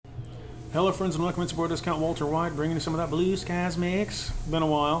Hello, friends, and welcome to Support Discount Walter White, bringing you some of that Blue Skies mix. Been a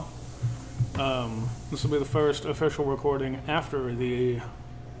while. This will be the first official recording after the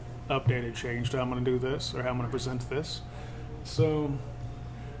updated change to how I'm going to do this, or how I'm going to present this. So,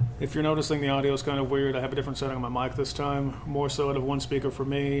 if you're noticing the audio is kind of weird, I have a different setting on my mic this time. More so out of one speaker for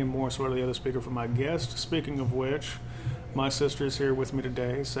me, and more so out of the other speaker for my guest. Speaking of which, my sister is here with me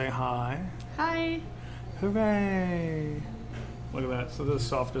today. Say hi. Hi. Hooray! Look at that. So this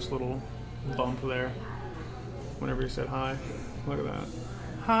softest little bump there. Whenever you said hi. Look at that.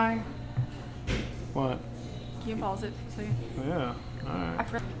 Hi. What? Can you pause it for a second? Yeah.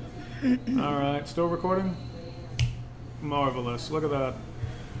 Alright. Alright. Still recording? Marvelous. Look at that.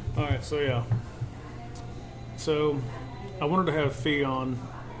 Alright, so yeah. So, I wanted to have Fee on.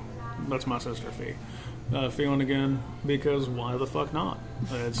 That's my sister, Fee. Fee on again, because why the fuck not?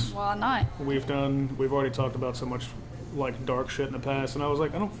 Why not? We've already talked about so much like dark shit in the past, and I was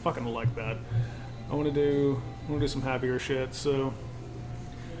like, I don't fucking like that. I want to do some happier shit. So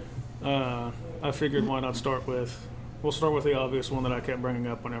I figured why not we'll start with the obvious one that I kept bringing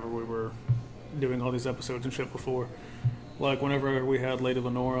up whenever we were doing all these episodes and shit before. Like whenever we had Lady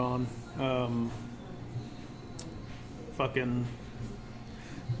Lenore on,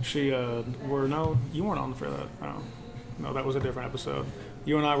 you weren't on for that. No, that was a different episode.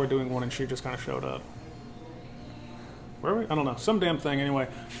 You and I were doing one, and she just kind of showed up. Where were we? I don't know. Some damn thing. Anyway,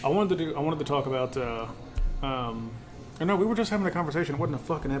 I wanted to talk about. No, we were just having a conversation. It wasn't a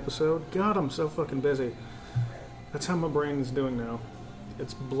fucking episode. God, I'm so fucking busy. That's how my brain's doing now.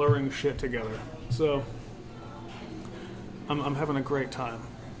 It's blurring shit together. So, I'm having a great time.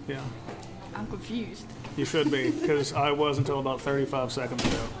 Yeah. I'm confused. You should be, because I was until about 35 seconds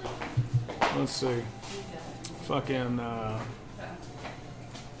ago. Let's see. Fucking. God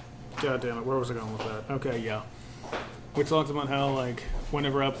damn it. Where was I going with that? Okay, yeah. We talked about how, like,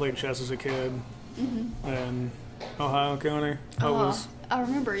 whenever I played chess as a kid, in Ohio County, I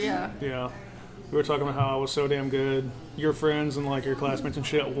remember, yeah. Yeah. We were talking about how I was so damn good. Your friends and, like, your classmates and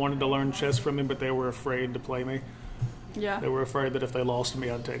shit wanted to learn chess from me, but they were afraid to play me. Yeah. They were afraid that if they lost to me,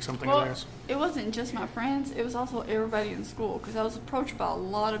 I'd take something of theirs. It wasn't just my friends. It was also everybody in school, because I was approached by a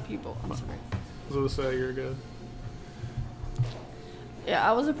lot of people. I'm sorry. I was going to say, you're good. Yeah,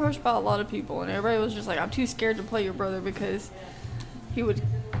 I was approached by a lot of people, and everybody was just like, I'm too scared to play your brother because he would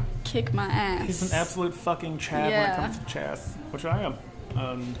kick my ass. He's an absolute fucking Chad when it comes to chess, which I am.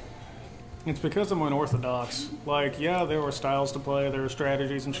 And it's because I'm unorthodox. Like, yeah, there were styles to play, there were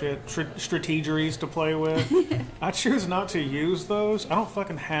strategies and shit, strategeries to play with. I choose not to use those. I don't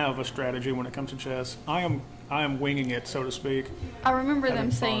fucking have a strategy when it comes to chess. I am winging it, so to speak. I remember them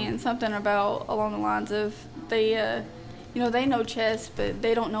saying something about along the lines of they know chess, but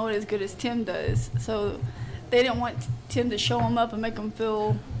they don't know it as good as Tim does. So they didn't want Tim to show him up and make him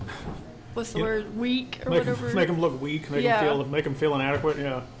feel, what's the word, weak or whatever. Make him look weak, make him feel inadequate,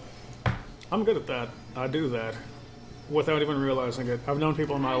 yeah. I'm good at that. I do that without even realizing it. I've known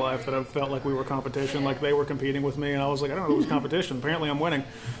people in my life that have felt like we were competition, like they were competing with me, and I was like, I don't know, it was competition. Apparently I'm winning,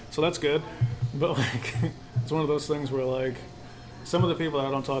 so that's good. But, like, it's one of those things where, like, some of the people that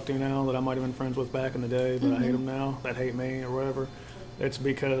I don't talk to now that I might have been friends with back in the day, but I hate them now, that hate me or whatever, it's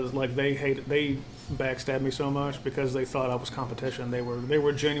because, like, they backstabbed me so much because they thought I was competition. They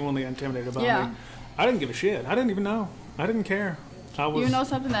were genuinely intimidated about me. I didn't give a shit. I didn't even know. I didn't care. You know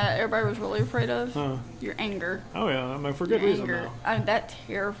something that everybody was really afraid of? Your anger. Oh, yeah. I mean, for good reason, though. That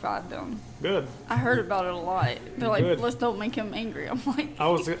terrified them. Good. I heard about it a lot. They're like, Good. Let's don't make him angry. I'm like... I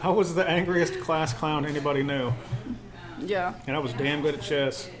was the angriest class clown anybody knew. Yeah. And I was damn good at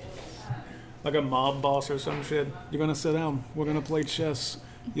chess. Like a mob boss or some shit. You're going to sit down. We're going to play chess.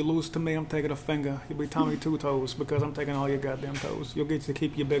 You lose to me, I'm taking a finger. You'll be Tommy Two Toes because I'm taking all your goddamn toes. You'll get to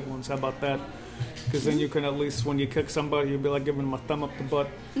keep your big ones. How about that? Because then you can at least, when you kick somebody, you'll be like giving them a thumb up the butt.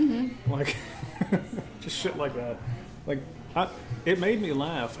 Like, just shit like that. Like, it made me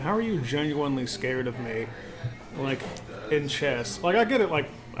laugh. How are you genuinely scared of me? Like, in chess. Like, I get it, like,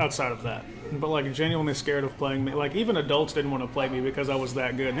 outside of that. But, like, genuinely scared of playing me. Like, even adults didn't want to play me because I was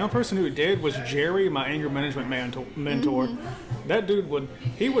that good. The only person who did was Jerry, my anger management mentor. That dude would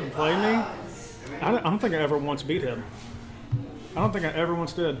play me. I don't think I ever once beat him. I don't think I ever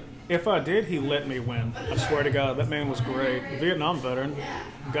once did. If I did, he let me win. I swear to God, that man was great. Vietnam veteran.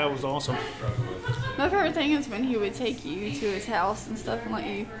 The guy was awesome. My favorite thing is when he would take you to his house and stuff and let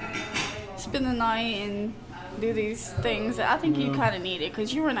you spend the night and do these things. I think you kind of need it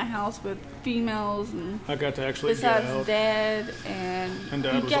because you were in a house with females and I got to actually besides Dad and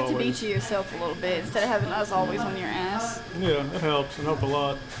Dad you got to be to yourself a little bit instead of having us always on your ass. Yeah, it helps. It helped a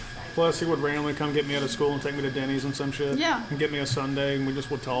lot. Plus, he would randomly come get me out of school and take me to Denny's and some shit. Yeah. And get me a sundae, and we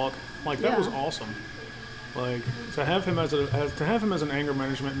just would talk. Like, that was awesome. Like, to have him as an anger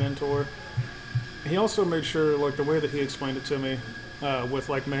management mentor. He also made sure, like, the way that he explained it to me, with,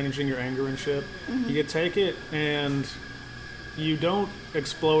 like, managing your anger and shit, you take it and you don't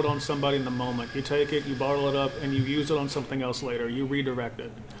explode on somebody in the moment. You take it, you bottle it up, and you use it on something else later. You redirect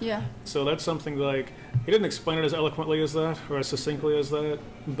it. Yeah. So that's something, like, he didn't explain it as eloquently as that, or as succinctly as that,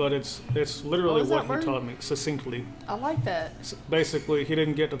 but it's literally what he taught me, succinctly. I like that. Basically, he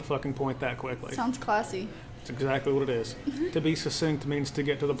didn't get to the fucking point that quickly. Sounds classy. It's exactly what it is. To be succinct means to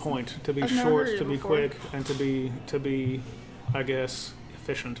get to the point. To be short, to be quick, and to be, I guess,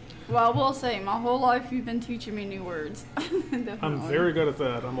 efficient. Well, I will say, my whole life you've been teaching me new words. I'm very good at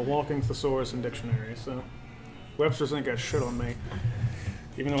that. I'm a walking thesaurus and dictionary, so Webster's ain't got shit on me.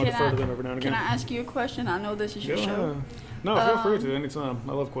 Even though I defer to them every now and again. Can I ask you a question? I know this is your show. No, feel free to anytime.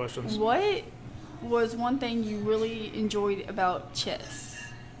 I love questions. What was one thing you really enjoyed about chess?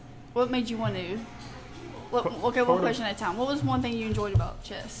 What made you want to... Okay, one question at a time. What was one thing you enjoyed about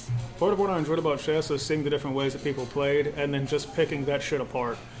chess? Part of what I enjoyed about chess is seeing the different ways that people played and then just picking that shit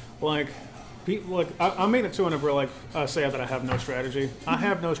apart. Like, I made it to whenever, like, I say that I have no strategy. I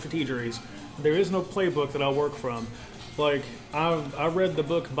have no strategeries. There is no playbook that I work from. Like, I read the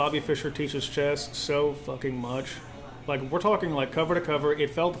book Bobby Fischer Teaches Chess so fucking much. Like, we're talking, like, cover to cover. It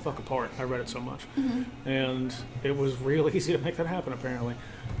fell the fuck apart. I read it so much. And it was real easy to make that happen, apparently,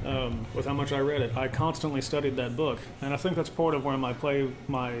 with how much I read it. I constantly studied that book. And I think that's part of where my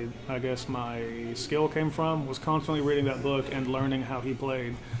skill came from, was constantly reading that book and learning how he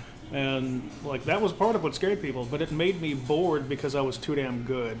played. And, like, that was part of what scared people. But it made me bored because I was too damn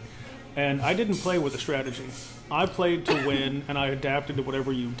good. And I didn't play with a strategy. I played to win, and I adapted to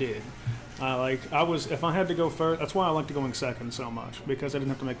whatever you did. If I had to go first, that's why I liked going second so much, because I didn't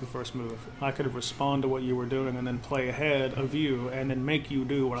have to make the first move. I could respond to what you were doing and then play ahead of you and then make you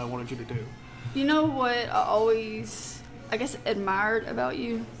do what I wanted you to do. You know what I always, I guess, admired about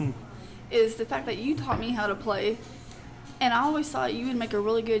you is the fact that you taught me how to play, and I always thought you would make a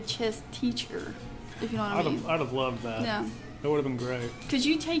really good chess teacher, if you know what I mean. I'd have loved that. Yeah. That would have been great. Because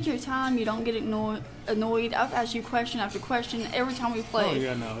you take your time, you don't get annoyed. I've asked you question after question every time we play. Oh,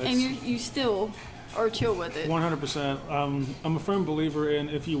 yeah, no. And you still are chill with it. 100%. I'm a firm believer in,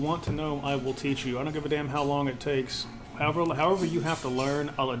 if you want to know, I will teach you. I don't give a damn how long it takes. However you have to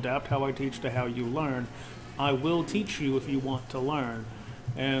learn, I'll adapt how I teach to how you learn. I will teach you if you want to learn.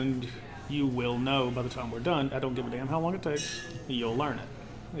 And you will know by the time we're done. I don't give a damn how long it takes. You'll learn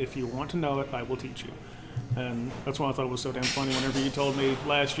it. If you want to know it, I will teach you. And that's why I thought it was so damn funny whenever you told me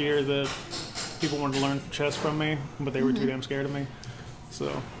last year that people wanted to learn chess from me, but they were too damn scared of me.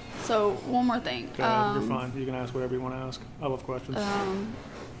 So one more thing. You're fine. You can ask whatever you want to ask. I love questions.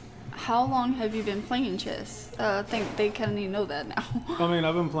 How long have you been playing chess? I think they kind of need to know that now. I mean,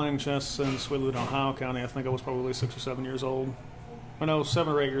 I've been playing chess since we lived in Ohio County. I think I was probably 6 or 7 years old. I know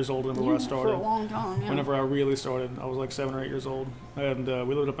 7 or 8 years old whenever I started. For a long time, yeah. Whenever I really started, I was like 7 or 8 years old. And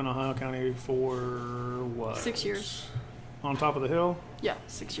we lived up in Ohio County for, what? 6 years. On top of the hill? Yeah,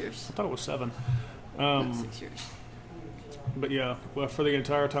 6 years. I thought it was 7. 6 years. But yeah, well, for the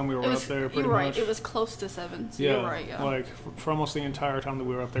entire time we were up there, pretty much. You're right, it was close to 7, so you're right, yeah. Like, for almost the entire time that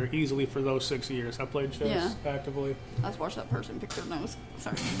we were up there, easily for those 6 years. I played chess actively. Let's watch that person pick their nose.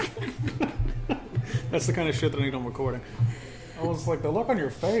 Sorry. That's the kind of shit that I need on recording. I was like, the look on your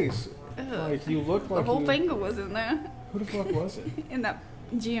face. Ugh. Like, you looked like the whole finger was in there. Who the fuck was it? In that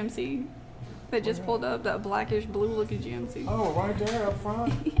GMC. They just pulled up, that blackish blue looking GMC. Oh, right there up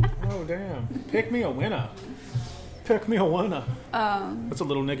front? Yeah. Oh, damn. Pick me a winner. Pick me a winner. That's a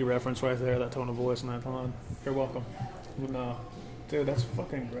little Nicky reference right there, that tone of voice and that line. You're welcome. No. Dude, that's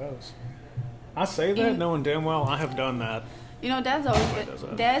fucking gross. I say that knowing damn well I have done that. You know, Dad's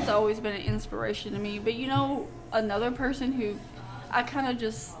always been an inspiration to me. But you know, another person who I kind of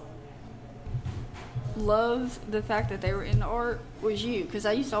just love the fact that they were into art was you. Because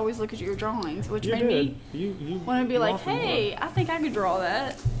I used to always look at your drawings, which made me want to be like, hey, I think I could draw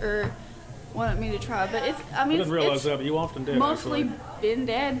that. Or wanted me to try. But I didn't realize that, but you often did. Mostly been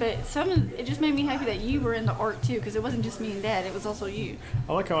Dad, but it just made me happy that you were into art too, because it wasn't just me and Dad, it was also you.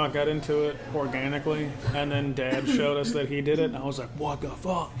 I like how I got into it organically, and then Dad showed us that he did it, and I was like, what the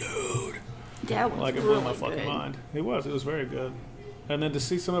fuck, dude? Dad was like, it really blew my fucking mind. It was very good. And then to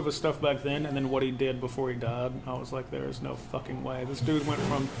see some of his stuff back then, and then what he did before he died, I was like, there is no fucking way. This dude went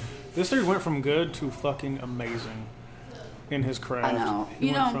from good to fucking amazing in his craft. I know.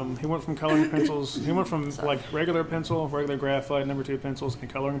 He went from coloring pencils. He went from like regular pencil, regular graphite, number 2 pencils, and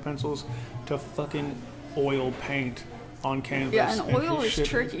coloring pencils to fucking oil paint on canvas. Yeah, and oil his is shit-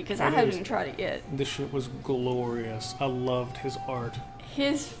 tricky because I it haven't is. even tried it yet. This shit was glorious. I loved his art.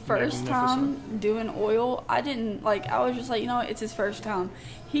 His first time doing oil, I didn't like. I was just like, it's his first time.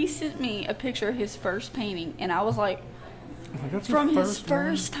 He sent me a picture of his first painting, and I was like, That's from your his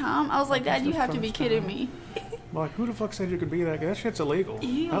first time, I was like, Dad, you have to be kidding me. Like, who the fuck said you could be that good? That shit's illegal.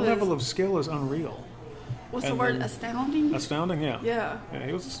 That level of skill is unreal. What's the word? Astounding? Astounding, yeah. Yeah. Yeah,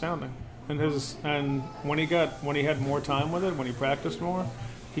 he was astounding. And when he had more time with it, when he practiced more,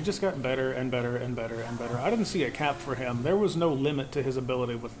 he just got better and better and better and better. I didn't see a cap for him. There was no limit to his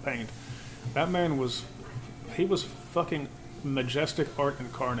ability with paint. That man was fucking majestic art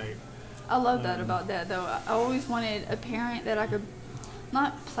incarnate. I love that about Dad, though. I always wanted a parent that I could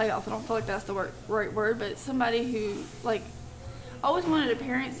not play off. I don't feel like that's the right word, but somebody who, like, I always wanted a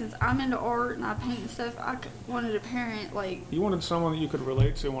parent, since I'm into art and I paint and stuff, wanted a parent, like... You wanted someone that you could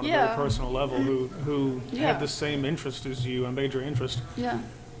relate to on a very personal level who had the same interest as you, a major interest. Yeah.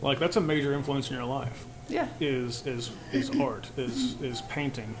 Like, that's a major influence in your life. Yeah. Is art, is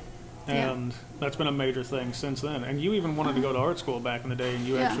painting. And that's been a major thing since then. And you even wanted to go to art school back in the day, and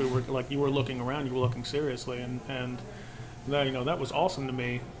you actually were, like, you were looking around, you were looking seriously, and that, that was awesome to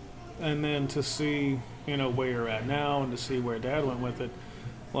me. And then to see, where you're at now, and to see where Dad went with it,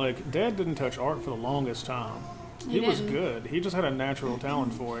 like, Dad didn't touch art for the longest time. He was good. He just had a natural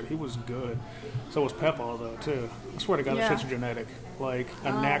talent for it. He was good. So was Peppa, though, too. I swear to God, that shit's genetic. Like,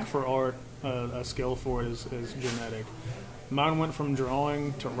 a knack for art, a skill for it is genetic. Mine went from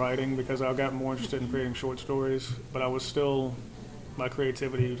drawing to writing because I got more interested in creating short stories, but I was still, my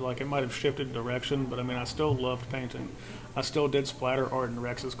creativity, like, it might have shifted direction, but I mean, I still loved painting. I still did splatter art in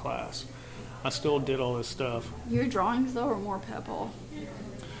Rex's class. I still did all this stuff. Your drawings, though, are more Peppa.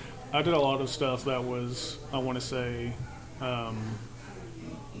 I did a lot of stuff that was, I want to say...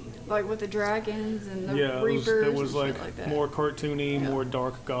 like with the dragons and the reapers. It was like that. more cartoony, more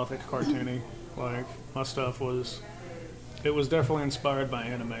dark gothic cartoony. Like, my stuff was... It was definitely inspired by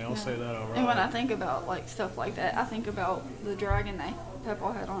anime, I'll say that outright. And when I think about, like, stuff like that, I think about the dragon that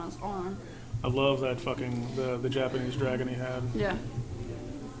Peppa had on his arm. I love that fucking, the Japanese dragon he had. Yeah.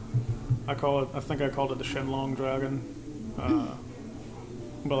 I think I called it the Shenlong dragon.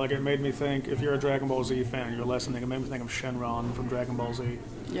 But, like, it made me think, if you're a Dragon Ball Z fan, you're listening, it made me think of Shenron from Dragon Ball Z.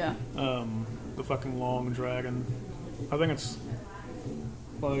 Yeah. The fucking long dragon. I think it's,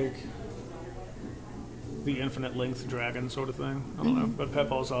 like... the infinite length dragon sort of thing. I don't know. But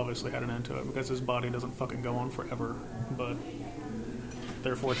Peppa's obviously had an end to it because his body doesn't fucking go on forever. But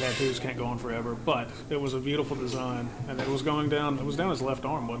therefore tattoos can't go on forever. But it was a beautiful design. And it was down his left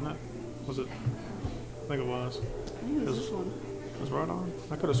arm, wasn't it? Was it? I think it was. I think it was this one. His right arm?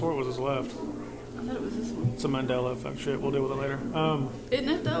 I could have swore it was his left. I thought it was this one. It's a Mandela effect shit. We'll deal with it later. Isn't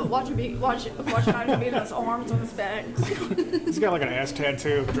it though? Watch him being on his arms on his back. He's got like an ass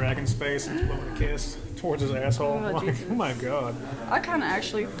tattoo of a dragon's face and he's blowing a kiss towards his asshole. Oh my God. I kind of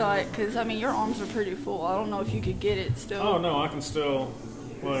actually thought, because I mean your arms are pretty full. I don't know if you could get it still. Oh no, I can still,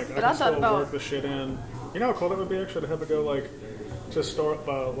 like, I can still work the shit in. You know how cool that would be actually to have it go like, to start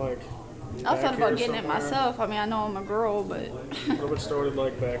by like. I thought about getting it myself. I mean, I know I'm a girl, but... What if it started,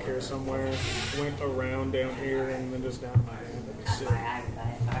 like, back here somewhere, went around down here, and then just down my hand? That'd be sick.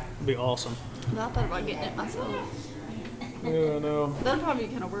 It'd be awesome. I thought about getting it myself. Yeah, no. That'd probably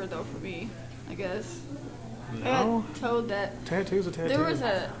be kind of weird, though, for me, I guess. No. I got told that... Tattoo's a tattoo. There was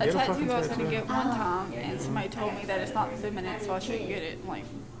a tattoo I was going to get one time, and somebody told me that it's not feminine, so I shouldn't get it. I'm like,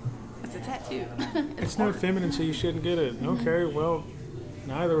 it's a tattoo. It's not feminine, so you shouldn't get it. Okay, well...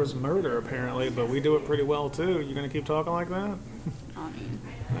 Neither is murder, apparently, but we do it pretty well, too. You gonna keep talking like that? I mean...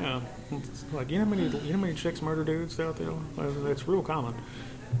 Yeah. It's like, you know how many chicks murder dudes out there? It's real common.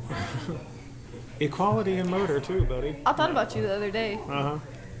 Equality in murder, too, buddy. I thought about you the other day.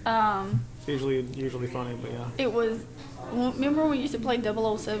 Uh-huh. It's usually funny, but yeah. It was... Remember when we used to play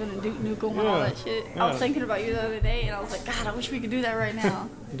 007 and Duke Nukem and all that shit? Yeah. I was thinking about you the other day, and I was like, God, I wish we could do that right now.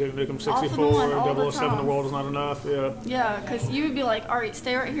 Duke Nukem 64, all 007, the world is not enough, yeah. Yeah, because you would be like, all right,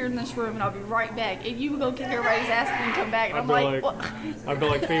 stay right here in this room, and I'll be right back. And you would go kick everybody's ass and then come back, and I'm like, what? I'd be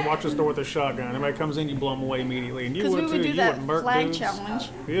like, Fee, watch this door with a shotgun. Everybody comes in, you blow them away immediately. And you would, we would too. do You that would murk flag dudes. challenge.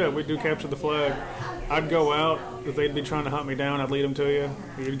 Yeah, we'd do capture the flag. I'd go out. If they'd be trying to hunt me down, I'd lead them to you.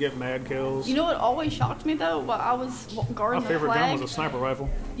 You'd get mad kills. You know what always shocked me, though? While I was guarding My the favorite flag, gun was a sniper rifle.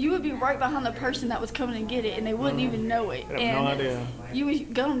 you would be right behind the person that was coming to get it, and they wouldn't even know it. I have no idea. You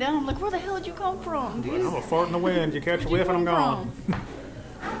would gun them down. I'm like, where the hell did you come from, dude? I'm a fart in the wind. You catch a whiff and I'm gone.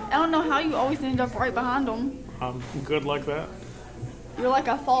 I don't know how you always end up right behind them. I'm good like that. You're like,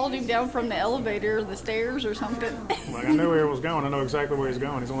 I followed him down from the elevator or the stairs or something. Like, I knew where he was going. I know exactly where he's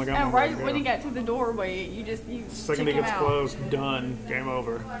going. He's only got And one way right to when go. he got to the doorway, you Second took he him gets out. close, done, game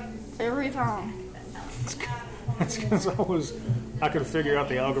over. Every time. That's because I could figure out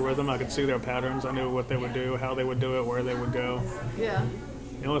the algorithm. I could see their patterns. I knew what they would do, how they would do it, where they would go. Yeah.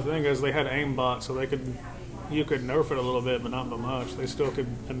 The only thing is they had aimbot, so you could nerf it a little bit, but not by much. They still could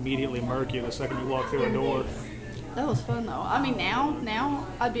immediately murk you the second you walk through a door. That was fun though. I mean, now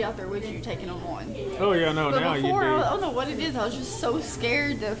I'd be out there with you taking them on. Oh yeah, no, But now before, you'd I be. don't know what it is. I was just so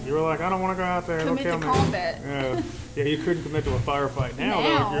scared to You were like, I don't want to go out there. They'll commit kill to me. combat. Yeah, you couldn't commit to a firefight.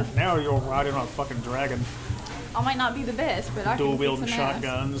 Now you're riding on a fucking dragon, I might not be the best, but I dual can wielding kick some ass.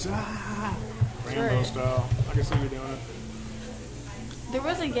 shotguns, Rambo right. style. I can see you doing it. There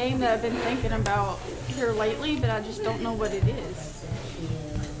was a game that I've been thinking about here lately, but I just don't know what it is.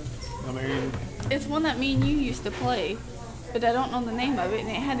 I mean, It's one that me and you used to play, but I don't know the name of it. And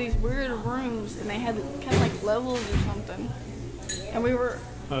it had these weird rooms, and they had kind of like levels or something. And we were.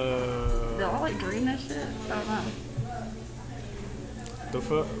 Did I like dream that shit? I don't know. the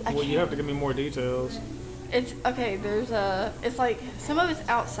fuck? Well, you have to give me more details. It's okay. It's like some of it's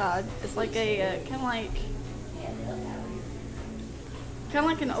outside. It's like a kind of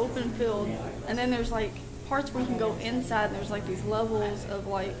like an open field, and then there's like parts where you can go inside, and there's like these levels of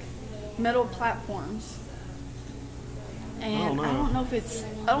like metal platforms. And I don't know if it's.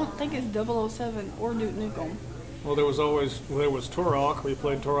 I don't think it's 007 or Duke Nukem. Well, there was Turok. We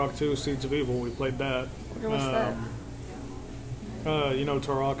played Turok 2, Seeds of Evil. We played that. What's that? You know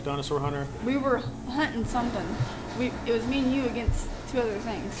Turok, Dinosaur Hunter? We were hunting something. It was me and you against two other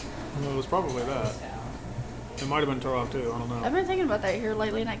things. Well, it was probably that. It might have been Turok 2, I don't know. I've been thinking about that here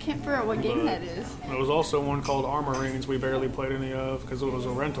lately, and I can't figure out what game that is. There was also one called Armor Rings we barely played any of because it was a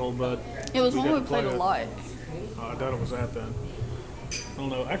rental, but It was we one we didn't play played a it. lot. I doubt it was that then. I don't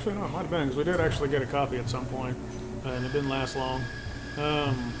know. Actually, no, it might have been because we did actually get a copy at some point, and it didn't last long.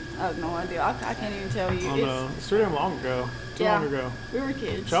 I have no idea. I can't even tell you. I don't know. It's too damn long ago. Too long ago. We were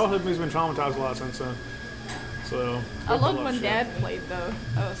kids. Childhood me's been traumatized a lot since then. So I loved love when shit. Dad played though.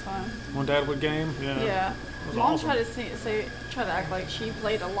 That was fun. When Dad would game, Yeah. was Mom awesome. tried to try to act like she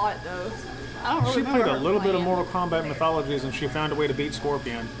played a lot though. I don't really She remember played a her little bit of playing. Mortal Kombat Mythologies, and she found a way to beat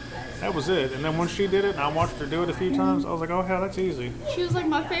Scorpion. That was it. And then when she did it, and I watched her do it a few times, I was like, oh hell, that's easy. She was like,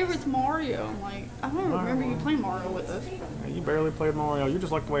 my favorite's Mario. I'm like, I don't remember you playing Mario with us. Yeah, you barely played Mario. You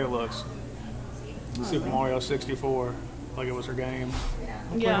just like the way it looks. Super Mario 64, like it was her game. I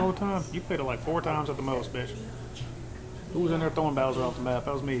played it all the time. You played it like 4 times at the most, bitch. Who was in there throwing Bowser off the map?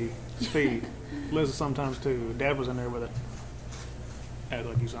 That was me. Speed. Liz sometimes too. Dad was in there with it. Act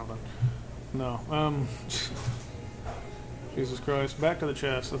like you something. No. Jesus Christ. Back to the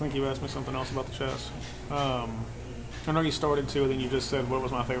chest. I think you asked me something else about the chest. I know you started to, then you just said what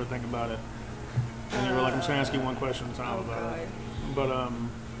was my favorite thing about it. And you were like, I'm just going to ask you one question at a time about it. But,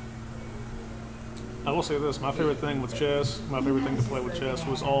 I will say this. My favorite thing with chess, my favorite thing to play with chess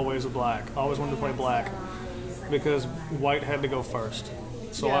was always black. I always wanted to play black because white had to go first.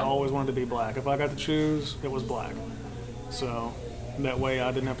 So I always wanted to be black. If I got to choose, it was black. So that way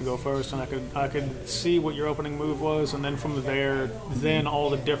I didn't have to go first, and I could see what your opening move was, and then from there, then all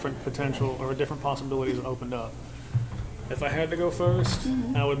the different potential or different possibilities opened up. If I had to go first,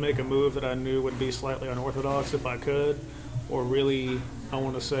 I would make a move that I knew would be slightly unorthodox if I could, or really, I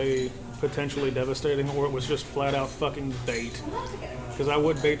want to say, potentially devastating, or it was just flat out fucking bait. Because I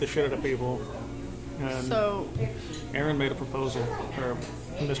would bait the shit out of people. And So, Aaron made a proposal, or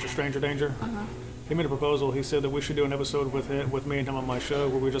Mr. Stranger Danger. He made a proposal. He said that we should do an episode with me and him on my show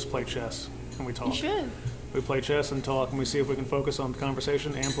where we just play chess and we talk. you should. We play chess and talk, and we see if we can focus on the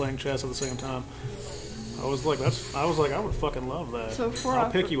conversation and playing chess at the same time. I was like, I would fucking love that. So before I'll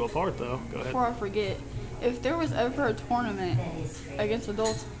I pick you apart though. Go ahead. Before I forget, if there was ever a tournament against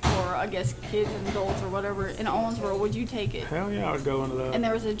adults, or I guess kids and adults or whatever, in Owensboro, would you take it? Hell yeah, I would go into that. And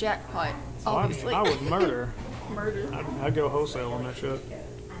there was a jackpot, Oh, obviously. I would murder. Murder. I'd go wholesale on that shit.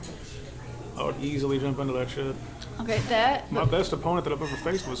 I would easily jump into that shit. Okay, that. My best opponent that I've ever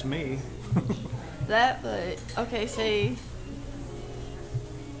faced was me. That, but okay, say.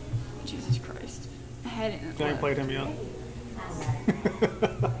 Jesus Christ, I had it in You ain't the played him yet.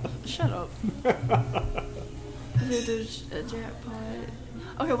 Shut up. If there's a jackpot.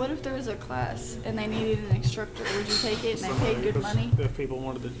 Okay, what if there was a class and they needed an instructor? Would you take it and they paid good money? If people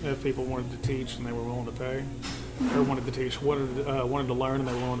wanted to teach and they were willing to pay, or wanted to teach, wanted to learn and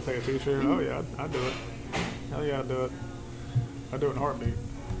they were willing to pay a teacher, oh yeah, I'd do it. Hell yeah, I'd do it. I'd do it in a heartbeat.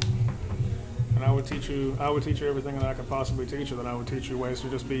 And I would teach you everything that I could possibly teach you. That I would teach you ways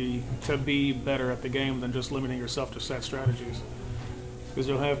to be better at the game than just limiting yourself to set strategies. Because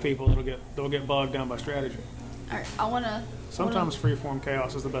you'll have people that'll get bogged down by strategy. All right, I wanna. Sometimes freeform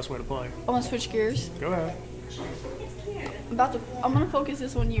chaos is the best way to play. I wanna switch gears. Go ahead. I'm gonna focus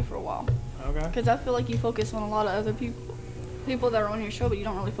this on you for a while. Okay. Because I feel like you focus on a lot of other people that are on your show, but you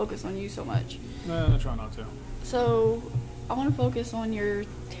don't really focus on you so much. I try not to. So, I want to focus on your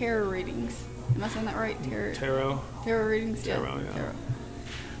tarot readings. Am I saying that right? Tarot. Tarot readings. Tarot, yeah. Tarot.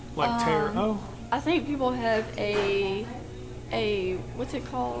 Like tarot. I think people have a what's it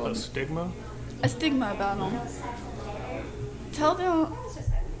called? A stigma. A stigma about them. Tell them.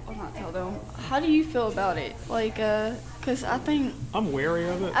 Well, not tell them. How do you feel about it? Like, because I think I'm wary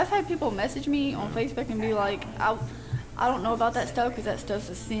of it. I've had people message me on Facebook and be like, I don't know about that stuff because that stuff's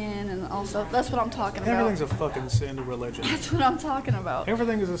a sin and all stuff. That's what I'm talking about. Everything's a fucking sin to religion. That's what I'm talking about.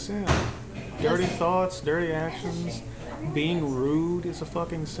 Everything is a sin. Dirty thoughts, dirty actions, being rude is a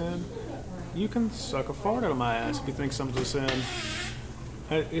fucking sin. You can suck a fart out of my ass if you think something's a sin.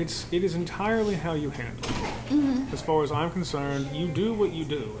 It is entirely how you handle it. Mm-hmm. As far as I'm concerned, you do what you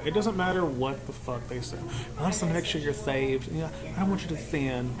do. It doesn't matter what the fuck they say. I want to make sure you're saved. Yeah, I don't want you to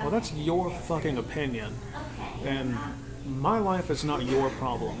sin. Well, that's your fucking opinion. And my life is not your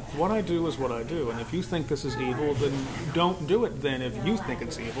problem. What I do is what I do. And if you think this is evil, then don't do it then if you think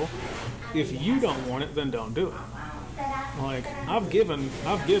it's evil. If you don't want it, then don't do it. Like, I've given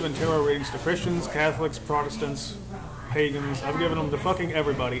tarot readings to Christians, Catholics, Protestants, pagans. I've given them to fucking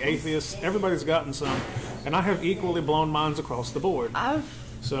everybody, atheists. Everybody's gotten some, and I have equally blown minds across the board.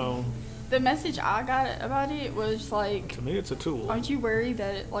 So the message I got about it was like, to me, it's a tool. Aren't you worried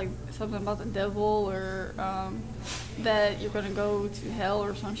that it, like something about the devil or that you're gonna go to hell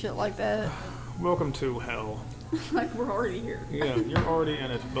or some shit like that? Welcome to hell. Like, we're already here. Yeah, you're already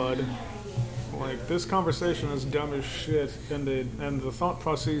in it, bud. Like, this conversation is dumb as shit, and the thought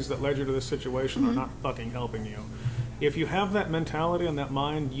processes that led you to this situation are not fucking helping you. If you have that mentality and that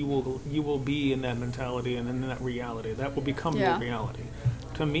mind, you will be in that mentality and in that reality. That will become your reality.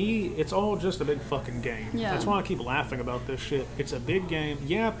 To me, it's all just a big fucking game. Yeah. That's why I keep laughing about this shit. It's a big game.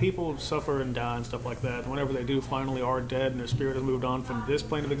 Yeah, people suffer and die and stuff like that. Whenever they do finally are dead and their spirit has moved on from this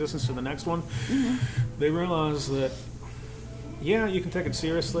plane of existence to the next one, they realize that, yeah, you can take it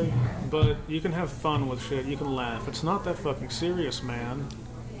seriously, but you can have fun with shit. You can laugh. It's not that fucking serious, man.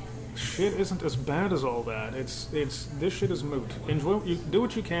 Shit isn't as bad as all that. This shit is moot. Do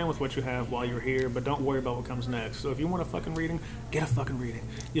what you can with what you have while you're here, but don't worry about what comes next. So if you want a fucking reading, get a fucking reading.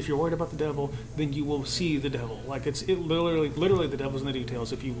 If you're worried about the devil, then you will see the devil. Like, literally the devil's in the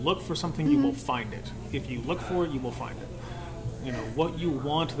details. If you look for something, you will find it. If you look for it, you will find it. You know, what you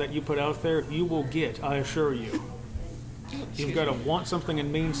want that you put out there, you will get, I assure you. You've got to want something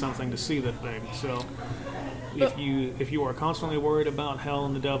and mean something to see that thing. So if you are constantly worried about hell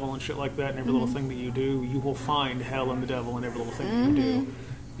and the devil and shit like that and every little thing that you do, you will find hell and the devil in every little thing that you do.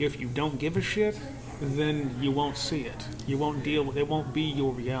 If you don't give a shit, then you won't see it. You won't deal with it. It won't be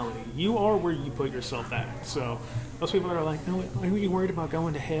your reality. You are where you put yourself at. So those people that are like, oh, are you worried about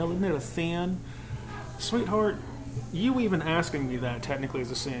going to hell? Isn't it a sin? Sweetheart, you even asking me that technically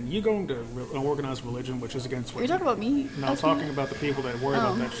is a sin. You going to an organized religion, which is against what you're talking about me? No, I'm talking about the people that worry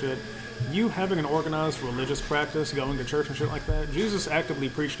about that shit. You having an organized religious practice, going to church and shit like that, Jesus actively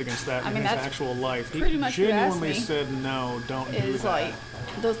preached against that in his actual life. He genuinely said, no, don't do that. Like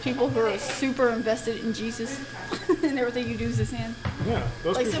those people who are super invested in Jesus and everything you do is a sin. Yeah.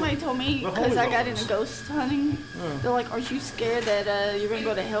 Those like people, somebody told me, because I got into ghost hunting, they're like, aren't you scared that you're going to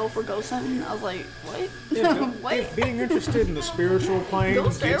go to hell for ghost hunting? I was like, what? Yeah, what? If being interested in the spiritual plane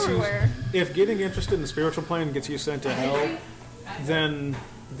ghosts everywhere. If getting interested in the spiritual plane gets you sent to hell, then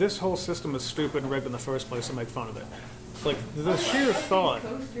this whole system is stupid and rigged in the first place to make fun of it. Like, the sheer thought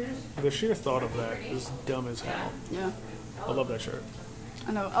of that is dumb as hell. Yeah. I love that shirt.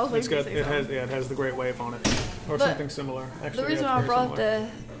 I know. I was waiting to say it has the Great Wave on it, or something similar. Actually, the reason I brought the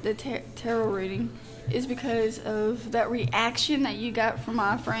tarot reading is because of that reaction that you got from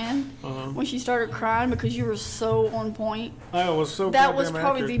my friend when she started crying because you were so on point. I was so. That was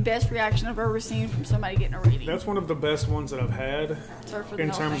probably the best reaction I've ever seen from somebody getting a reading. That's one of the best ones that I've had. In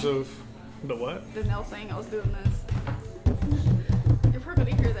terms of the what? The nail thing. I was doing this. You're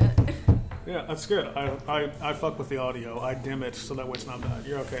probably gonna hear that. Yeah, that's good. I fuck with the audio. I dim it so that way it's not bad.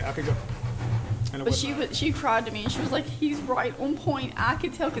 You're okay. I could go. But she cried to me and she was like, he's right on point. I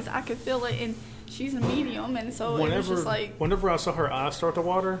could tell because I could feel it, and she's a medium, and so it was just like. Whenever I saw her eyes start to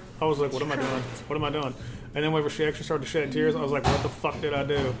water, I was like, what am I doing? What am I doing? And then whenever she actually started to shed tears, I was like, what the fuck did I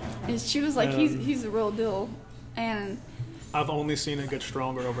do? And she was like, he's the real deal. And I've only seen it get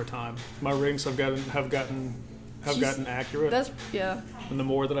stronger over time. My readings have gotten accurate. That's yeah. And the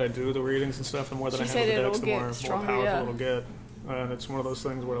more that I do the readings and stuff, the more that I have the decks, the more powerful it'll get. And it's one of those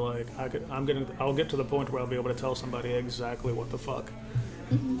things where, like, I'll get to the point where I'll be able to tell somebody exactly what the fuck,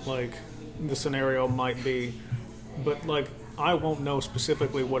 like, the scenario might be, but, like, I won't know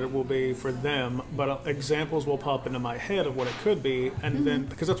specifically what it will be for them, but examples will pop into my head of what it could be, and then,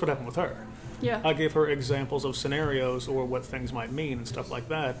 because that's what happened with her. Yeah. I gave her examples of scenarios or what things might mean and stuff like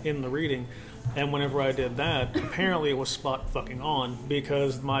that in the reading, and whenever I did that, apparently it was spot fucking on,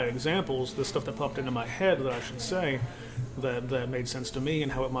 because my examples, the stuff that popped into my head that I should say, that made sense to me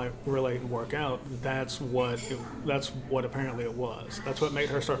and how it might relate and work out, that's what apparently it was. That's what made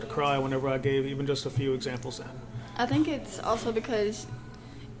her start to cry whenever I gave even just a few examples in. I think it's also because,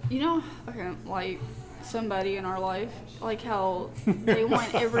 okay, like somebody in our life, like how they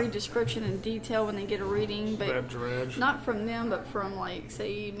want every description and detail when they get a reading, but not from them, but from, like,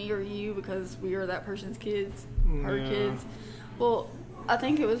 say me or you, because we are that person's kids, her kids. Well, I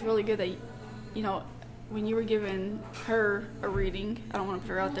think it was really good that, when you were giving her a reading, I don't want to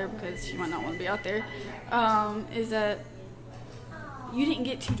put her out there because she might not want to be out there, is that you didn't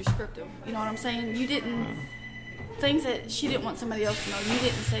get too descriptive. You know what I'm saying? You didn't, things that she didn't want somebody else to know, you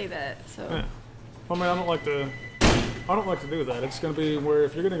didn't say that, so. Yeah. I mean, I don't like to do that. It's going to be where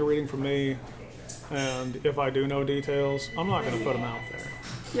if you're getting a reading from me, and if I do know details, I'm not going to put them out there.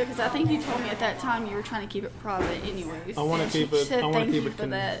 Yeah, because I think you told me at that time you were trying to keep it private, anyways. I want to keep it. I want to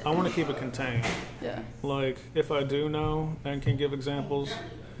keep it contained. Yeah. Like, if I do know and can give examples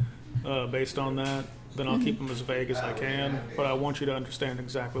based on that, then I'll keep them as vague as I can. But I want you to understand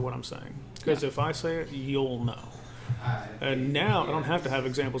exactly what I'm saying, because if I say it, you'll know. And now I don't have to have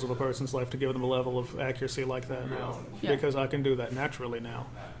examples of a person's life to give them a level of accuracy like that now, because I can do that naturally now.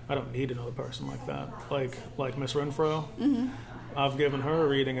 I don't need another person like that. Like Miss Renfro, I've given her a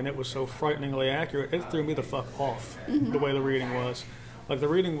reading and it was so frighteningly accurate, it threw me the fuck off the way the reading was. Like, the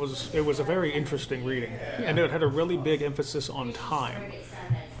reading was a very interesting reading, and it had a really big emphasis on time.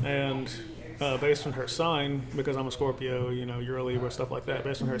 And based on her sign, because I'm a Scorpio, you're a Libra, stuff like that,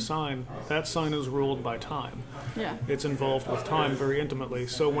 based on her sign, that sign is ruled by time. Yeah. It's involved with time very intimately.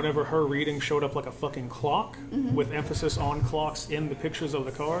 So whenever her reading showed up like a fucking clock, with emphasis on clocks in the pictures of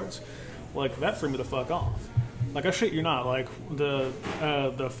the cards, like, that threw me the fuck off. Like, I shit you not, like, the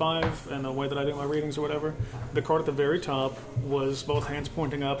 5 and the way that I do my readings or whatever, the card at the very top was both hands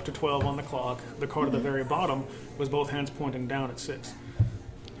pointing up to 12 on the clock. The card at the very bottom was both hands pointing down at 6.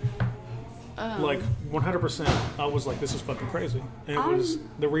 Like, 100%, I was like, this is fucking crazy. And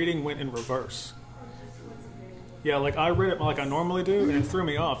the reading went in reverse. Yeah, like, I read it like I normally do, and it threw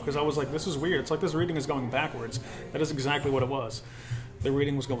me off, because I was like, this is weird. It's like this reading is going backwards. That is exactly what it was. The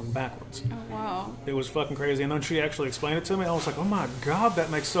reading was going backwards. Oh, wow. It was fucking crazy. And then she actually explained it to me. I was like, oh my God, that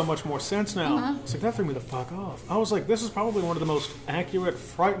makes so much more sense now. It's like, that threw me the fuck off. I was like, this is probably one of the most accurate,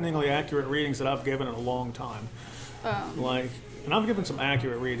 frighteningly accurate readings that I've given in a long time. And I've given some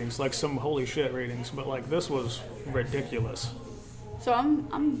accurate readings, like some holy shit readings, but, like, this was ridiculous. So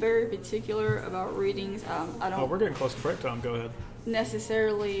I'm very particular about readings. I don't. Oh, we're getting close to break time. Go ahead.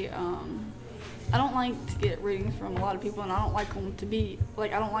 Necessarily. I don't like to get readings from a lot of people, and I don't like them to be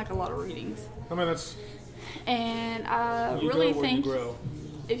like. I don't like a lot of readings. I mean, that's. And I really think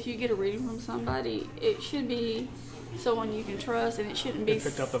if you get a reading from somebody, it should be someone you can trust, and it shouldn't be. It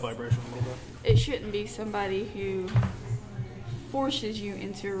picked up the vibration a little bit. It shouldn't be somebody who forces you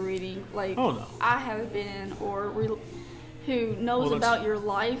into a reading. Like, oh no, I have been, or who knows about your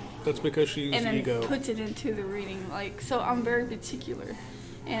life. That's because she's and then ego. Puts it into the reading. Like, so I'm very particular,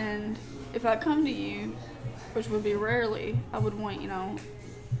 and if I come to you, which would be rarely, I would want,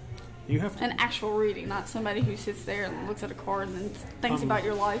 you have to, an actual reading, not somebody who sits there and looks at a card and then thinks about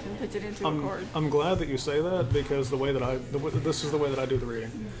your life and puts it into a card. I'm glad that you say that, because this is the way that I do the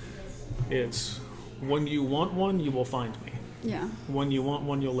reading. It's, when you want one, you will find me. Yeah. When you want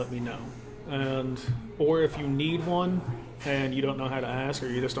one, you'll let me know. Or if you need one and you don't know how to ask, or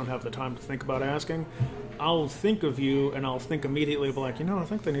you just don't have the time to think about asking, I'll think of you, and I'll think immediately, like, I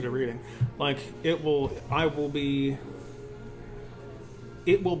think they need a reading. Like, it will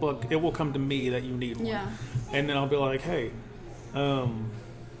come to me that you need one. Yeah. And then I'll be like, hey, how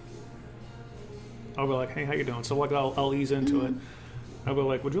you doing? So, like, I'll ease into it. I'll be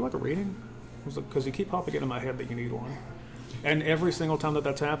like, would you like a reading? Because you keep popping it in my head that you need one. And every single time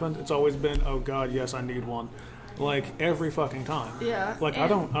that's happened, it's always been, oh God, yes, I need one. Like, every fucking time. Yeah. Like, I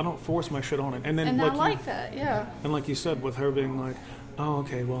don't force my shit on it. And then, like, I like that, yeah. And like you said, with her being like, oh,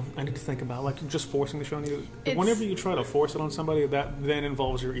 okay, well, I need to think about it. Like, just forcing the shit on you. Whenever you try to force it on somebody, that then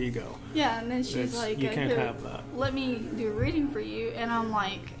involves your ego. Yeah, and then she's like, you can't have that. Let me do a reading for you. And I'm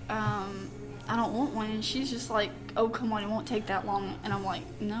like, I don't want one. And she's just like, oh, come on, it won't take that long. And I'm like,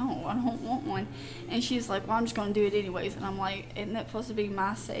 no, I don't want one. And she's like, well, I'm just going to do it anyways. And I'm like, isn't that supposed to be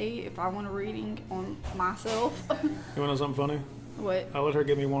my say if I want a reading on myself? You want to know something funny? What? I let her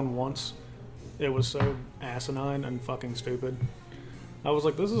give me one once. It was so asinine and fucking stupid. I was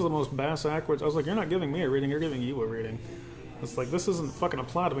like, this is the most bass-backwards. I was like, you're not giving me a reading, you're giving you a reading. It's like, this doesn't fucking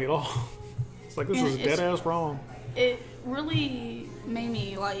apply to me at all. It's like, this is dead-ass wrong. It really made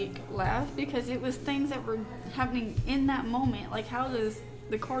me, like, laugh because it was things that were happening in that moment. Like, how does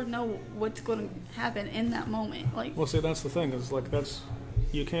the card know what's going to happen in that moment? Like, well, see, that's the thing. Is like,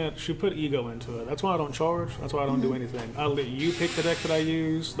 you can't. She put ego into it. That's why I don't charge. That's why I don't do anything. I let you pick the deck that I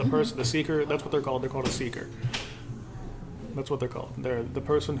use. The person, the seeker. That's what they're called. They're called a seeker. That's what they're called. The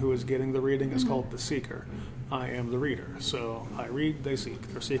person who is getting the reading is called the seeker. I am the reader. So I read, they seek.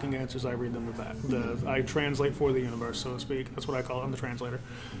 They're seeking answers. I read them back. I translate for the universe, so to speak. That's what I call it. I'm the translator.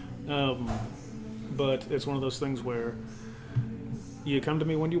 But it's one of those things where you come to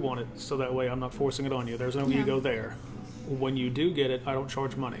me when you want it, so that way I'm not forcing it on you. There's no ego there. When you do get it, I don't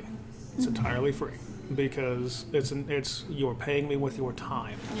charge money. It's entirely free because it's you're paying me with your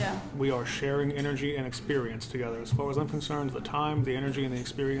time. yeah. We are sharing energy and experience together. As far as I'm concerned, the time, the energy, and the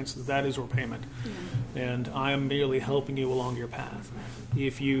experience, that is your payment. Yeah. And I am merely helping you along your path.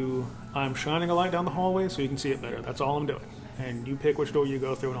 I'm shining a light down the hallway so you can see it better. That's all I'm doing. And you pick which door you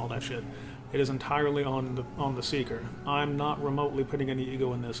go through and all that shit. It is entirely on the seeker. I'm not remotely putting any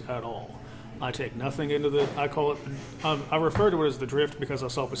ego in this at all. I take nothing into I call it, I refer to it as the drift because I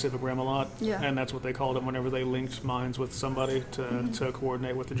saw Pacific Rim a lot. Yeah. And that's what they called it whenever they linked minds with somebody to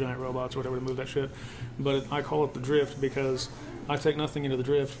coordinate with the giant robots or whatever to move that shit. But I call it the drift because I take nothing into the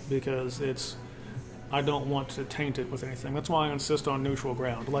drift because I don't want to taint it with anything. That's why I insist on neutral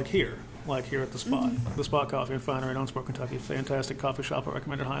ground, like here at the Spot. The Spot Coffee and Finery in Owensboro, Kentucky. Fantastic coffee shop. I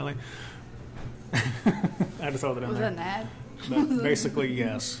recommend it highly. I had to throw that in there. Was that an ad? But basically,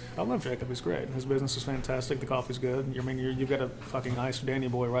 yes. I love Jacob. He's great. His business is fantastic. The coffee's good. You've got a fucking iced Danny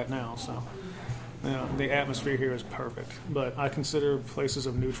boy right now, so the atmosphere here is perfect. But I consider places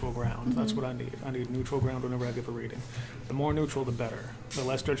of neutral ground. That's what I need. I need neutral ground whenever I give a reading. The more neutral, the better. The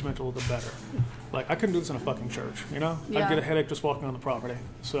less judgmental, the better. Like, I couldn't do this in a fucking church, you know? Yeah. I'd get a headache just walking on the property.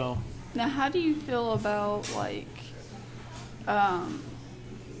 So Now, how do you feel about,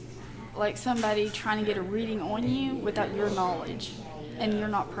 like somebody trying to get a reading on you without your knowledge and you're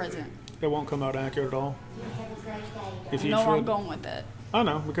not present? it won't come out accurate at all. If you I'm going with that. I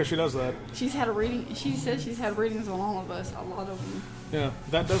know, because she does that. She's had a reading. She said she's had readings on all of us, a lot of them. Yeah,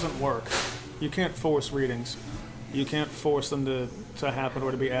 that doesn't work. You can't force readings. You can't force them to happen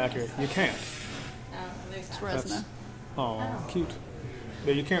or to be accurate. You can't. It's Resna. Oh, cute.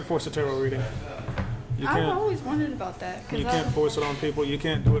 Yeah, you can't force a tarot reading. I've always wondered about that. You can't force it on people. You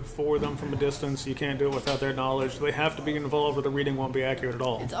can't do it for them from a distance. You can't do it without their knowledge. They have to be involved or the reading won't be accurate at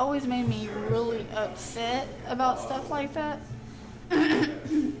all. It's always made me really upset about stuff like that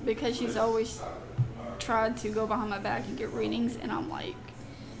because she's always tried to go behind my back and get readings, and I'm like,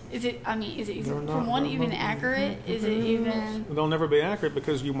 is it from one even accurate? Is it even... They'll never be accurate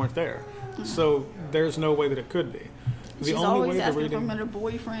because you weren't there. So there's no way that it could be. She's always asking if I'm going to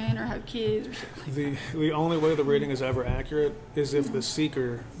boyfriend or have kids or something. The only way the reading is ever accurate is if the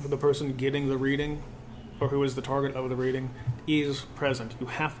seeker, the person getting the reading, or who is the target of the reading, is present. You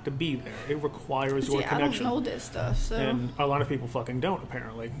have to be there. It requires your connection. I don't know this stuff, so... And a lot of people fucking don't,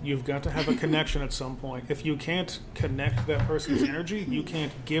 apparently. You've got to have a connection at some point. If you can't connect that person's energy, you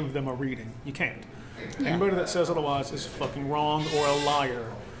can't give them a reading. You can't. Yeah. Anybody that says otherwise is fucking wrong or a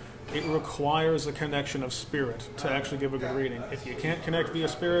liar. It requires a connection of spirit to actually give a good reading. If you can't connect via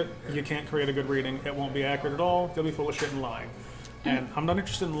spirit, you can't create a good reading. It won't be accurate at all. You'll be full of shit and lying. And I'm not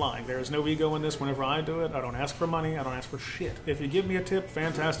interested in lying. There is no ego in this. Whenever I do it, I don't ask for money. I don't ask for shit. If you give me a tip,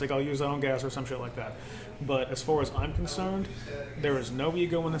 fantastic. I'll use that on gas or some shit like that. But as far as I'm concerned, there is no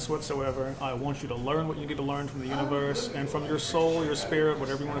ego in this whatsoever. I want you to learn what you need to learn from the universe and from your soul, your spirit,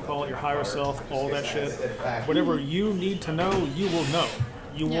 whatever you want to call it, your higher self, all that shit. Whatever you need to know, you will know.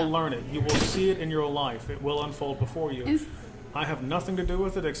 You will learn it. You will see it in your life. It will unfold before you. I have nothing to do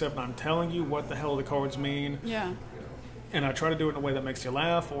with it except I'm telling you what the hell the cards mean. Yeah. And I try to do it in a way that makes you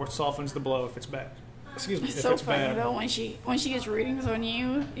laugh or softens the blow if it's bad. Excuse me, it's if so it's funny bad. though when she gets readings on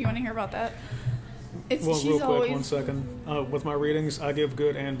you. You want to hear about that? Real quick, 1 second. With my readings, I give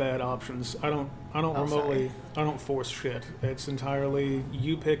good and bad options. I don't force shit. It's entirely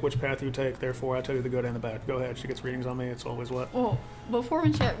you pick which path you take. Therefore, I tell you the good and the bad. Go ahead. She gets readings on me. It's always what. Well, before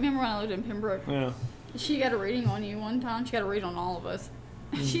remember when I lived in Pembroke? Yeah. She got a reading on you one time. She got a read on all of us.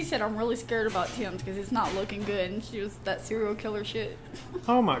 She said, I'm really scared about Tim's because it's not looking good. And she was that serial killer shit.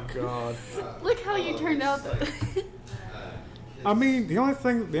 Oh my god. Look how you turned out, though. I mean, the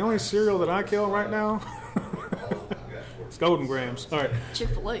only cereal that I kill right now is Golden Grams. All right.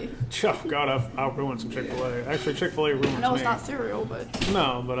 Chick-fil-A. Oh god, I'll ruin some Chick-fil-A. Actually, Chick-fil-A ruins me. I know it's not cereal, but...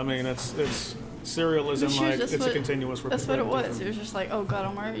 No, but I mean, it's cereal is in like, it's a continuous That's what it was. It was just like, oh god,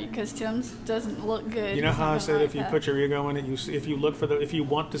 I'm worried because Tim's doesn't look good. You know how I said if you put your ego in it, if you're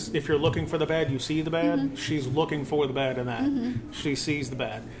looking for the bad, you see the bad. Mm-hmm. She's looking for the bad in that. Mm-hmm. She sees the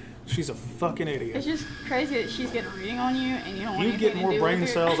bad. She's a fucking idiot. It's just crazy that she's getting a reading on you and you don't want anything to do with it. You get more brain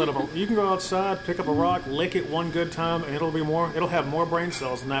cells out of a... You can go outside, pick up a rock, lick it one good time, and it'll have more brain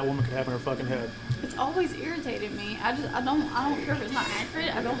cells than that woman could have in her fucking head. It's always irritated me. I don't care if it's not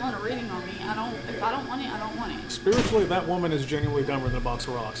accurate. I don't want a reading on me. If I don't want it, I don't want it. Spiritually, that woman is genuinely dumber than a box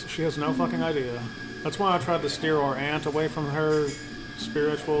of rocks. She has no fucking idea. That's why I tried to steer our aunt away from her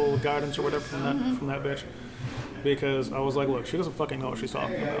spiritual guidance or whatever from that bitch. Because I was like, look, she doesn't fucking know what she's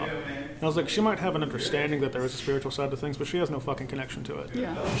talking about. And I was like, she might have an understanding that there is a spiritual side to things, but she has no fucking connection to it.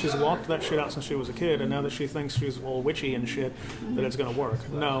 Yeah. She's walked that shit out since she was a kid, and now that she thinks she's all witchy and shit, that it's going to work.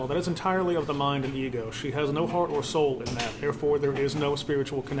 No, that is entirely of the mind and ego. She has no heart or soul in that. Therefore, there is no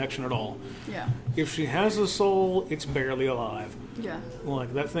spiritual connection at all. Yeah. If she has a soul, it's barely alive. Yeah.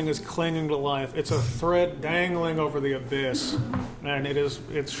 Like, that thing is clinging to life. It's a thread dangling over the abyss. And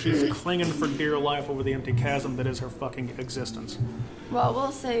she's clinging for dear life over the empty chasm that is her fucking existence. Well, I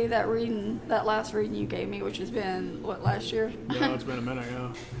will say that last reading you gave me, which has been, last year? Yeah, it's been a minute,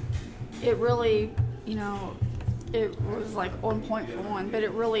 yeah. It really, it was like on point for one, but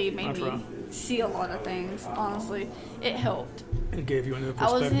it really made me see a lot of things, honestly. It helped. It gave you a new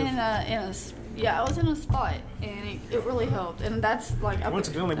perspective. I was in a spot, and it really helped. And that's like...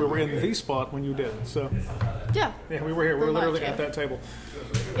 Coincidentally, we were in the spot when you did it, so... Yeah. Yeah, we were here. We were literally at that table.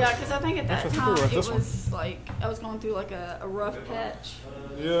 Yeah, because I think at that time, it was like... I was going through like a rough patch.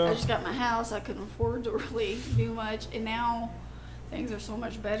 Yeah. I just got my house. I couldn't afford to really do much. And now, things are so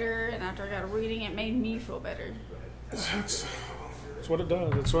much better. And after I got a reading, it made me feel better. That's what it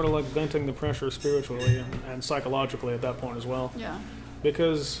does. It's sort of like venting the pressure spiritually and psychologically at that point as well. Yeah.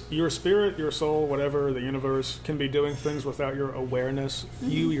 Because your spirit, your soul, whatever, the universe, can be doing things without your awareness. Mm-hmm.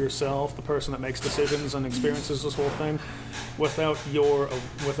 You yourself, the person that makes decisions and experiences this whole thing, without your,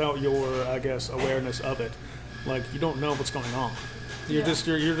 I guess, awareness of it. Like, you don't know what's going on. You're just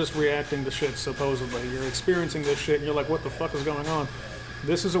reacting to shit, supposedly. You're experiencing this shit, and you're like, what the fuck is going on?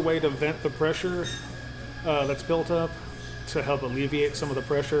 This is a way to vent the pressure that's built up, to help alleviate some of the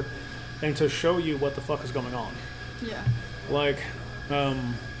pressure, and to show you what the fuck is going on. Yeah. Like...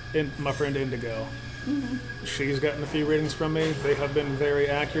 my friend Indigo. Mm-hmm. She's gotten a few readings from me. They have been very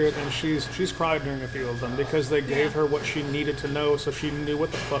accurate, and she's cried during a few of them because they gave her what she needed to know, so she knew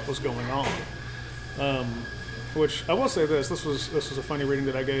what the fuck was going on. Which I will say this was a funny reading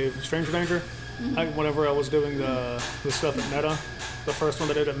that I gave Stranger Danger. Mm-hmm. Whenever I was doing the stuff at Meta, the first one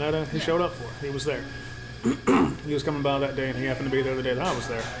that I did at Meta, he showed up for it. He was there. He was coming by that day, and he happened to be there the day that I was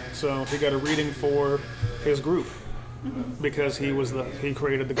there. So he got a reading for his group. Mm-hmm. Because he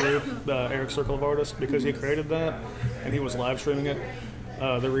created the group, the Eric Circle of Artists, because he created that, and he was live streaming it,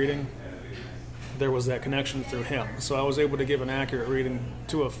 the reading. There was that connection through him, so I was able to give an accurate reading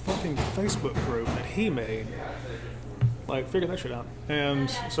to a fucking Facebook group that he made. Like, figure that shit out. And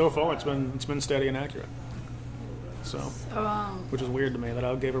so far, it's been steady and accurate. So, which is weird to me that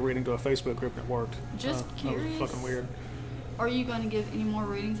I gave a reading to a Facebook group and it worked. Just curious. That was fucking weird. Are you going to give any more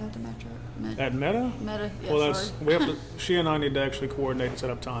readings at the Metro? At Meta? Meta, yeah, well, we have to. She and I need to actually coordinate and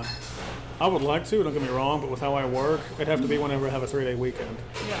set up time. I would like to, don't get me wrong, but with how I work, it'd have to be whenever I have a 3-day weekend.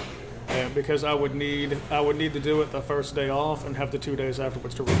 Yeah. And because I would need to do it the first day off and have the 2 days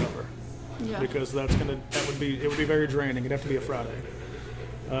afterwards to recover. Yeah. Because it would be very draining. It'd have to be a Friday.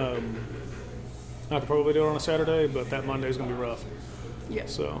 I could probably do it on a Saturday, but that Monday's gonna be rough. Yeah.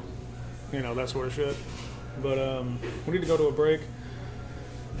 So, that sort of shit. But we need to go to a break.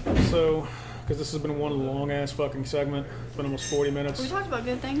 So, because this has been one long-ass fucking segment. It's been almost 40 minutes. We talked about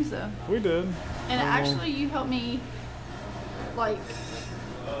good things, though. We did. And actually, you helped me,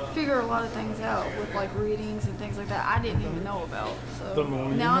 figure a lot of things out with, readings and things like that I didn't even know about. So,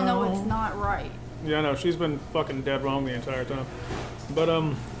 now I know it's not right. Yeah, I know. She's been fucking dead wrong the entire time. But,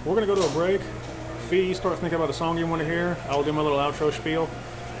 we're going to go to a break. Fee, you start thinking about a song you want to hear. I'll do my little outro spiel.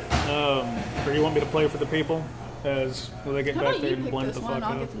 Or you want me to play for the people as they get back there and blend it the fuck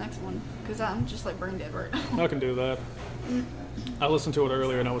I'll get the next one because I'm just brain dead right now. I can do that. I listened to it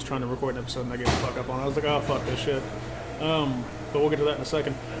earlier and I was trying to record an episode and I gave the fuck up on it. I was like, oh fuck this shit. But we'll get to that in a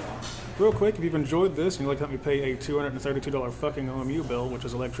second. Real quick, if you've enjoyed this and you'd like to help me pay a $232 fucking OMU bill, which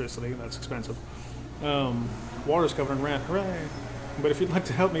is electricity, that's expensive. Water's covered in rent, hooray! But if you'd like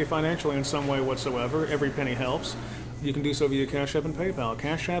to help me financially in some way whatsoever, every penny helps. You can do so via Cash App and PayPal.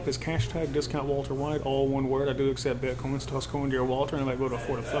 Cash App is hashtag discount Walter White, all one word. I do accept Bitcoins. Toss coin to your Walter, and I might be able to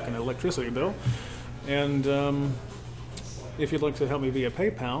afford a fucking electricity bill. And if you'd like to help me via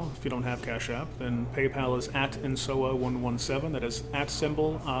PayPal, if you don't have Cash App, then PayPal is at Insoa117. That is at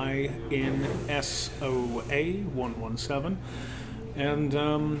symbol INSOA117. And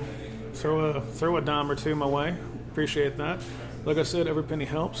throw a dime or two my way. Appreciate that. Like I said, every penny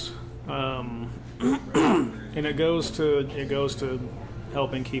helps. And it goes to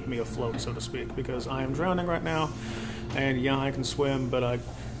helping keep me afloat, so to speak, because I am drowning right now, and yeah, I can swim, but I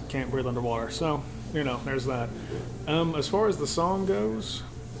can't breathe underwater. So, there's that. As far as the song goes,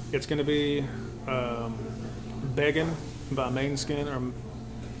 it's going to be Beggin' by Mainskin, or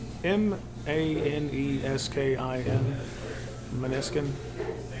Maneskin. Maneskin.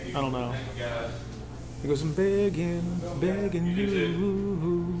 I don't know. He goes, I'm begging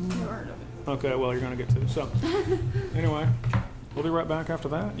you. Okay, well, you're going to get to. So, anyway, we'll be right back after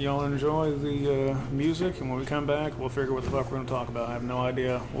that. Y'all enjoy the music, and when we come back, we'll figure what the fuck we're going to talk about. I have no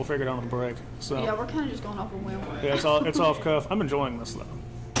idea. We'll figure it out on the break. So yeah, we're kind of just going off a whim. Yeah, it's off cuff. I'm enjoying this, though.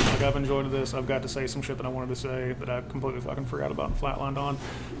 Like, I've enjoyed this. I've got to say some shit that I wanted to say that I completely fucking forgot about and flatlined on,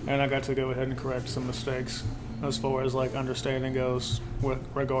 and I got to go ahead and correct some mistakes as far as, like, understanding goes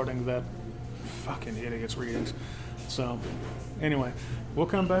regarding that fucking idiot's readings. So, anyway, we'll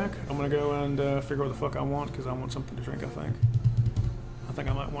come back. I'm going to go and figure out what the fuck I want, because I want something to drink, I think. I think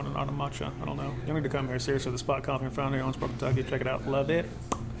I might want an autumn matcha. I don't know. You need to come here. Seriously, the Spot Coffee and Foundry on Owensboro, Kentucky. Check it out. Love it.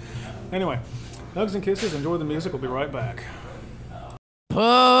 Anyway, hugs and kisses. Enjoy the music. We'll be right back.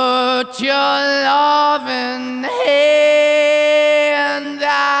 Put your loving hand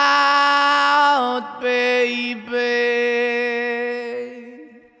out, baby,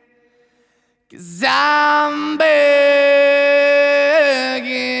 'cause I'm begging.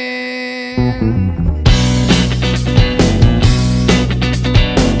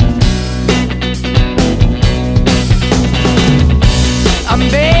 I'm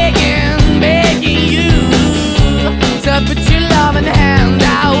begging you to put your loving hand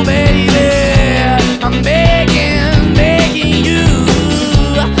out, baby. I'm begging you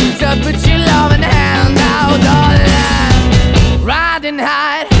to put your loving hand out, darling. Riding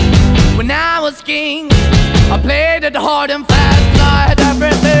high when I was king, I played it hard and fast, 'cause I had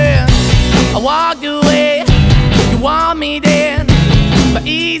everything. I walked away, you want me then, but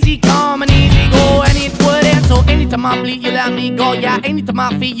easy come and easy go, and it wouldn't. So anytime I bleed, you let me go. Yeah, anytime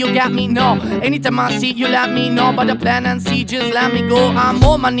I feel, you got me, no. Anytime I see, you let me know. But the plan and see, just let me go. I'm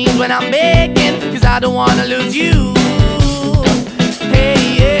on my knees when I'm begging, 'cause I don't wanna lose you. Hey,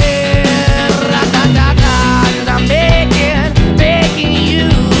 yeah, ra-da-da-da, 'cause I'm begging you.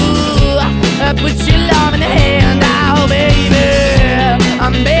 Put your love in the hand out, baby.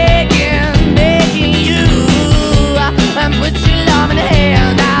 I'm begging you. Put your love in the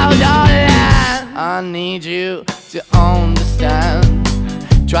hand out, darling. I need you to understand.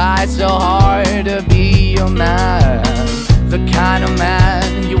 Try so hard to be your man, the kind of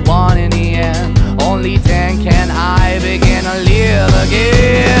man you want in the end. Only then can I begin to live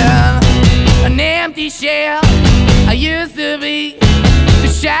again. An empty shell I used to be, the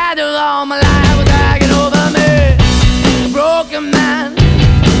shadow all my life was hanging over me. A broken man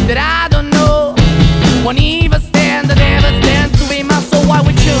that I don't know won't even stand, that never stands to be my soul. Why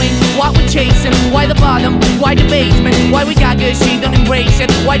we're chewing, why we're chasing, why the bottom, why the basement, why we got good, she don't embrace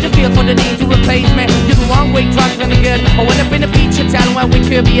it, why the feel for the need to replace me. You're the wrong way, trying to good. I went up in the feature town where we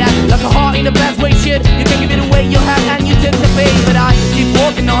could be at, like a heart in the best way, shit. You can give it away, you have, and you took the bait. But I keep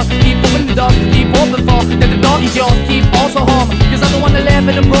walking on, keep opening the door, keep open for that the door is yours, keep also home, 'cause I'm the one that live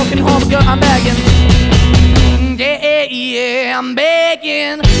in a broken home. Girl, I'm begging, yeah, I'm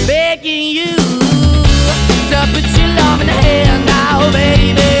begging you to put your love in the hand now,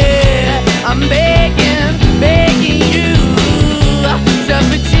 baby. I'm begging you to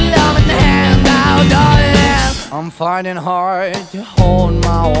put your love in the hand now, darling. I'm fighting hard to hold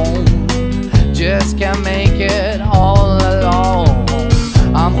my own, just can't make it all alone.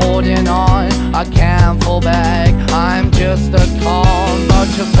 I'm holding on, I can't fall back. I'm just a call, but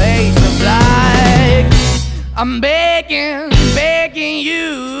your face is black. I'm begging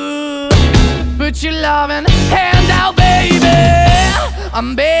you, put your loving hand out, baby.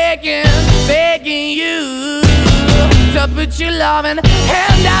 I'm begging you to put your loving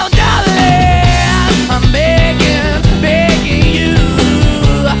hand out, darling. I'm begging you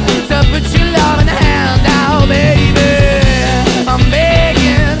to put your loving hand out, baby. I'm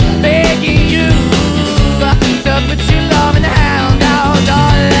begging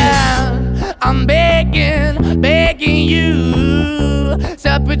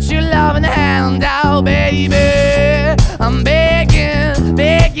put your loving hand out, baby. I'm begging,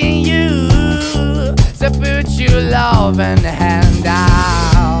 begging you. So put your loving hand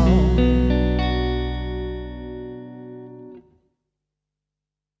out.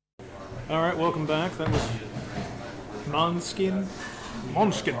 All right, welcome back. That was Måneskin.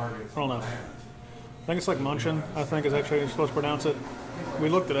 Måneskin. I don't know. I think it's like Munchin. I think is actually how you're supposed to pronounce it. We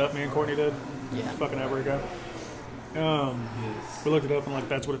looked it up. Me and Courtney did. Yeah. Fucking ever ago. We looked it up and like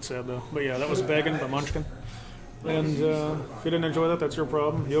that's what it said though. But yeah, that was Beggin' by Munchkin. And if you didn't enjoy that, that's your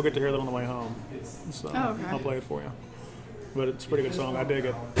problem. You'll get to hear that on the way home. So okay. I'll play it for you. But it's a pretty good song. I dig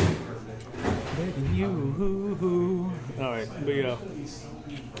it. Begging you, hoo, hoo. All right, but yeah,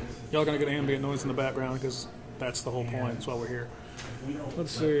 y'all gonna get ambient noise in the background because that's the whole point. That's why we're here.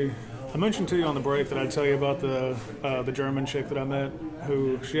 Let's see. I mentioned to you on the break that I'd tell you about the German chick that I met,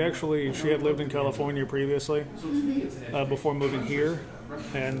 who she had lived in California previously, before moving here,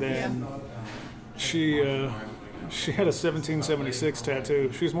 and then she had a 1776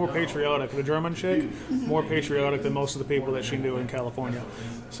 tattoo. She's more patriotic. The German chick, more patriotic than most of the people that she knew in California.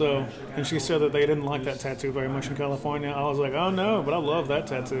 So, and she said that they didn't like that tattoo very much in California. I was like, oh no, but I love that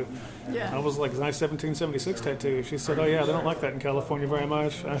tattoo. Yeah. I was like, nice 1776 tattoo. She said, oh yeah, they don't like that in California very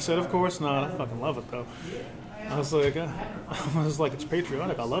much. I said, of course not. I fucking love it though. I was like, it's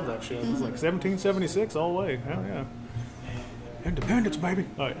patriotic. I love that shit. It's like 1776 all the way. Hell yeah. Independence, baby.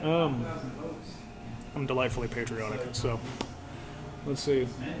 All right. I'm delightfully patriotic, so let's see.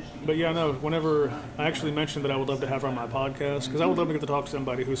 But yeah, no, whenever I actually mentioned that I would love to have her on my podcast, because I would love to get to talk to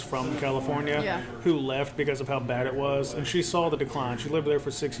somebody who's from California, who left because of how bad it was, and she saw the decline. She lived there for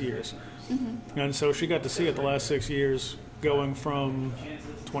 6 years. And so she got to see it the last 6 years, going from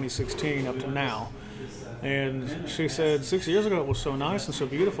 2016 up to now. And she said 6 years ago it was so nice and so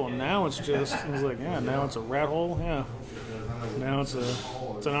beautiful, and now it's just, I was like, yeah, now it's a rat hole, yeah. Now it's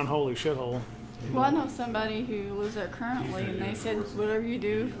an unholy shithole. Well, I know somebody who lives there currently, and they said, whatever you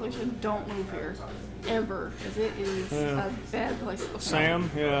do, Felicia, don't move here. Ever. Because it is a bad place to live. Sam,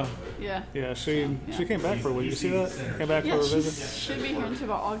 yeah. Yeah. Yeah, she came back for a week. You see that? Came back for a she visit? should be here until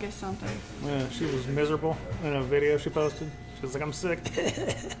about August something. Yeah, she was miserable in a video she posted. She was like, I'm sick.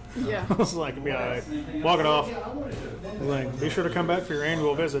 Yeah. I was like, be alright. Walk it off. I was like, be sure to come back for your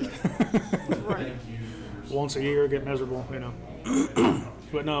annual visit. Right. Once a year, get miserable, you know.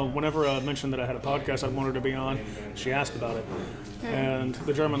 But no, whenever I mentioned that I had a podcast I wanted to be on, she asked about it. And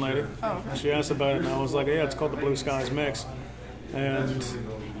the German lady, she asked about it, and I was like, yeah, it's called the Blue Skies Mix. And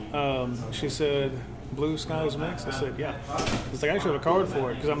she said, Blue Skies Mix? I said, yeah. It's like, I actually have a card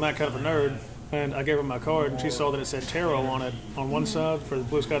for it, because I'm that kind of a nerd. And I gave her my card, and she saw that it said tarot on it, on one side for the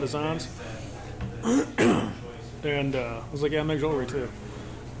Blue Sky Designs. And I was like, yeah, I make jewelry too.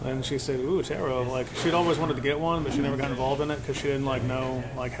 And she said, ooh, tarot. Like, she'd always wanted to get one, but she never got involved in it because she didn't, like, know,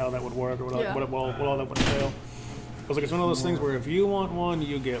 like, how that would work or what all that would entail. I was like, it's one of those things where if you want one,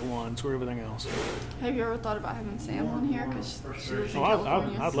 you get one. Screw everything else. Have you ever thought about having Sam on here? Because she lives in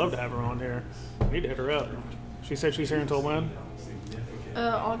California. I'd love to have her on here. I need to hit her up. She said she's here until when?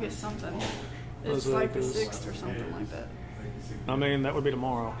 August something. It's like the 6th or something like that. I mean, that would be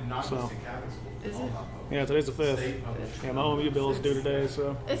tomorrow, so. Is it? Yeah, today's the 5th. Yeah, my OMU bill is due today,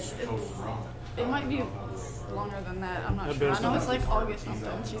 so. It might be longer than that. I'm not That sure. bill's I know gonna- it's like August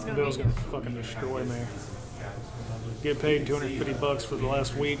something. She's gonna Bill's be. gonna fucking destroy me. Get paid $250 for the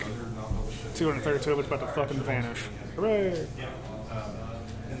last week. 232 of it's about to fucking vanish. Hooray!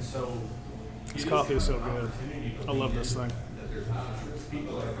 This coffee is so good. I love this thing.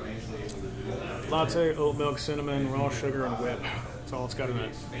 Latte, oat milk, cinnamon, raw sugar, and whip. That's all it's got in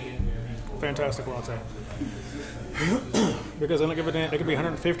it. Fantastic latte. Because I don't give a damn. It could be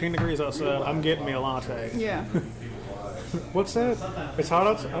 115 degrees outside. I'm getting me a latte. Yeah. What's that? It's hot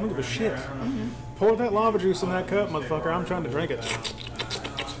outside? I don't give a shit. Pour that lava juice in that cup, motherfucker. I'm trying to drink it.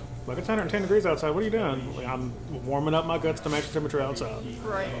 Like, it's 110 degrees outside. What are you doing? Like, I'm warming up my guts to match the temperature outside.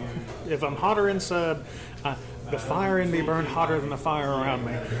 Right. If I'm hotter inside, the fire in me burned hotter than the fire around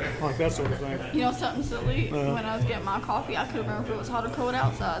me. Like that sort of thing. You know something silly? When I was getting my coffee, I couldn't remember if it was hot or cold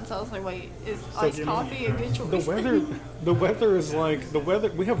outside. So I was like, wait, is iced coffee a good choice? The weather is like,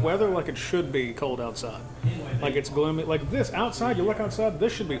 we have weather like it should be cold outside. Like it's gloomy. Like this, outside, you look outside,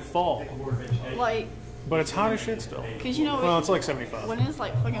 this should be fall. Like, but it's hot as shit still. Cause you know, well, it's like 75. When it's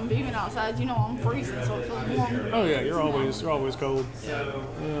like fucking beaming outside, you know I'm freezing, so it feels warm. Oh yeah, you're always cold.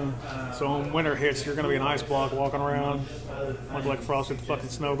 Yeah. So when winter hits, you're gonna be an ice block walking around, like frosted fucking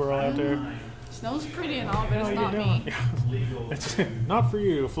snow girl out there. Snow's pretty and all, but it's not me. It's not for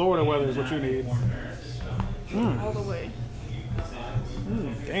you. Florida weather is what you need. All the way.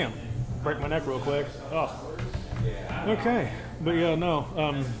 Damn. Break my neck real quick. Oh. Okay, but yeah,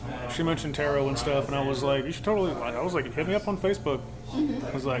 no. She mentioned tarot and stuff, and I was like, you should totally. I was like, hit me up on Facebook.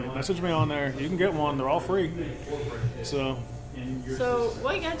 I was like, message me on there. You can get one. They're all free. So. So,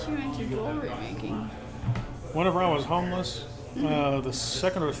 what got you into jewelry making? Whenever I was homeless, the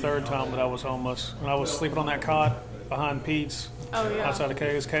second or third time that I was homeless, when I was sleeping on that cot behind Pete's outside of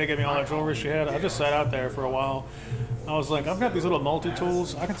Kay's, Kay gave me all that jewelry she had. I just sat out there for a while. I was like, I've got these little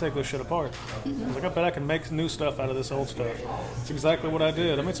multi-tools. I can take this shit apart. I was like, I bet I can make new stuff out of this old stuff. That's exactly what I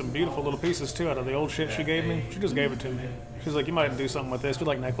did. I made some beautiful little pieces, too, out of the old shit she gave me. She just gave it to me. She's like, you might do something with this. Do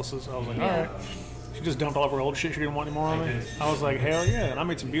like necklaces. I was like, all right. She just dumped all of her old shit. She didn't want any more of it. I was like, hell yeah. And I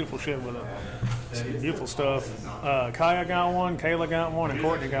made some beautiful shit with it. Some beautiful stuff. Kaya got one, Kayla got one, and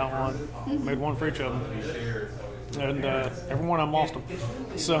Courtney got one. Made one for each of them. And every one of them lost them.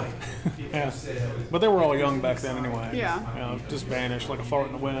 So, yeah. But they were all young back then anyway. Yeah. You know, just vanished like a fart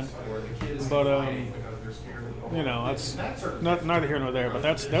in the wind. But, you know, that's neither here nor there. But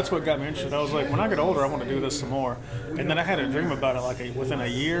that's what got me interested. I was like, when I get older, I want to do this some more. And then I had a dream about it like within a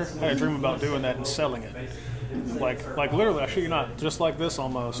year. I had a dream about doing that and selling it. Like literally, I shit you not, just like this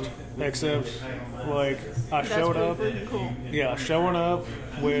almost. Except, like, I showed up. Cool. Yeah, showing up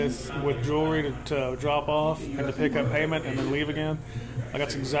with jewelry to drop off and to pick up payment and then leave again. Like,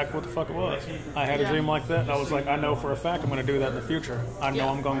 that's exactly what the fuck it was. I had a dream like that, and I was like, I know for a fact I'm going to do that in the future. I know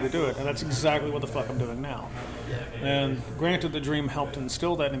I'm going to do it, and that's exactly what the fuck I'm doing now. And granted, the dream helped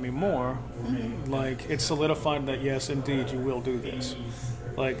instill that in me more. Like, it solidified that, yes, indeed, you will do this.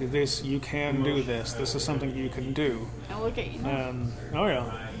 Like, this, you can do this. This is something you can do. And look at you now. And, oh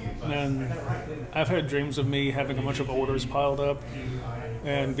yeah. And I've had dreams of me having a bunch of orders piled up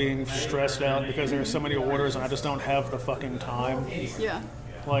and being stressed out because there are so many orders and I just don't have the fucking time. Yeah.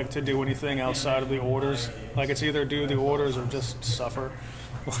 Like, to do anything outside of the orders. Like, it's either do the orders or just suffer.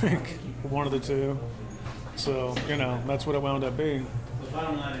 Like, one of the two. So, you know, that's what it wound up being.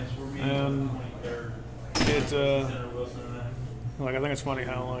 And it, like, I think it's funny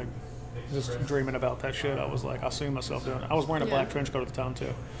how, like, just dreaming about that shit, I was like, I see myself doing it. I was wearing a black trench coat at the time,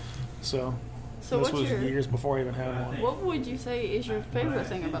 too. So this was years before I even had one. What would you say is your favorite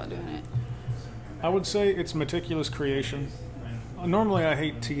thing about doing it? I would say it's meticulous creation. Normally, I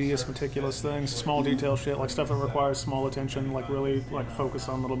hate tedious, meticulous things, small detail shit, like stuff that requires small attention, like really, like, focus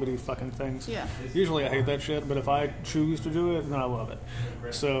on little bitty fucking things. Yeah. Usually I hate that shit, but if I choose to do it, then I love it.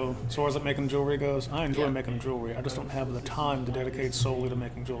 So, as far as like making jewelry goes, I enjoy making jewelry. I just don't have the time to dedicate solely to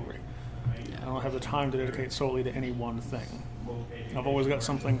making jewelry. I don't have the time to dedicate solely to any one thing. I've always got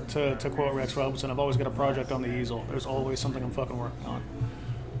something, to quote Rex Robinson, I've always got a project on the easel. There's always something I'm fucking working on.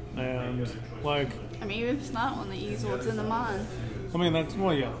 And, like... I mean, even if it's not on the easel, it's in the mind. I mean, that's,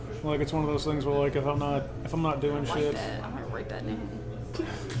 well, yeah. Like, it's one of those things where, like, if I'm not doing like shit... that. I'm gonna write that down.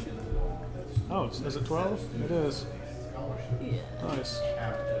 Oh, is it 12? It is. Yeah. Nice.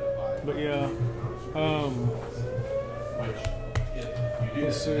 But, yeah.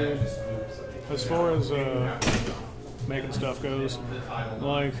 Let's see. As far as making stuff goes,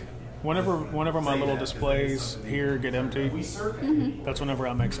 like, whenever my little displays here get empty, that's whenever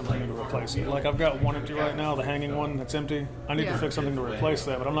I make something to replace it. Like, I've got one empty right now, the hanging one that's empty. I need to fix something to replace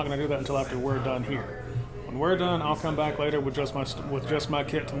that, but I'm not going to do that until after we're done here. When we're done, I'll come back later with just my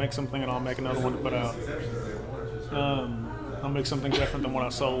kit to make something, and I'll make another one to put out. I'll make something different than what I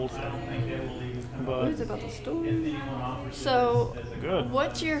sold. But what is it about the stool? So, good.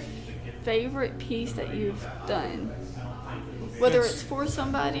 What's your favorite piece that you've done? Whether it's for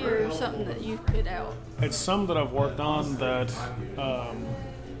somebody or something that you've put out. It's some that I've worked on that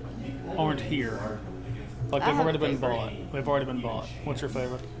aren't here. Like, they've already been bought. They've already been bought. What's your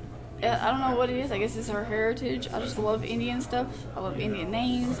favorite? I don't know what it is. I guess it's our heritage. I just love Indian stuff. I love Indian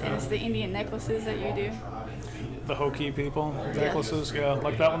names, and it's the Indian necklaces that you do. The Hokie people necklaces, yeah.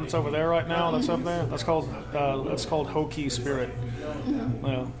 Like that one that's over there right now. That's up there. That's called Hokie Spirit.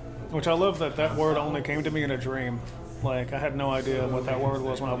 Yeah. Which I love that word only came to me in a dream. Like, I had no idea what that word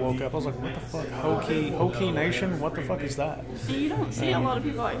was when I woke up. I was like, what the fuck? Hokie Nation? What the fuck is that? And you don't see a lot of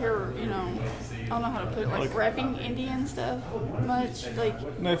people out here, you know, I don't know how to put it, like rapping Indian stuff much. Like,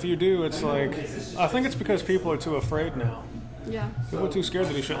 and if you do, it's like, I think it's because people are too afraid now. yeah. People are too scared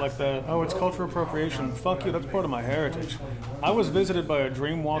to do shit like that. Oh, it's cultural appropriation. Fuck you, that's part of my heritage. I was visited by a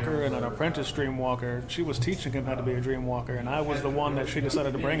dream walker and an apprentice dream walker. She was teaching him how to be a dream walker, and I was the one that she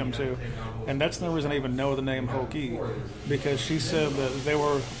decided to bring him to. And that's the reason I even know the name Hokie, because she said that they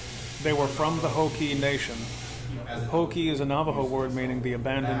were from the Hokie Nation. Hokie is a Navajo word meaning the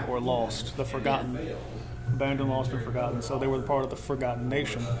abandoned or lost, the forgotten. Abandoned, lost, and forgotten. So they were part of the forgotten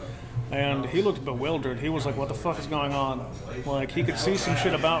nation. And he looked bewildered. He was like, what the fuck is going on? Like, he could see some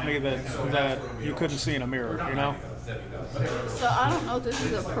shit about me that you couldn't see in a mirror, you know? So I don't know if this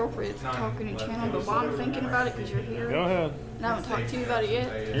is appropriate to talk in your channel, but while I'm thinking about it, because you're here. Go ahead. And I haven't talked to you about it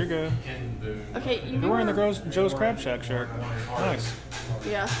yet. You're good. Okay, You're wearing the Joe's Crab Shack shirt. Nice.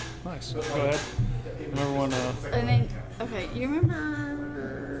 Yeah. Nice. Go ahead. Remember when, And then, okay, you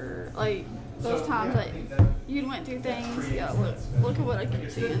remember, like, those times that you went through things? Yeah, look at what I keep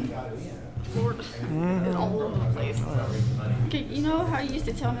seeing. Florida. It's all over the place. Okay, you know how you used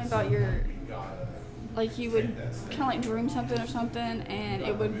to tell me about your, like, you would kind of like dream something or something and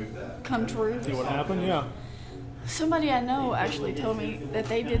it would come true? see what happened? Yeah. Somebody I know actually told me that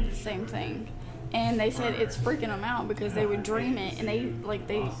they did the same thing. And they said it's freaking them out because they would dream it and they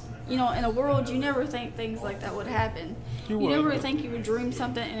you know, in a world you never think things like that would happen. You never think you would dream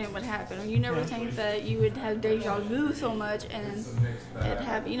something and it would happen, or you never think that you would have deja vu so much and it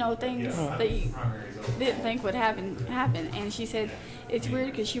happen. You know, things that you didn't think would happen. And she said it's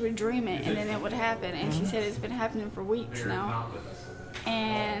weird because she would dream it and then it would happen. And she said it's been happening for weeks now.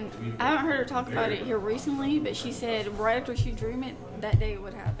 And I haven't heard her talk about it here recently, but she said right after she dreamed it, that day it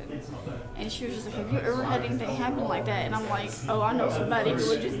would happen. And she was just like, have you ever had anything happen like that? And I'm like, oh, I know somebody who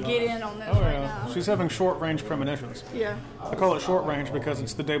would just get in on this right now. She's having short-range premonitions. Yeah. I call it short-range because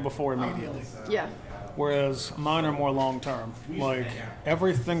it's the day before immediately. Yeah. Whereas mine are more long-term. Like,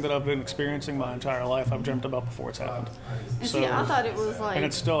 everything that I've been experiencing my entire life, I've dreamt about before it's happened. And see, I thought it was like, and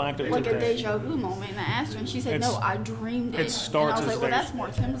it's still active like today. a deja vu moment. And I asked her, and she said, no, I dreamed it. It starts and I was like, as well, that's more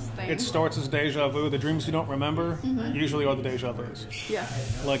Tim's thing. It starts as deja vu. The dreams you don't remember usually are the deja vus. Yeah.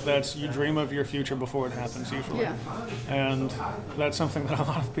 Like, that's, you dream of your future before it happens, usually. Yeah. And that's something that a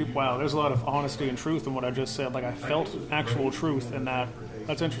lot of people, wow, there's a lot of honesty and truth in what I just said. Like, I felt actual truth in that.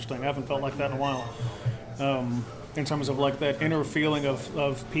 That's interesting. I haven't felt like that in a while. In terms of like that inner feeling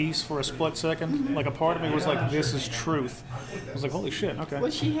of peace for a split second. Like, a part of me was like, this is truth. I was like, holy shit, okay. Well,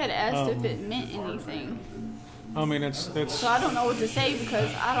 she had asked if it meant anything. I mean, it's. So I don't know what to say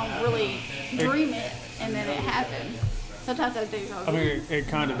because I don't really dream it and then it happened. Sometimes I think. I mean, it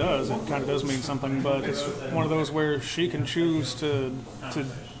kind of does. It kind of does mean something, but it's one of those where she can choose to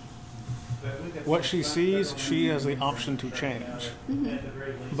what she sees, she has the option to change,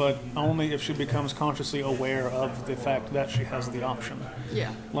 but only if she becomes consciously aware of the fact that she has the option.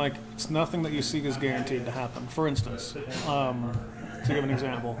 Yeah. Like, it's nothing that you see is guaranteed to happen. For instance, to give an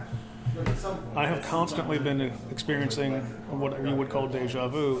example, I have constantly been experiencing what you would call deja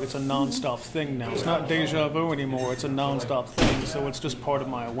vu. It's a non-stop thing now. It's not deja vu anymore. It's a non-stop thing. So it's just part of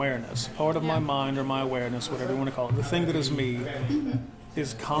my awareness, part of my mind or my awareness, whatever you want to call it. The thing that is me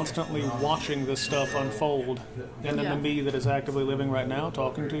is constantly watching this stuff unfold, and then the me that is actively living right now,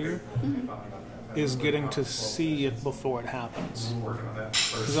 talking to you, is getting to see it before it happens.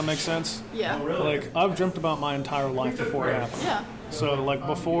 Does that make sense? Yeah. Like, I've dreamt about my entire life before it happened. Yeah. So, like,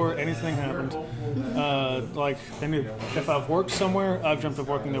 before anything happened, like, if I've worked somewhere, I've dreamt of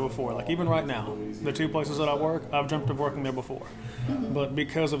working there before. Like, even right now, the two places that I work, I've dreamt of working there before. But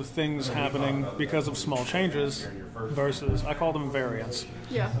because of things happening, because of small changes versus, I call them variants.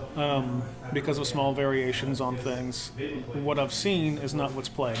 Yeah. Because of small variations on things, what I've seen is not what's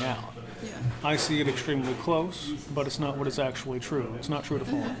playing out. Yeah. I see it extremely close, but it's not what is actually true. It's not true to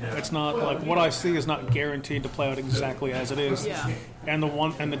form. It's not like what I see is not guaranteed to play out exactly as it is. Yeah. And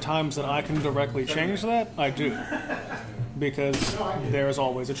the times that I can directly change that, I do. Because there is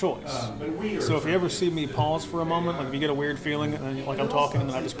always a choice. So if you ever see me pause for a moment, like if you get a weird feeling, and like I'm talking and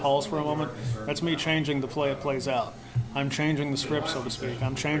then I just pause for a moment, that's me changing the play it plays out. I'm changing the script, so to speak.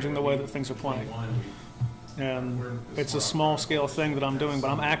 I'm changing the way that things are playing. And it's a small scale thing that I'm doing, but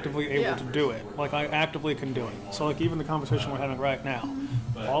I'm actively able to do it. Like, I actively can do it. So like even the conversation we're having right now,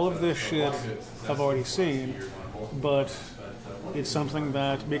 all of this shit I've already seen, but it's something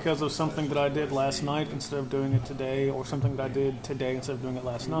that, because of something that I did last night instead of doing it today, or something that I did today instead of doing it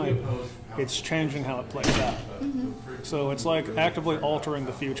last night, it's changing how it plays out. So it's like actively altering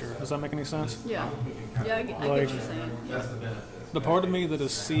the future. Does that make any sense? Yeah. Yeah, I get what you're saying. Yeah. The part of me that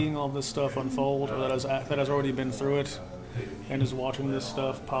is seeing all this stuff unfold, or that has already been through it, and is watching this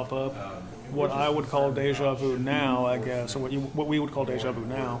stuff pop up, what I would call deja vu now, I guess, or what we would call deja vu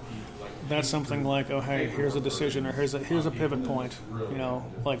now, that's something like, oh hey, here's a decision, or here's a pivot point. You know,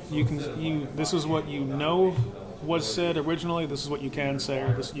 like this is what you know was said originally. This is what you can say,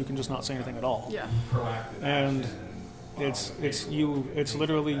 or you can just not say anything at all. Yeah. And it's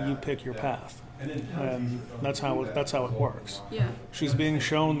literally you pick your path. and that's how it works. Yeah. She's being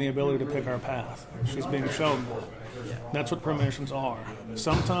shown the ability to pick her path. She's being shown that. That's what premonitions are.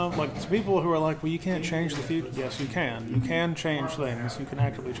 Sometimes, like, people who are like, well, you can't change the future. Yes, you can. You can change things. You can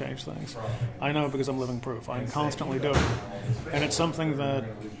actively change things. I know because I'm living proof. I'm constantly doing it. And it's something that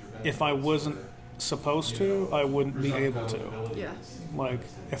if I wasn't supposed to, I wouldn't be able to. Yeah. Like,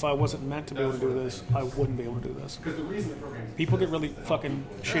 if I wasn't meant to be able to do this, I wouldn't be able to do this. People get really fucking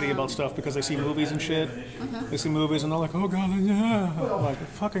shitty about stuff because they see movies and shit. They see movies and they're like, oh god, yeah. Like,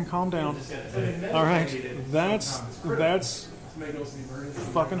 fucking calm down. All right, that's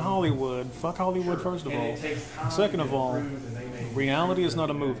fucking Hollywood. Fuck Hollywood, first of all. Second of all, reality is not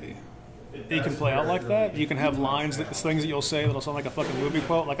a movie. You can play out like that. You can have lines, things that you'll say that'll sound like a fucking movie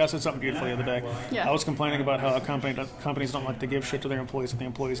quote. Like I said something beautiful the other day. Yeah. I was complaining about how companies don't like to give shit to their employees if the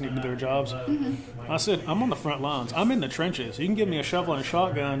employees need to do their jobs. I said, I'm on the front lines. I'm in the trenches. You can give me a shovel and a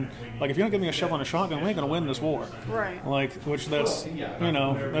shotgun. Like, if you don't give me a shovel and a shotgun, we ain't going to win this war. Right. Like, that's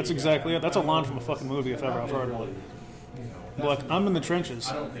exactly it. That's a line from a fucking movie if ever I've heard one. Like, I'm in the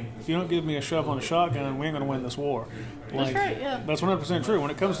trenches. If you don't give me a shovel and a shotgun, we ain't gonna win this war. Like, that's right, yeah. That's 100% true. When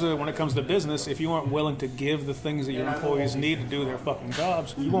it comes to business, if you aren't willing to give the things that your employees need to do their fucking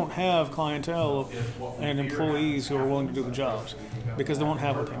jobs, you won't have clientele and employees who are willing to do the jobs because they won't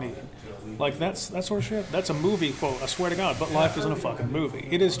have what they need. Like, that sort of shit. That's a movie quote, I swear to God. But life isn't a fucking movie.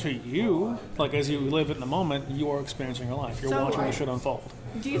 It is to you. Like, as you live it in the moment, you are experiencing your life. You're watching the shit unfold.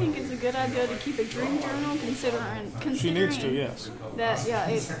 Do you think it's a good idea to keep a dream journal, considering She needs to, yes. That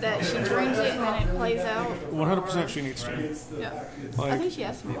that she dreams it and then it plays out? 100% she needs to. Yeah. Like, I think she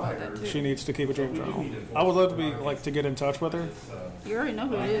asked me about that too. she needs to keep a dream journal. I would love to get in touch with her. You already know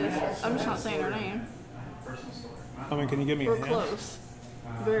who it is. I'm just not saying her name. I mean, can you give me a We're hint? close.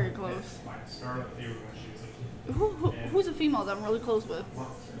 Very close. Who's a female that I'm really close with?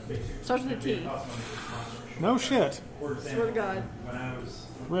 Starts with a T. No shit. Swear to God.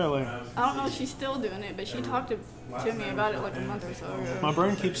 Really? I don't know if she's still doing it, but she talked to me about it like a month or so ago. My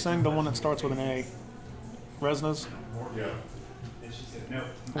brain keeps saying the one that starts with an A. Resnas?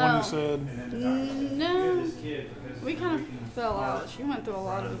 The one you said. No. We kind of fell out. She went through a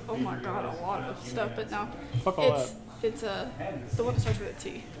lot of stuff, but no. Fuck all that. It's the one that starts with a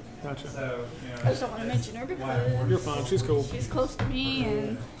T. Gotcha. I just don't want to mention her because You're fine. She's cool. she's close to me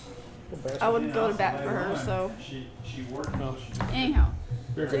and I would go to bat for her, so No. anyhow.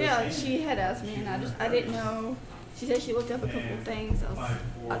 You're So good. yeah, she had asked me and I didn't know. She said she looked up a couple of things.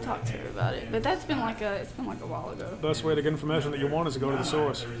 I talked to her about it, but it's been like a while ago. Best way to get information that you want is to go to the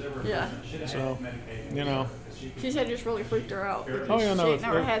source. Yeah. So, you know. She said it just really freaked her out because Oh yeah, no, she had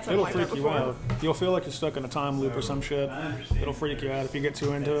never had something it'll like freak that you before. out. You'll feel like you're stuck in a time loop or some shit. It'll freak you out if you get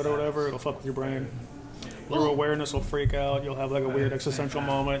too into it or whatever. It'll fuck with your brain. Your awareness will freak out. You'll have like a weird existential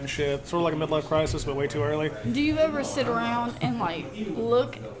moment and shit. Sort of like a midlife crisis, but way too early. Do you ever sit around and like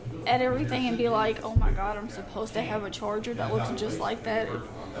look at everything and be like, oh my god, I'm supposed to have a charger that looks just like that?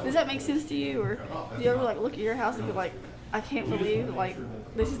 Does that make sense to you? Or do you ever like look at your house and be like, I can't believe like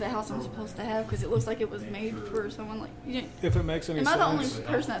this is the house I'm supposed to have because it looks like it was made for someone like you? If it makes any Am I the only sense.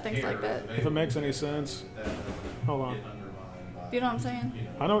 person that thinks like that? If it makes any sense. Hold on. You know what I'm saying?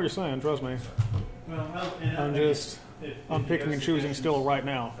 I know what you're saying, trust me. I'm picking and choosing still right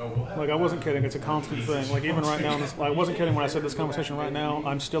now. Like, I wasn't kidding, it's a constant thing. Like, even right now, I wasn't kidding when I said this conversation right now,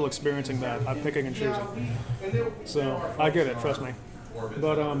 I'm still experiencing that. I'm picking and choosing. So, I get it, trust me.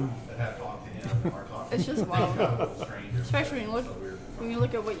 But, It's just wild, especially when you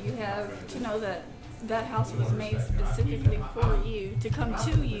look at what you have to know that that house was made specifically for you to come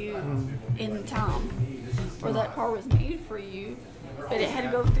to you in time, or that car was made for you, but it had to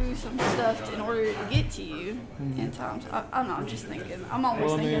go through some stuff in order to get to you in time. So I'm not just thinking. I'm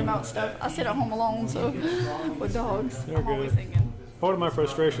always thinking about stuff. I sit at home alone, so with dogs, I'm always thinking. part of my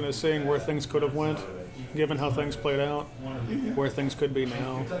frustration is seeing where things could have went, given how things played out, where things could be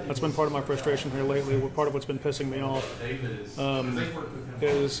now. That's been part of my frustration here lately. Part of what's been pissing me off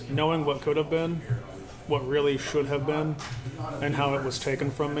is knowing what could have been, what really should have been, and how it was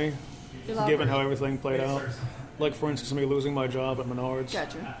taken from me, given how everything played out. Like, for instance, me losing my job at Menards.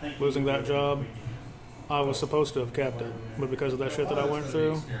 Gotcha. Losing that job, I was supposed to have kept it, but because of that shit that I went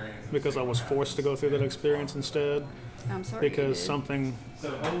through, because I was forced to go through that experience instead, I'm sorry. because something,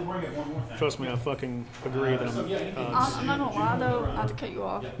 trust me, I fucking agree that I'm not gonna lie though, not to cut you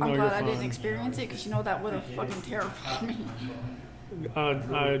off. I'm No, glad you're I didn't fine. experience it because you know that would have fucking terrified me.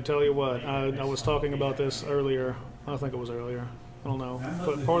 I tell you what, I was talking about this earlier. I think it was earlier. I don't know.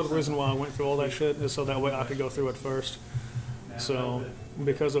 But part of the reason why I went through all that shit is so that way I could go through it first. So,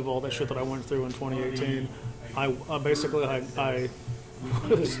 because of all that shit that I went through in 2018, I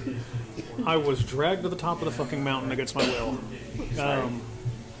I was dragged to the top of the fucking mountain against my will.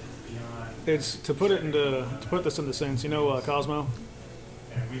 It's to put this into sense. You know, Cosmo,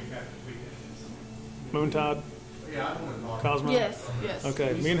 Moontide, Cosmo. Yes.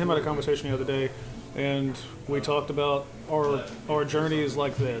 Okay, me and him had a conversation the other day, and we talked about our journeys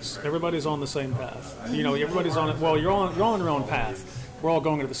like this. Everybody's on the same path. You know, everybody's on it. Well, you're on your own path. We're all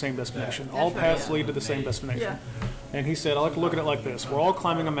going to the same destination. All paths lead to the same destination. Yeah. And he said, I like to look at it like this. We're all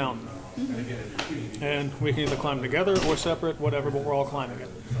climbing a mountain. And we can either climb together or separate, whatever, but we're all climbing it.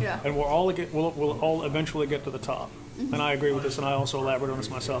 Yeah. And we'll all eventually get to the top. And I agree with this, and I also elaborate on this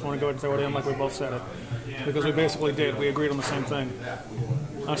myself. I want to go ahead and throw it in like we both said it. Because we basically did. We agreed on the same thing.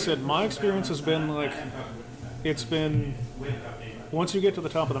 I said, my experience has been like, it's been, once you get to the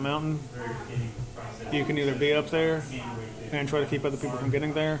top of the mountain, you can either be up there and try to keep other people from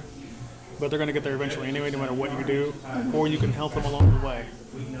getting there, but they're going to get there eventually anyway, no matter what you do, or you can help them along the way.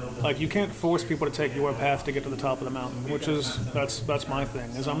 Like, you can't force people to take your path to get to the top of the mountain, which is, that's my thing,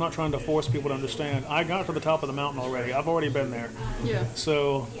 is I'm not trying to force people to understand. I got to the top of the mountain already. I've already been there. Yeah.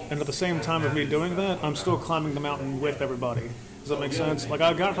 So, and at the same time of me doing that, I'm still climbing the mountain with everybody. Does that make sense? Like,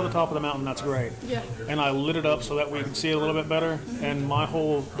 I got to the top of the mountain, that's great. Yeah. And I lit it up so that we can see it a little bit better. And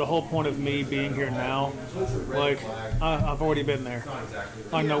the whole point of me being here now, like, I've already been there.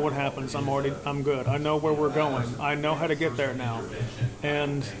 I know what happens. I'm good. I know where we're going. I know how to get there now.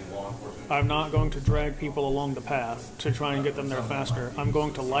 And I'm not going to drag people along the path to try and get them there faster. I'm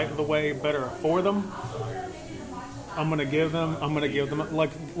going to light the way better for them. I'm gonna give them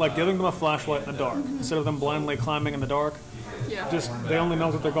like giving them a flashlight in the dark instead of them blindly climbing in the dark. Yeah. Just they only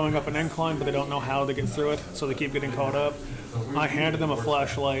know that they're going up an incline, but they don't know how to get through it, so they keep getting caught up. I handed them a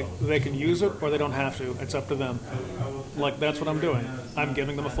flashlight. They can use it or they don't have to. It's up to them. Like, that's what I'm doing. I'm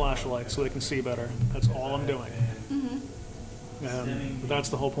giving them a flashlight so they can see better. That's all I'm doing. And that's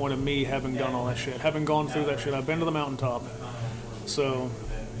the whole point of me having done all that shit. Having gone through that shit. I've been to the mountaintop. So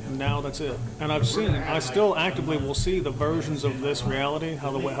now that's it. And I still actively will see the versions of this reality,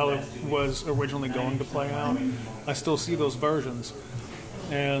 how it was originally going to play out. I still see those versions.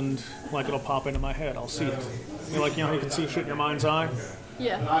 And, like, it'll pop into my head. I'll see it. You know how you can see shit in your mind's eye?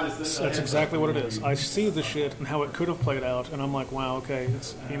 Yeah. That's exactly what it is. I see the shit and how it could have played out, and I'm like, wow, okay,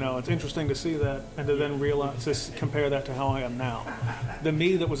 it's interesting to see that, and to then realize, to compare that to how I am now. The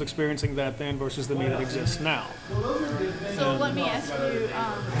me that was experiencing that then versus the me that exists now. So let me ask you, if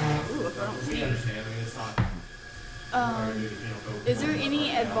I don't sneeze. Is there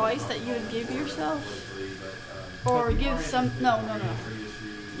any advice that you would give yourself? Or give no.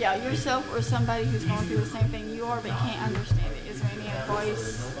 Yeah, yourself or somebody who's going through the same thing you are but can't understand it. Is there any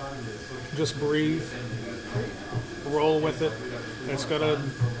advice? Just breathe. Roll with it. It's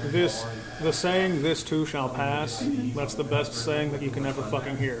the saying, this too shall pass. That's the best saying that you can ever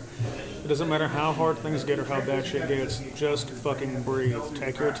fucking hear. It doesn't matter how hard things get or how bad shit gets, just fucking breathe.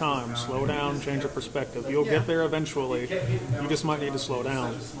 Take your time, slow down, change your perspective. You'll get there eventually. You just might need to slow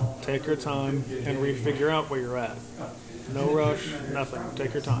down. Take your time and figure out where you're at. No rush, nothing.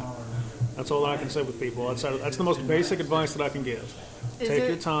 Take your time. That's all I can say with people. That's the most basic advice that I can give. Take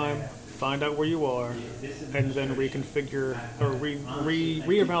your time, find out where you are, and then reconfigure or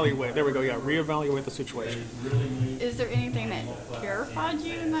reevaluate. There we go. Yeah, reevaluate the situation. Is there anything that terrified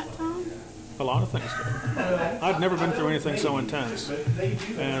you in that time? A lot of things did. I'd never been through anything so intense,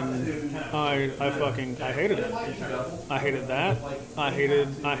 and I hated it. I hated that. I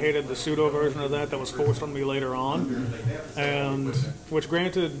hated the pseudo version of that was forced on me later on, and which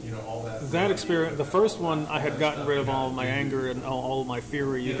granted, that experience, the first one, I had gotten rid of all of my anger and all of my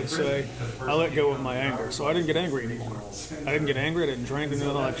fury, you could say. I let go of my anger, so I didn't get angry anymore. I didn't get angry. I didn't drink and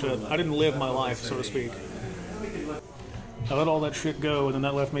all that shit. I didn't live my life, so to speak. I let all that shit go, and then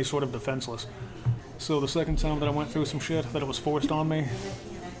that left me sort of defenseless. So the second time that I went through some shit that it was forced on me,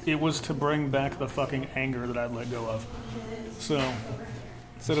 it was to bring back the fucking anger that I'd let go of. So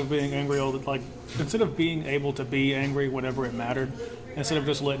instead of being angry instead of being able to be angry whenever it mattered, instead of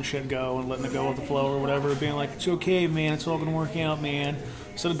just letting shit go and letting it go with the flow or whatever, being like, it's okay, man, it's all gonna work out, man.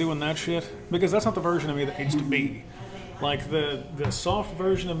 Instead of doing that shit, because that's not the version of me that needs to be. Like, the soft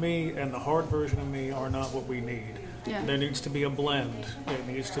version of me and the hard version of me are not what we need. Yeah. There needs to be a blend. It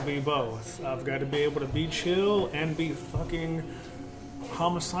needs to be both. I've got to be able to be chill and be fucking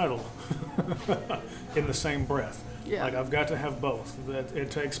homicidal in the same breath. Yeah. Like, I've got to have both. That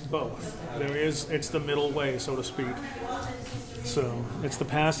it takes both. It's the middle way, so to speak. So it's the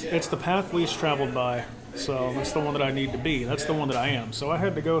path least traveled by. So that's the one that I need to be. That's the one that I am. So I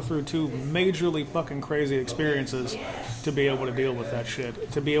had to go through two majorly fucking crazy experiences to be able to deal with that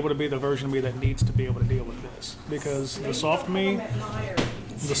shit. To be able to be the version of me that needs to be able to deal with this. Because the soft me,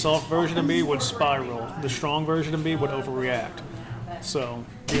 The soft version of me would spiral. The strong version of me would overreact. So,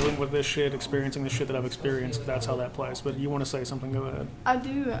 dealing with this shit, experiencing the shit that I've experienced, that's how that plays. But you want to say something, go ahead. I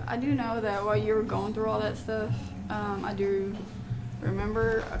do know that while you were going through all that stuff, I do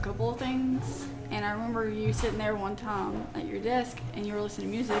remember a couple of things. And I remember you sitting there one time at your desk and you were listening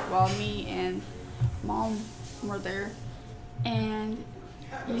to music while me and Mom were there. And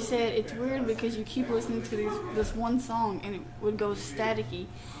you said it's weird because you keep listening to this one song and it would go staticky.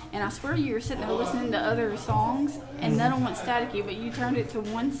 And I swear you were sitting there listening to other songs and none of them went staticky, but you turned it to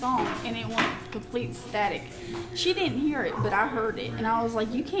one song and it went complete static. She didn't hear it, but I heard it. And I was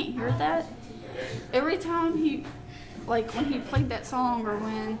like, you can't hear that? Every time when he played that song or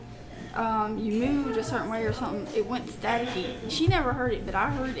when you moved a certain way or something, it went staticky. She never heard it, but I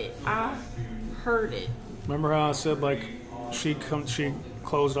heard it. I heard it. Remember how I said, like, she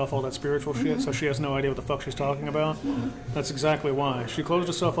closed off all that spiritual shit, so she has no idea what the fuck she's talking about? That's exactly why. She closed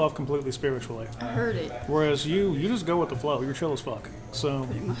herself off completely spiritually. I heard it. Whereas you just go with the flow. You're chill as fuck. So,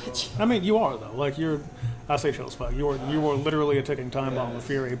 Pretty much. I mean, you are, though. Like, I say chill as fuck. You are literally a ticking time bomb of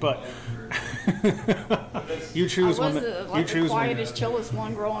fury, but you choose I was when the quietest, chillest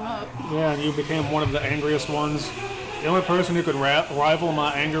one growing up. Yeah, and you became one of the angriest ones. The only person who could rival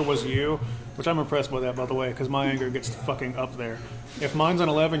my anger was you, which I'm impressed by that, by the way, because my anger gets fucking up there. If mine's an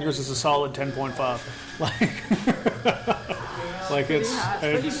 11, yours is a solid 10.5. Like it's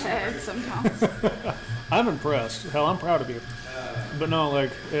pretty bad sometimes. I'm impressed. Hell, I'm proud of you. But no,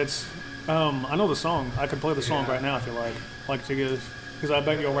 like it's. I know the song. I could play the song right now if you like to give, because I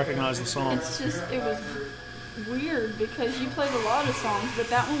bet you'll recognize the song. It's just it was weird because you played a lot of songs, but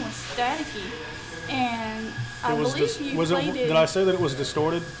that one was staticky, and I believe you played it. Did I say that it was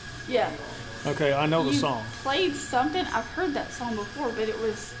distorted? Yeah. Okay, I know the song. Played something. I've heard that song before, but it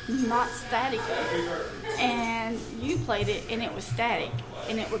was not static. And you played it, and it was static,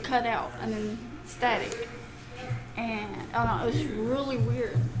 and it would cut out, and then static. And I don't know, it was really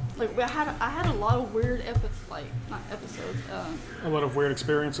weird. Like I had a lot of weird episodes. A lot of weird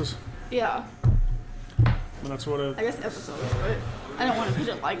experiences. Yeah. And that's what I guess episodes, but I don't want to put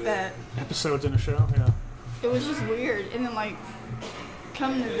it like that. Episodes in a show, yeah. It was just weird, and then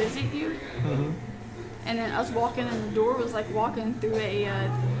coming to visit you, and then us walking in the door was like walking through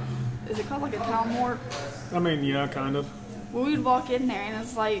is it called like a time warp? I mean, yeah, kind of. Well, we'd walk in there and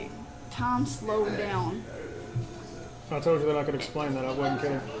it's like time slowed down. I told you that I could explain that. I wasn't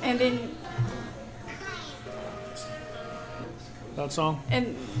kidding. And then that song?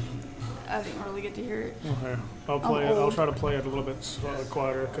 And I didn't really get to hear it. Okay, I'll play it. I'll try to play it a little bit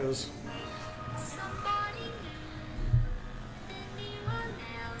quieter because.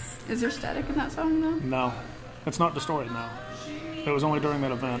 Is there static in that song, though? No. It's not distorted now. It was only during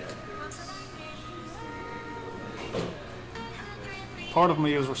that event. Part of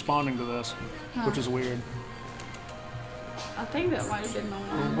me is responding to this, which is weird. I think that might have been the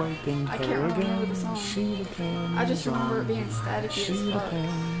one. Awakened I can't remember the song. I just remember it being staticky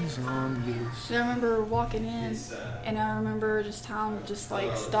as fuck. I remember walking in, and I remember just time just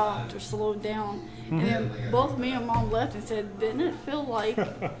like stopped or slowed down. And then both me and Mom left and said, didn't it feel like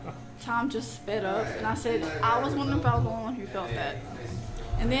time just sped up? And I said, I was wondering if I was the only one who felt that.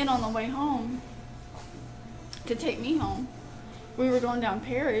 And then on the way home, to take me home, we were going down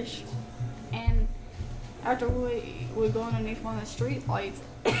Parish, and after we go underneath one of the street lights,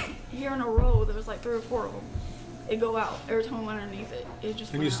 here in a row, there was like 3 or 4 of them. It'd go out every time we went underneath it. It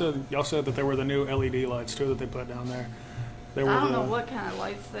just. And y'all said that there were the new LED lights too that they put down there. I don't know what kind of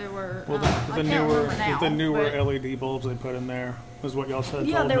lights they were. Well, the newer LED bulbs they put in there is what y'all said.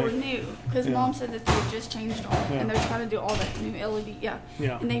 Yeah, they were new because Mom said that they just changed them, and they're trying to do all that new LED. Yeah.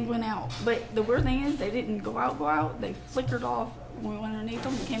 And they went out, but the weird thing is they didn't go out. They flickered off when we went underneath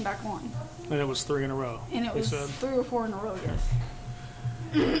them and came back on. And it was 3 in a row. And it was 3 or 4 in a row. Yes.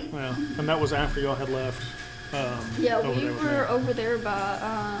 Yeah, and that was after y'all had left. Yeah, we were over there by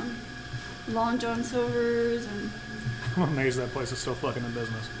Long John Silver's and. I'm amazed that place is still fucking in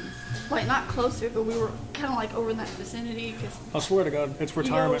business. Like, not close to it, but we were kind of like over in that vicinity. Cause I swear to God, it's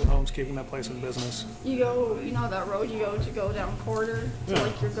retirement homes keeping that place in business. You know that road you go down Corridor? So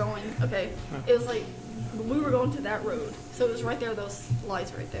like you're going, okay. Yeah. It was like, we were going to that road. So it was right there, those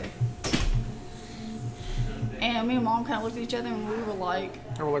lights right there. And me and Mom kind of looked at each other and we were like,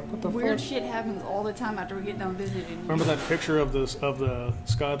 what the weird fuck? Shit happens all the time after we get done visiting. Remember that picture of the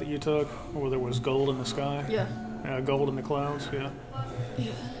sky that you took where there was gold in the sky? Yeah. Gold in the clouds, yeah.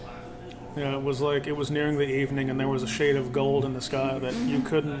 Yeah. Yeah, it was nearing the evening and there was a shade of gold in the sky that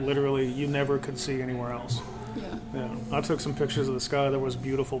you never could see anywhere else. Yeah. Yeah. I took some pictures of the sky that was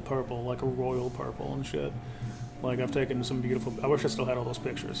beautiful purple, like a royal purple and shit. Like, I've taken some beautiful... I wish I still had all those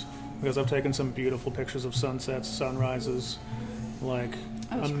pictures. Because I've taken some beautiful pictures of sunsets, sunrises, like,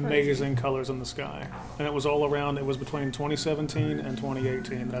 amazing colors in the sky. And it was all around... It was between 2017 and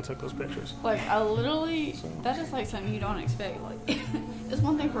 2018 that I took those pictures. Like, I literally... So. That is, like, something you don't expect. Like, it's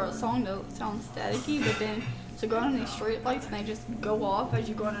one thing for a song to sound staticky, but then to go on these street lights and they just go off as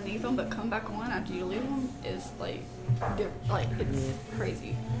you go underneath them, but come back on after you leave them is, like, it's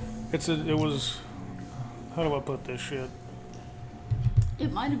crazy. It was... How do I put this shit?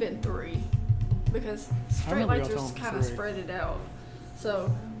 It might have been 3, because straight lights are kind of spread it out.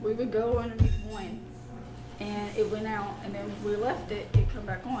 So we would go underneath one, and it went out, and then we left it, it come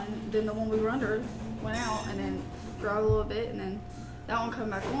back on. Then the one we were under went out, and then drive a little bit, and then that one come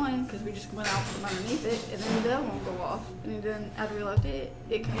back on, because we just went out from underneath it, and then the other one go off. And then after we left it,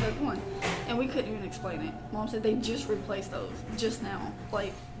 it come back on. And we couldn't even explain it. Mom said they just replaced those just now.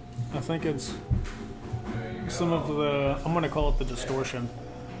 Like, I think it's... Some of the, I'm going to call it the distortion.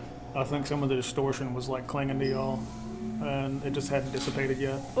 I think some of the distortion was like clinging to y'all, and it just hadn't dissipated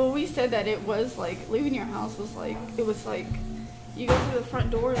yet. Well, we said that it was like, leaving your house was like, it was like, you go through the front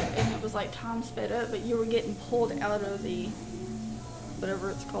door and it was like time sped up, but you were getting pulled out of the, whatever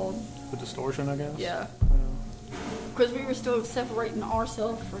it's called. The distortion, I guess? Yeah. Because we were still separating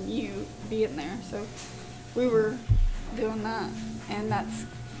ourselves from you being there, so we were doing that, and that's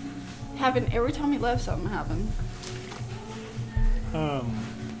happened every time we left. Something happened. There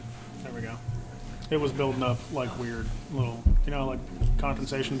we go. It was building up like weird little, like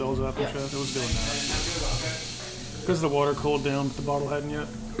condensation builds up and shit. It was doing that because the water cooled down, but the bottle hadn't yet.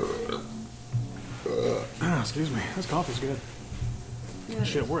 Excuse me. This coffee's good. Yeah,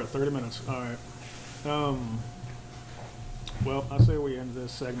 shit, we're at 30 minutes. All right. Well, I say we end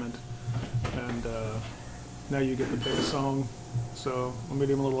this segment, and now you get to pick a song. So let me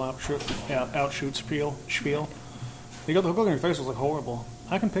do a little outshoot spiel. You got the hook on your face. Was like horrible.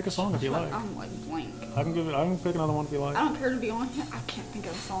 I can pick a song if you like. I'm like blank. I can pick another one if you like. I don't care to be on here. I can't think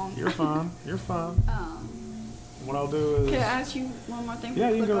of a song. You're fine. You're fine. What I'll do is. Can I ask you one more thing? Yeah,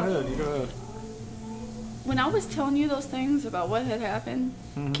 you go ahead. You go ahead. When I was telling you those things about what had happened,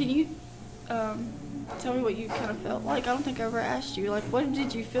 can you tell me what you kind of felt like? I don't think I ever asked you. Like, what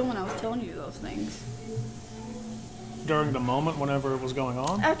did you feel when I was telling you those things? During the moment, whenever it was going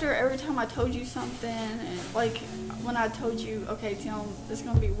on? After every time I told you something, and like when I told you, okay, Tim, this is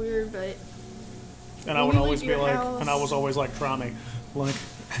going to be weird, but... And I would always be like, and I was always like, try me. Like...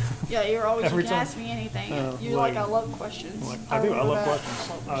 Yeah, you're always, you can ask me anything. You're like, I love questions. Like, I do, I love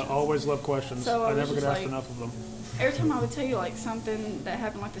questions. I always love questions. So I never get asked enough of them. Every time I would tell you like something that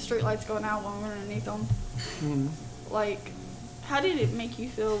happened, like the street lights going out when we were underneath them, like, how did it make you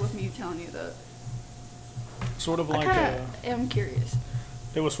feel with me telling you that? Sort of like I'm curious.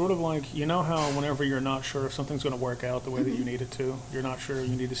 It was sort of like, how whenever you're not sure if something's going to work out the way that you need it to, you're not sure,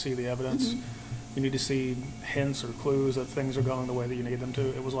 you need to see the evidence, you need to see hints or clues that things are going the way that you need them to.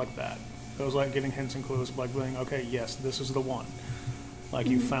 It was like that. It was like getting hints and clues, like being, okay, yes, this is the one. Like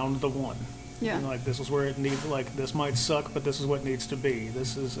you found the one. Yeah. And like this is where it needs, like this might suck, but this is what it needs to be.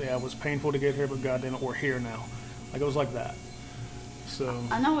 This is, it was painful to get here, but goddamn it, we're here now. Like it was like that. So.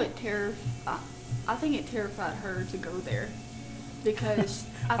 I know I think it terrified her to go there, because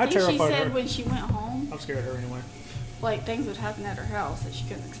I think she said her. When she went home, I'm scared of her anyway. Like things would happen at her house that she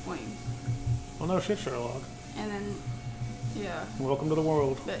couldn't explain. Well, no shit, Sherlock. And then, yeah. Welcome to the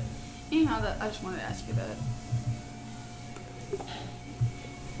world. But anyhow, I just wanted to ask you that.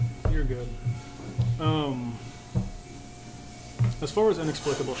 You're good. As far as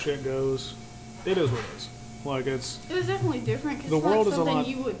inexplicable shit goes, it is what it is. Like it was definitely different because it's not something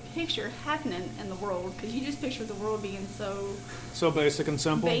you would picture happening in the world, because you just picture the world being so basic and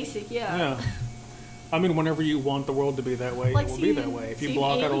simple. Basic, yeah. Yeah. I mean, whenever you want the world to be that way, like it will be that way. If you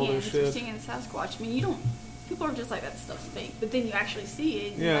block out all this shit. Seeing Sasquatch, I mean, people are just like, that stuff's fake. But then you actually see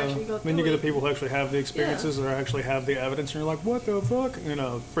it, and you actually go through then you get the people who actually have the experiences or actually have the evidence, and you're like, what the fuck?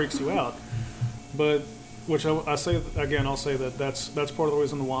 It freaks you out. But, which I say, again, I'll say that that's part of the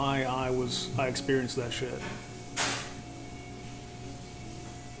reason why I experienced that shit.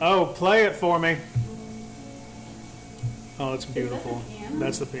 Oh, play it for me. Oh, it's beautiful.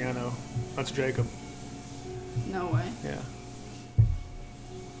 That's the piano. That's Jacob. No way. Yeah.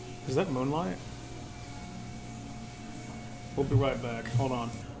 Is that Moonlight? We'll be right back. Hold on.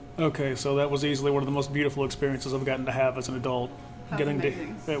 Okay, so that was easily one of the most beautiful experiences I've gotten to have as an adult. Getting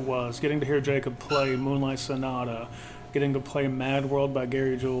to hear Jacob play Moonlight Sonata, getting to play Mad World by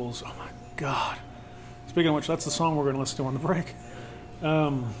Gary Jules. Oh my God. Speaking of which, that's the song we're going to listen to on the break.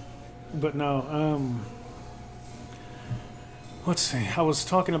 But no, let's see. I was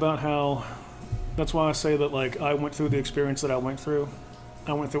talking about how That's why I say that, like, I went through the experience that I went through.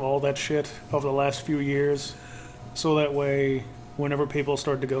 I went through all that shit over the last few years, so that way, whenever people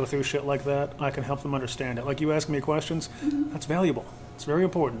start to go through shit like that, I can help them understand it. Like, you ask me questions, that's valuable. It's very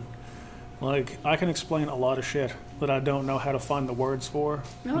important. Like, I can explain a lot of shit that I don't know how to find the words for.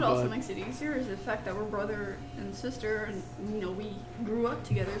 You know what also makes it easier is the fact that we're brother and sister, and you know, we grew up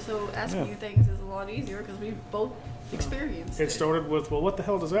together, so asking you things is a lot easier because we both experienced it. It started with, well, what the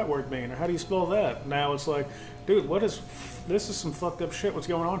hell does that word mean? Or how do you spell that? Now it's like, dude, this is some fucked up shit. What's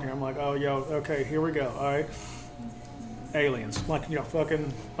going on here? I'm like, oh, yo, okay, here we go. All right. Aliens. Like, you know,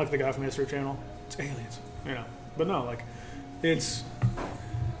 fucking, like the guy from History Channel. It's aliens, you know. But no, like, there's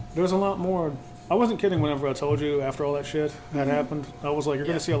a lot more. I wasn't kidding whenever I told you after all that shit had happened. I was like, you're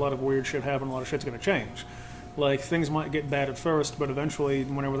going to see a lot of weird shit happen. A lot of shit's going to change. Like, things might get bad at first, but eventually,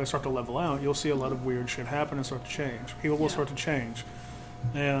 whenever they start to level out, you'll see a lot of weird shit happen and start to change. People will start to change.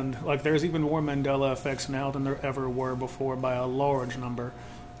 And, like, there's even more Mandela effects now than there ever were before by a large number.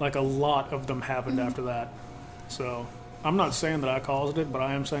 Like, a lot of them happened after that. So, I'm not saying that I caused it, but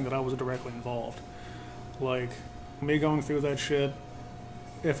I am saying that I was directly involved. Like, me going through that shit,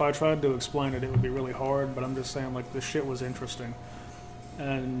 if I tried to explain it, it would be really hard, but I'm just saying, like, the shit was interesting.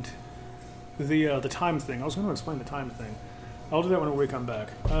 And the time thing, I was going to explain the time thing. I'll do that whenever we come back.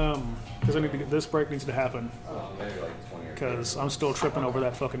 Because this break needs to happen. Because I'm still tripping over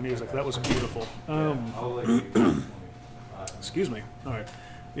that fucking music. That was beautiful. Excuse me. All right.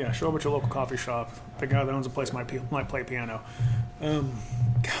 Yeah, show up at your local coffee shop. The guy that owns a place might play piano. God,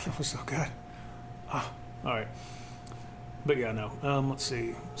 that was so good. All right. But yeah, no. Let's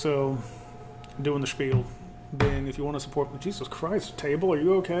see. So, doing the spiel, being if you want to support. Jesus Christ, table, are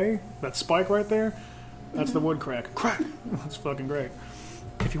you okay? That spike right there, that's the wood crack. Crack. That's fucking great.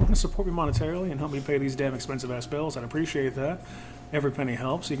 If you want to support me monetarily and help me pay these damn expensive ass bills, I'd appreciate that. Every penny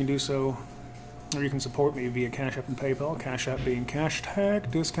helps. You can do so, or you can support me via Cash App and PayPal. Cash App being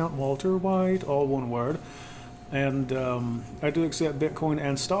 #discount Walter White, all one word. And I do accept Bitcoin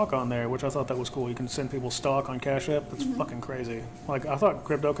and stock on there, which I thought that was cool. You can send people stock on Cash App. That's fucking crazy. Like, I thought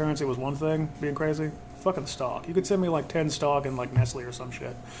cryptocurrency was one thing, being crazy. Fucking stock. You could send me like 10 stock in like Nestle or some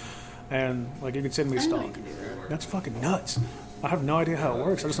shit. And like, you could send me stock. That's fucking nuts. I have no idea how it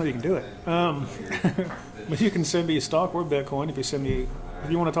works. I just know you can do it. But you can send me stock or Bitcoin. If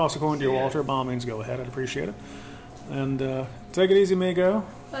you want to toss a coin to your Walter, by all means, go ahead. I'd appreciate it. And take it easy, Migo.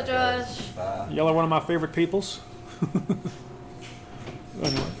 Bye, Josh. Y'all are one of my favorite peoples.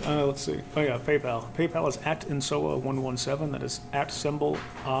 Anyway, let's see. Oh yeah, PayPal. PayPal is @insoa117. That is @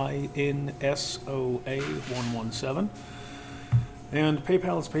 INSOA117. And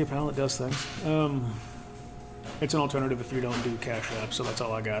PayPal is PayPal. It does things. It's an alternative if you don't do Cash App, so that's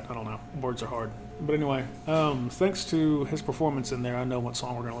all I got. I don't know. Words are hard. But anyway, thanks to his performance in there, I know what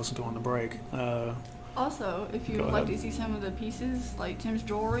song we're going to listen to on the break. Also, if you would like to see some of the pieces, like Tim's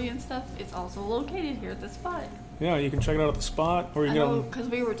jewelry and stuff, it's also located here at the spot. Yeah, you can check it out at the spot, or you can. Because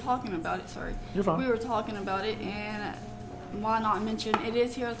we were talking about it. Sorry. You're fine. We were talking about it, and why not mention it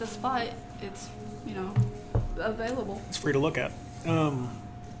is here at the spot? It's, you know, available. It's free to look at.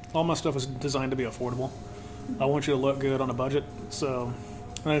 All my stuff is designed to be affordable. I want you to look good on a budget, so,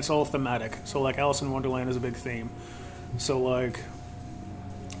 and it's all thematic. So, like, Alice in Wonderland is a big theme. So, like,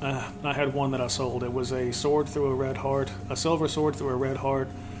 I had one that I sold. It was a sword through a red heart, a silver sword through a red heart,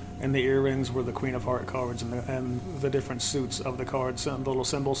 and the earrings were the Queen of Heart cards and the different suits of the cards, the little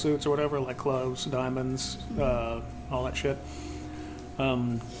symbol suits or whatever, like clubs, diamonds, all that shit.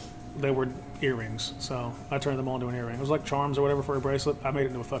 They were earrings, so I turned them all into an earring. It was like charms or whatever for a bracelet. I made it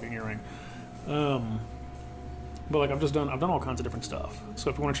into a fucking earring. But like I've done all kinds of different stuff.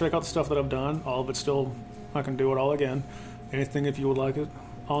 So if you want to check out the stuff that I've done, all of it still, I can do it all again. Anything if you would like it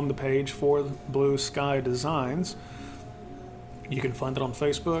on the page for Blue Sky Designs. You can find it on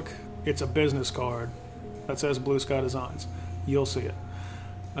Facebook. It's a business card that says Blue Sky Designs. You'll see it.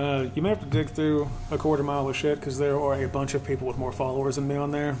 You may have to dig through a quarter mile of shit because there are a bunch of people with more followers than me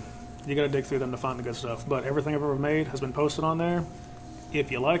on there. You got to dig through them to find the good stuff. But everything I've ever made has been posted on there.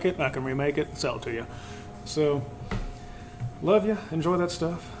 If you like it, I can remake it and sell it to you. So, love you. Enjoy that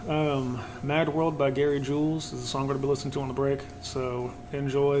stuff. Mad World by Gary Jules is the song we're going to be listening to on the break. So,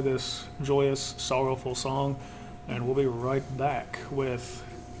 enjoy this joyous, sorrowful song. And we'll be right back with,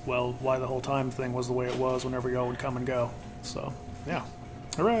 well, why the whole time thing was the way it was whenever y'all would come and go. So, yeah.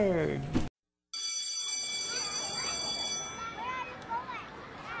 Hooray!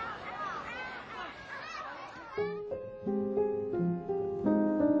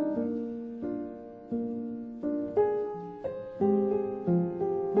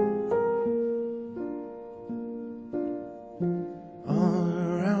 All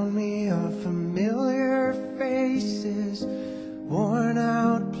around me are familiar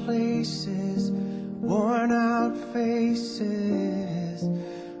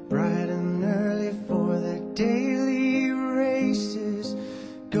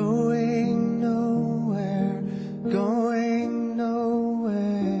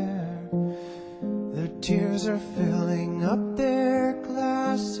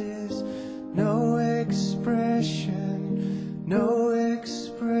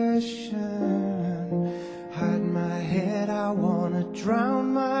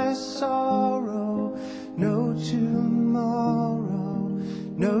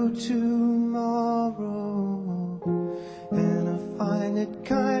no tomorrow. And I find it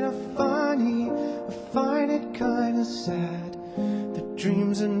kind of funny, I find it kind of sad. The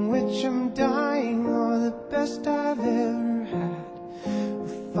dreams in which I'm dying are the best I've ever had. I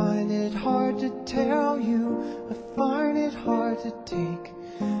find it hard to tell you, I find it hard to take.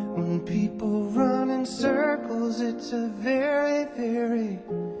 When people run in circles, it's a very, very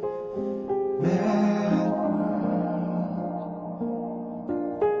mad world.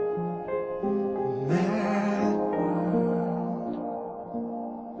 Mad world.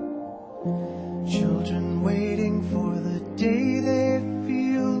 Children waiting for the day they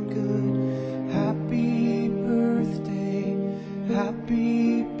feel good. Happy birthday,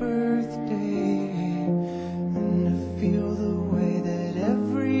 happy birthday. And to feel the way that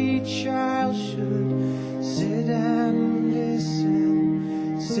every child should sit and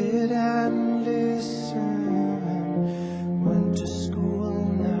listen, sit and listen. Went to school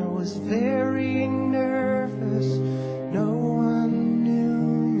and I was very nervous. No one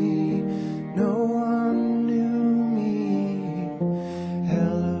knew me, no one knew me.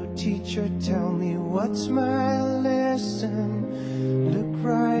 Hello teacher, tell me what's my lesson. Look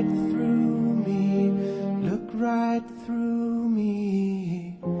right through me, look right through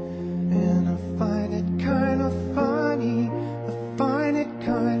me. And I find it kind of funny, I find it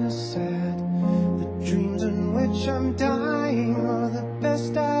kind of sad. The dreams in which I'm dying are the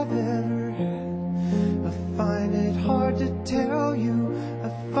best I've ever had. I find it hard to tell you, I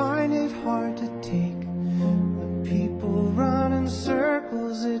find it hard to take. When people run in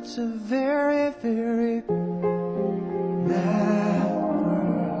circles, it's a very, very mad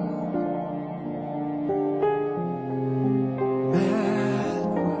world. Mad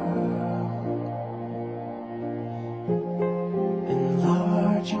world.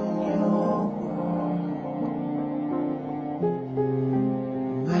 Enlarging your world.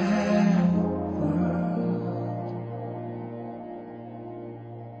 Mad world.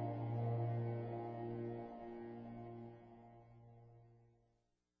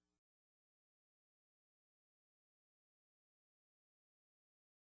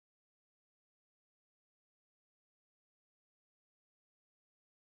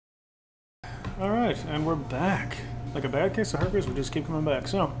 All right, and we're back. Like a bad case of herpes, we just keep coming back.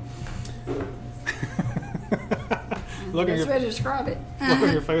 So, look at Best your way to describe it. look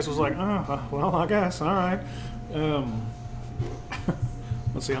at your face was like, oh, well, I guess. All right.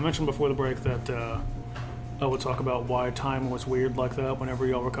 Let's see. I mentioned before the break that I would talk about why time was weird like that whenever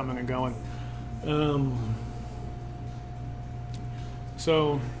y'all were coming and going.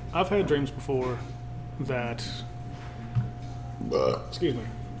 So I've had dreams before that. Excuse me.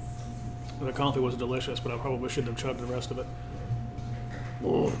 The coffee was delicious, but I probably shouldn't have chugged the rest of it.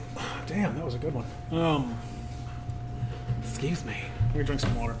 Oh, damn, that was a good one. Excuse me. Let me drink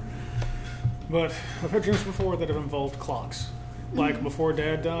some water. But I've had dreams before that have involved clocks. Like before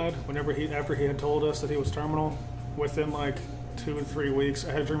Dad died, after he had told us that he was terminal, within like 2 or 3 weeks,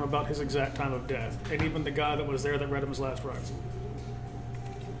 I had a dream about his exact time of death, and even the guy that was there that read him his last rites.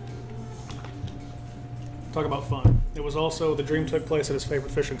 Talk about fun. It was also, the dream took place at his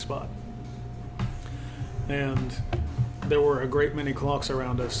favorite fishing spot. And there were a great many clocks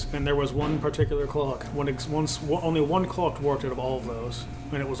around us, and there was one particular clock. Only one clock worked out of all of those,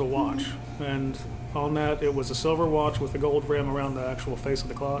 and it was a watch. And on that, it was a silver watch with a gold rim around the actual face of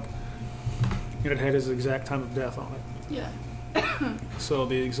the clock, and it had his exact time of death on it. Yeah. So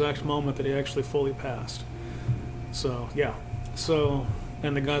the exact moment that he actually fully passed. So, yeah. So,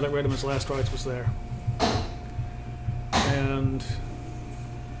 and the guy that read him his last rites was there. And,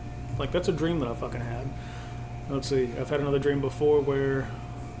 like, that's a dream that I fucking had. Let's see, I've had another dream before where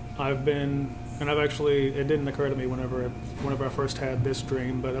I've been, and I've actually, it didn't occur to me whenever I first had this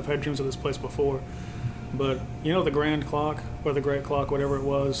dream, but I've had dreams of this place before. But, you know the grand clock, or the great clock, whatever it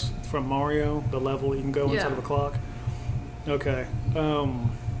was, from Mario, the level you can go inside of a clock? Okay.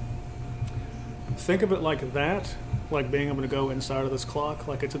 Think of it like that, like being able to go inside of this clock,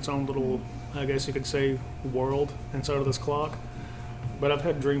 like it's its own little, I guess you could say, world inside of this clock. But I've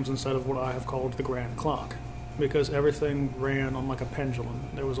had dreams inside of what I have called the grand clock, because everything ran on like a pendulum.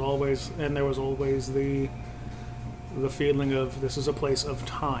 There was always the feeling of this is a place of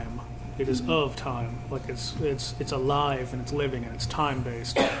time. It is of time, like it's alive and it's living and it's time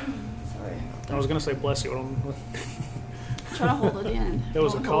based. Sorry. I was gonna say bless you. Try to hold it in. It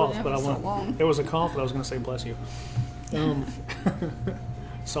was a Don't cough, hold it in but I for so want. long. It was a cough, but I was gonna say bless you.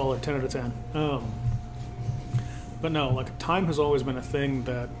 Solid 10 out of 10. But no, like time has always been a thing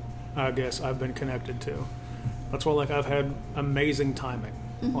that I guess I've been connected to. That's why, like, I've had amazing timing.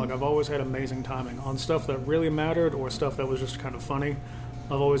 Like, I've always had amazing timing on stuff that really mattered or stuff that was just kind of funny.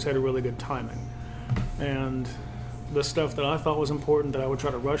 I've always had a really good timing. And the stuff that I thought was important that I would try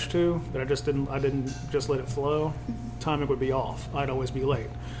to rush to, that I didn't just let it flow, timing would be off. I'd always be late.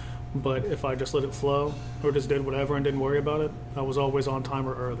 But if I just let it flow or just did whatever and didn't worry about it, I was always on time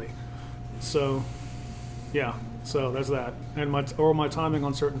or early. So, yeah. So there's that. And my timing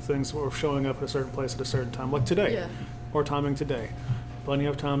on certain things, or showing up at a certain place at a certain time, like today. Yeah. Or timing today. Plenty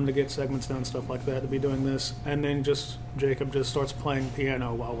of time to get segments done, stuff like that, to be doing this. And then Jacob just starts playing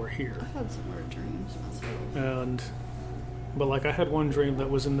piano while we're here. I've had some weird dreams myself. But like I had one dream that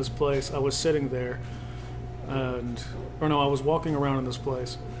was in this place. I was sitting there, I was walking around in this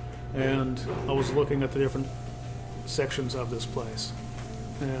place, and I was looking at the different sections of this place,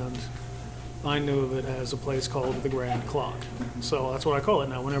 and I knew of it as a place called the Grand Clock. So that's what I call it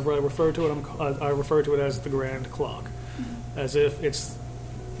now. Whenever I refer to it, I refer to it as the Grand Clock, as if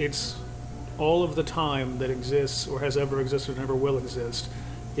it's all of the time that exists or has ever existed and ever will exist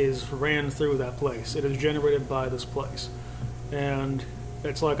is ran through that place. It is generated by this place. And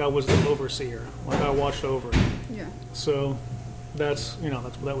it's like I was the overseer, like I watched over it. Yeah. So that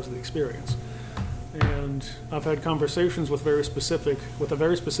was the experience. And I've had conversations with a very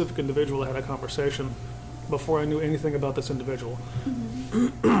specific individual. I had a conversation before I knew anything about this individual.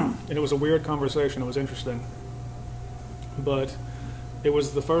 And it was a weird conversation. It was interesting. But it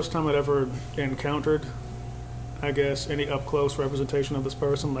was the first time I'd ever encountered, I guess, any up-close representation of this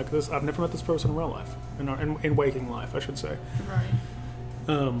person like this. I've never met this person in real life, in waking life, I should say.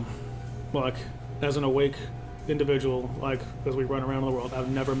 Right. Like, as an awake individual, like, as we run around the world, I've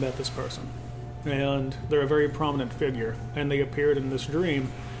never met this person. And they're a very prominent figure, and they appeared in this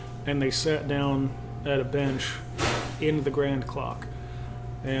dream, and they sat down at a bench in the Grand Clock,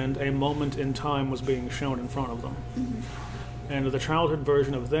 and a moment in time was being shown in front of them. And the childhood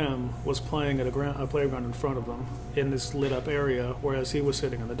version of them was playing at a playground in front of them in this lit up area, whereas he was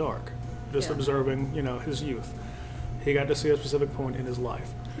sitting in the dark, just observing, his youth. He got to see a specific point in his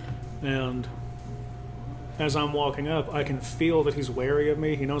life. And as I'm walking up, I can feel that he's wary of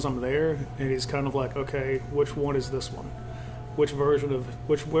me. He knows I'm there, and he's kind of like, okay, which one is this one? Which version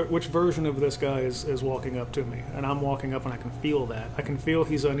of this guy is walking up to me? And I'm walking up, and I can feel that. I can feel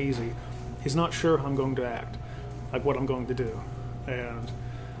he's uneasy. He's not sure how I'm going to act, like what I'm going to do. And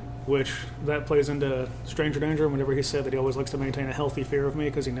which that plays into Stranger Danger whenever he said that he always likes to maintain a healthy fear of me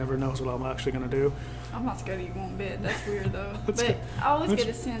because he never knows what I'm actually going to do. I'm not scared of you one bit. That's weird, though. But I always get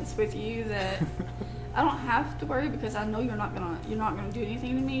a sense with you that I don't have to worry because I know you're not gonna do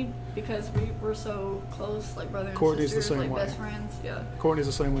anything to me because we're so close, like brother and Courtney's sisters, the same like way. best friends. Yeah. Courtney's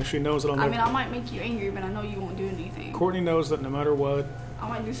the same way. She knows that I'll never... I might make you angry, but I know you won't do anything. Courtney knows that no matter what... I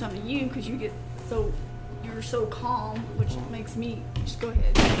might do something to you because you're so calm, which makes me just go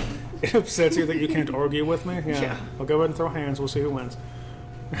ahead. It upsets you that you can't argue with me? Yeah. I'll go ahead and throw hands. We'll see who wins.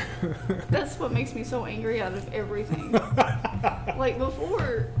 That's what makes me so angry out of everything. Like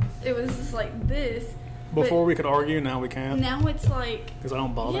before, it was just like this. Before we could argue, now we can't. Now it's like... Because I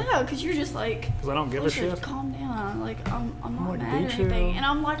don't bother. Yeah, because you're just like... Because I don't give a shit. Calm down. Like, I'm not like, mad or be chill. anything. And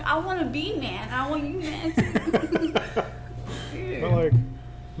I'm like, I want to be mad. I want you mad too. Dude.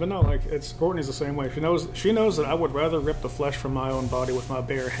 But no, it's Courtney's the same way. She knows that I would rather rip the flesh from my own body with my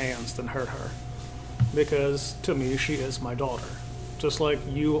bare hands than hurt her. Because, to me, she is my daughter. Just like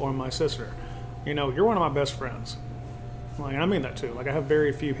you or my sister. You're one of my best friends. Like, I mean that too. Like, I have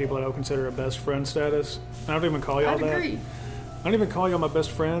very few people that I would consider a best friend status. I don't even call y'all that. I agree. I don't even call y'all my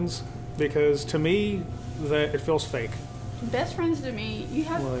best friends because to me, that it feels fake. Best friends to me, you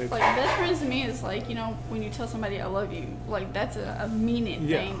have best friends to me is like, when you tell somebody I love you, like that's a mean it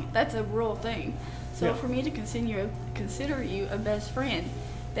thing. That's a real thing. So for me to consider you a best friend,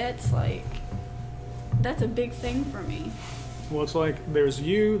 that's a big thing for me. Well, it's like there's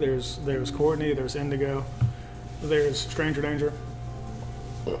you, there's Courtney, there's Indigo, there's Stranger Danger.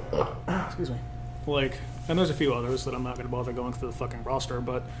 Excuse me. And there's a few others that I'm not going to bother going through the fucking roster,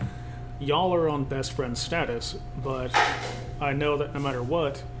 but y'all are on best friend status, but I know that no matter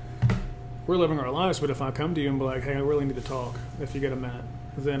what, we're living our lives, but if I come to you and be like, hey, I really need to talk, if you get a minute,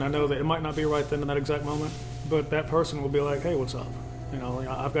 then I know that it might not be right then in that exact moment, but that person will be like, hey, what's up?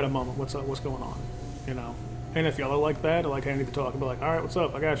 I've got a moment, what's up, what's going on? And if y'all are like that, like, hey, I need to talk, I'll be like, all right, what's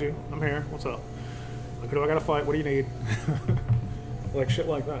up? I got you. I'm here. What's up? Like, who do I got to fight? What do you need? Like, shit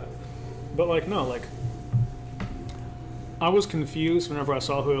like that. But, no, I was confused whenever I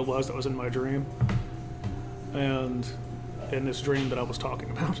saw who it was that was in my dream. And in this dream that I was talking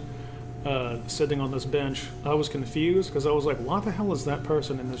about, sitting on this bench, I was confused because I was like, why the hell is that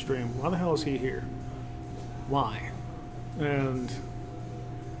person in this dream? Why the hell is he here? Why? And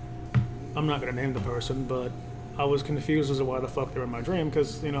I'm not going to name the person, but I was confused as to why the fuck they were in my dream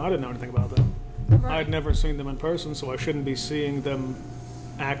because, you know, I didn't know anything about them. Right. I'd never seen them in person, so I shouldn't be seeing them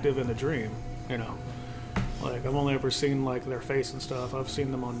active in the dream, you know. Like, I've only ever seen, like, their face and stuff. I've seen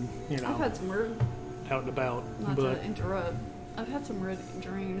them on, you know, I've had some weird, out and about. not but to interrupt, I've had some weird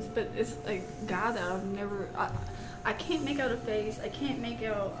dreams, but it's a guy that I've never, I can't make out a face, I can't make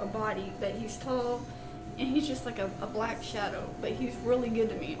out a body, but he's tall, and he's just like a black shadow, but he's really good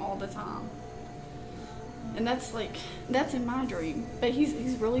to me all the time. And that's in my dream. But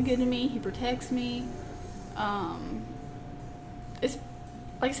he's really good to me. He protects me. It's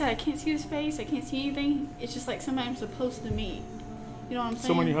like I said, I can't see his face. I can't see anything. It's just like somebody I'm supposed to meet. You know what I'm saying?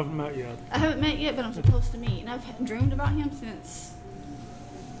 someone you haven't met yet. I haven't met yet, but I'm supposed to meet. And I've dreamed about him since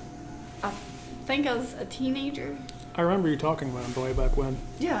I think I was a teenager. I remember you talking about him way back when.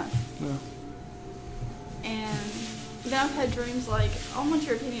 Yeah. Yeah. And then I've had dreams like, I want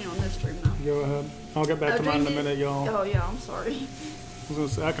your opinion on this dream though. Go ahead. I'll get back to mine in a minute, y'all. Oh yeah, I'm sorry. I was gonna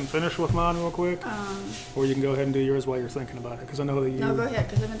say, I can finish with mine real quick, or you can go ahead and do yours while you're thinking about it, because I know that you. No, go ahead,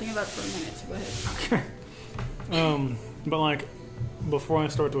 because I've been thinking about it for a minute. So go ahead. Okay. But like, before I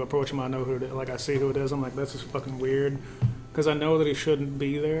start to approach him, I know who it is. Like, I see who it is. I'm like, this is fucking weird, because I know that he shouldn't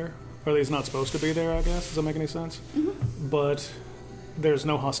be there, or that he's not supposed to be there. I guess. Does that make any sense? Mm-hmm. But there's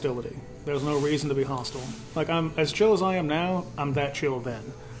no hostility. There's no reason to be hostile. Like, I'm as chill as I am now. I'm that chill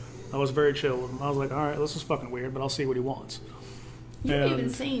then. I was very chill with him. I was like, all right, this is fucking weird, but I'll see what he wants. You And even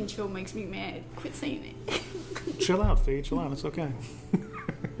saying chill makes me mad. Quit saying it. chill out, Fee. Chill out. It's okay.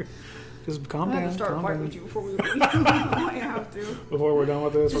 Just calm I'm down. going to start calm fighting down. with you before we leave. I might have to. Before we're done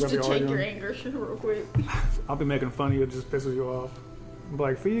with this, Just we're to gonna be check your arguing. anger real quick. I'll be making fun of you. It just pisses you off. I'm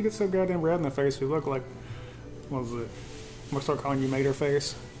like, Fee, you get so goddamn red in the face. You look like, what was it? I'm gonna start calling you Mater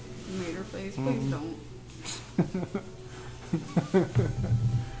Face. Mater face, please don't.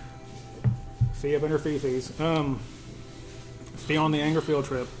 Fee up in her Fee-Fees. Fee on the anger field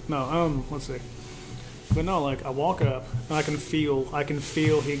trip. No, let's see. But no, like, I walk up and I can feel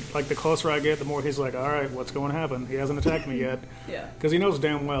he, like, the closer I get, the more he's like, all right, what's going to happen? He hasn't attacked me yet. Yeah. Because he knows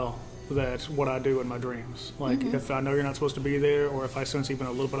damn well that what I do in my dreams. Like, if I know you're not supposed to be there, or if I sense even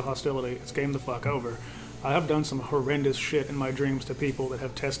a little bit of hostility, it's game the fuck over. I have done some horrendous shit in my dreams to people that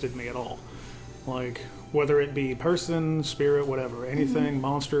have tested me at all. Like, whether it be person, spirit, whatever, anything,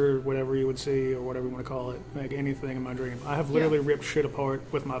 monster, whatever you would see, or whatever you want to call it, like anything in my dream. I have literally ripped shit apart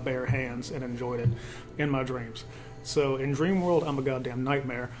with my bare hands and enjoyed it in my dreams. So in dream world, I'm a goddamn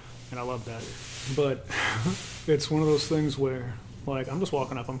nightmare, and I love that. But it's one of those things where, like, I'm just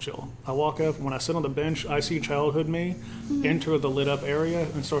walking up, I'm chill. I walk up, when I sit on the bench, I see childhood me enter the lit up area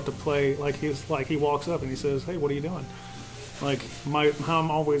and start to play. Like, he walks up and he says, hey, what are you doing? Like, how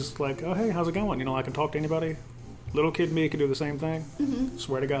I'm always like, oh, hey, how's it going? You know, I can talk to anybody. Little kid me could do the same thing.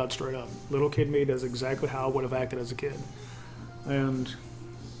 Swear to God, straight up. Little kid me does exactly how I would have acted as a kid. And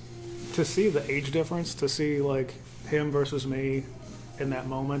to see the age difference, to see, like, him versus me in that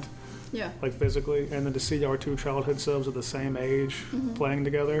moment, Yeah. like, physically, and then to see our two childhood selves at the same age playing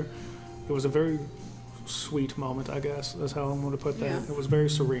together, it was a very sweet moment, I guess, is how I'm going to put that. Yeah. It was very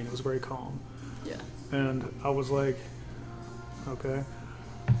serene. It was very calm. Yeah. And I was like, okay.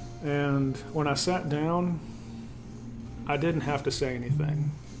 And when I sat down, I didn't have to say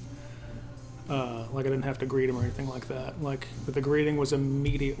anything. Like, I didn't have to greet him or anything like that. Like, the greeting was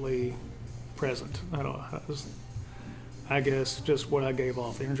immediately present. I guess just what I gave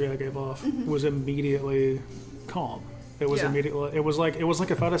off, the energy I gave off, was immediately calm. It was immediately. It was like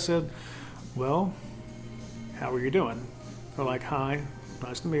if I'd have said, "Well, how are you doing?" Or like, "Hi,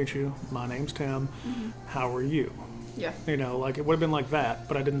 nice to meet you. My name's Tim. How are you?" Yeah. You know, like, it would have been like that,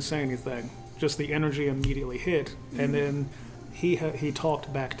 but I didn't say anything. Just the energy immediately hit, and then he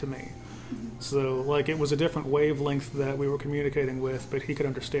talked back to me. So, like, it was a different wavelength that we were communicating with, but he could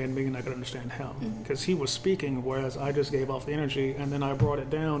understand me and I could understand him. Because he was speaking, whereas I just gave off the energy, and then I brought it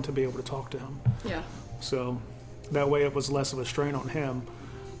down to be able to talk to him. Yeah. So, that way it was less of a strain on him.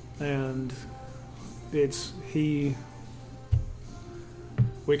 And we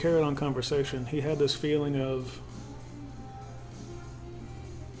carried on conversation. He had this feeling of,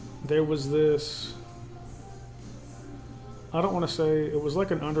 there was this, I don't want to say, it was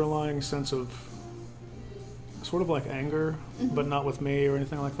like an underlying sense of sort of like anger, but not with me or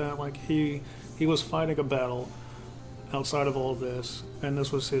anything like that. Like, he was fighting a battle outside of all of this, and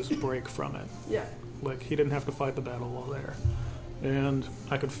this was his break from it. Yeah. Like, he didn't have to fight the battle while there. And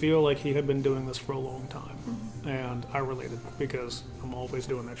I could feel like he had been doing this for a long time. And I related, because I'm always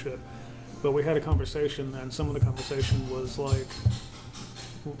doing that shit. But we had a conversation, and some of the conversation was like,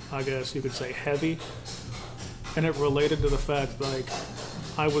 I guess you could say heavy. And it related to the fact, like,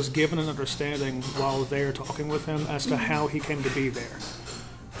 I was given an understanding while there talking with him as to how he came to be there.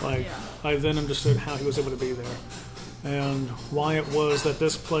 Like, I then understood how he was able to be there. And why it was that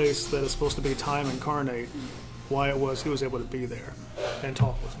this place that is supposed to be time incarnate, why it was he was able to be there and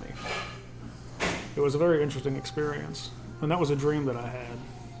talk with me. It was a very interesting experience. And that was a dream that I had.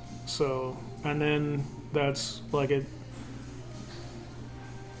 So, and then that's like it.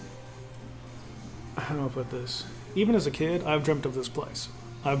 How do I put this? Even as a kid, I've dreamt of this place.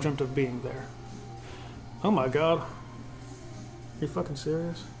 I've dreamt of being there. Oh my God. Are you fucking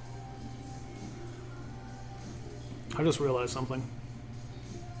serious? I just realized something.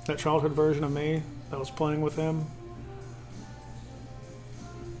 That childhood version of me that was playing with him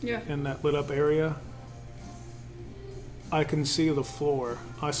in that lit up area, I can see the floor.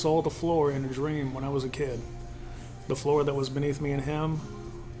 I saw the floor in a dream when I was a kid. The floor that was beneath me and him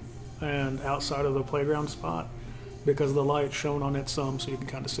and outside of the playground spot, because the light shone on it some, so you can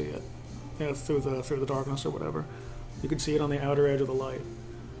kind of see it, through the darkness or whatever. You can see it on the outer edge of the light.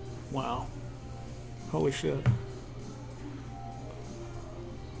 Wow. Holy shit.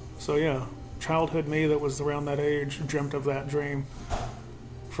 So yeah, childhood me that was around that age dreamt of that dream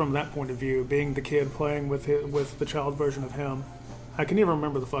from that point of view, being the kid playing with the child version of him. I can even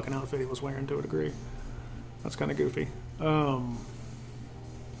remember the fucking outfit he was wearing to a degree. That's kind of goofy.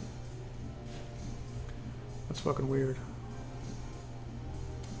 That's fucking weird.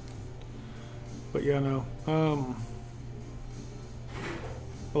 But yeah, no.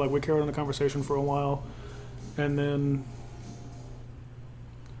 Like, we carried on the conversation for a while, and then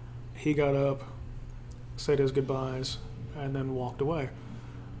he got up, said his goodbyes, and then walked away.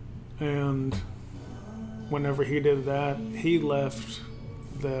 And whenever he did that, he left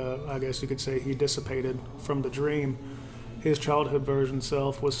I guess you could say he dissipated from the dream. His childhood version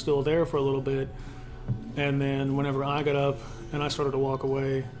self was still there for a little bit, and then whenever I got up and I started to walk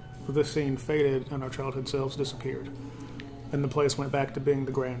away, the scene faded and our childhood selves disappeared. And the place went back to being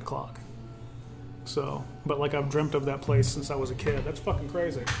the grand clock. So, but like, I've dreamt of that place since I was a kid. That's fucking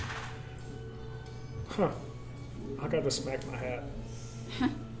crazy. Huh. I got to smack my hat.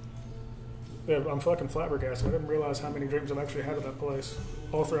 Yeah, I'm fucking flabbergasted. I didn't realize how many dreams I've actually had of that place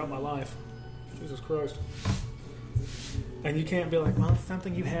all throughout my life. Jesus Christ. And you can't be like, well, it's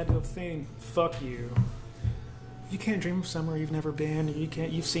something you had to have seen. Fuck you. You can't dream of somewhere you've never been.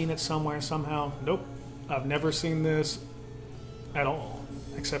 You've seen it somewhere, somehow. Nope. I've never seen this at all,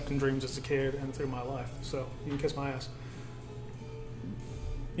 except in dreams as a kid and through my life. So, you can kiss my ass.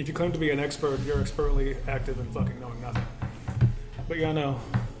 If you claim to be an expert, you're expertly active in fucking knowing nothing. But yeah, no.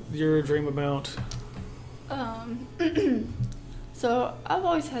 Your dream about? So I've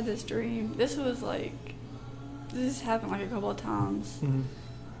always had this dream. This has happened like a couple of times. Mm-hmm.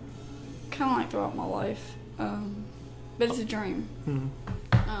 Kind of like throughout my life. But it's a dream. Mm-hmm.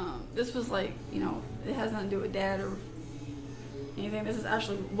 This was like, it has nothing to do with Dad or anything. This is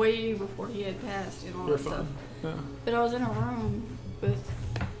actually way before he had passed and all You're that fine. stuff. Yeah. But I was in a room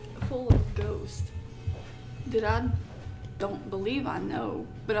full of ghosts that I don't believe I know,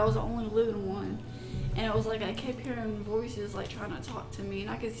 but I was the only living one. And it was like I kept hearing voices like trying to talk to me, and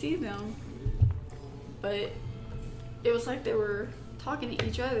I could see them, but it was like they were talking to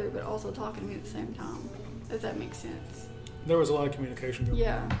each other but also talking to me at the same time, if that makes sense. There was a lot of communication going on.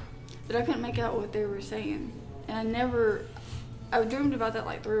 Yeah, but I couldn't make out what they were saying, and I've dreamed about that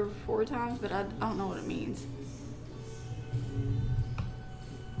like 3 or 4 times, but I don't know what it means.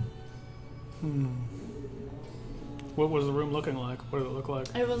 What was the room looking like? What did it look like?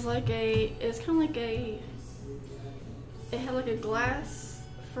 It was like it had like a glass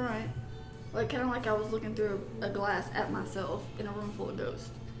front, like kind of like I was looking through a glass at myself in a room full of ghosts.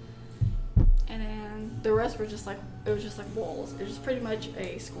 And then the rest were just like, it was just like walls. It was pretty much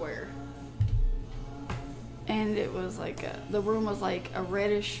a square. And it was like, the room was like a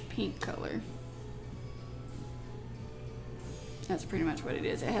reddish pink color. That's pretty much what it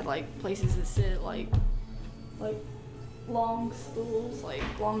is. It had like places to sit, like long stools, like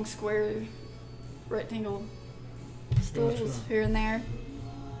long square rectangle stools Gotcha. here and there.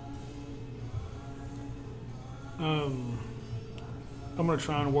 I'm going to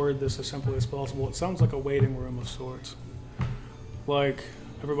try and word this as simply as possible. It sounds like a waiting room of sorts. Like,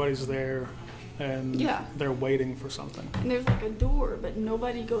 everybody's there and they're waiting for something. And there's like a door, but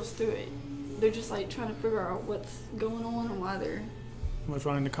nobody goes through it. They're just like trying to figure out what's going on and why they're... Am I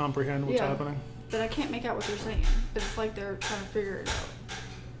trying to comprehend what's happening? But I can't make out what they're saying. But it's like they're trying to figure it out.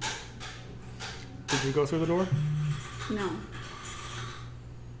 Did you go through the door? No.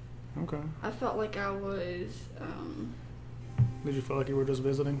 Okay. I felt like I was, Did you feel like you were just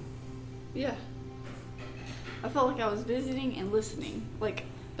visiting? yeah. I felt like I was visiting and listening, like,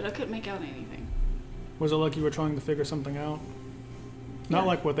 but I couldn't make out anything. Was it like you were trying to figure something out? Not Yeah.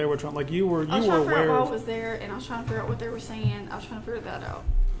 like what they were trying. Like you were I was trying to figure out aware why I of. was there, and I was trying to figure out what they were saying. I was trying to figure that out.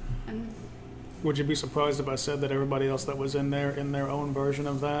 And Would you be surprised if I said that everybody else that was in there, in their own version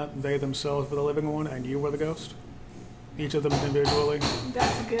of that, they themselves were the living one, and you were the ghost? Each of them individually.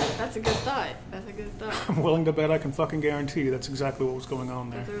 that's a good thought. That's a good thought. I'm willing to bet I can fucking guarantee that's exactly what was going on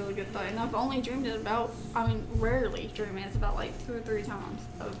there. That's a really good thought. And I've only dreamed it about, rarely dream it. It's about like 2 or 3 times.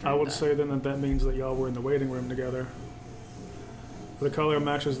 I would say then that means that y'all were in the waiting room together. The color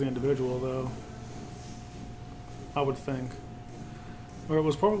matches the individual, though. I would think. Or it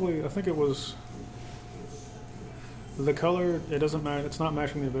was probably, I think it was the color. It doesn't matter. It's not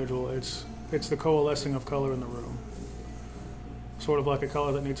matching the individual. It's the coalescing of color in the room. Sort of like a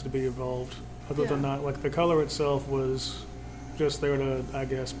color that needs to be evolved. Other than that, like the color itself was just there to, I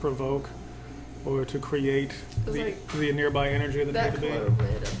guess, provoke or to create the nearby energy that that needed to color be.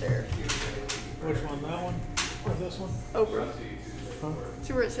 red up there. Which one? That one? Or this one? Over. Huh?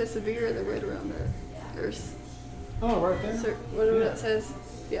 See where it says severe, the red around there. There's Oh, right there. whatever that says.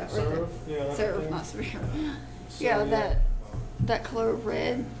 Yeah, right Serve? there. Yeah, that's Serve, right there. not severe. So, Yeah, that color of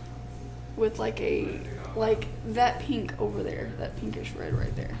red with like that pink over there, that pinkish red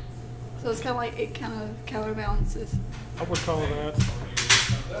right there. So it's kind of like it kind of counterbalances. I would call that.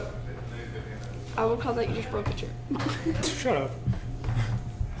 I would call that you just broke a chair. Shut up.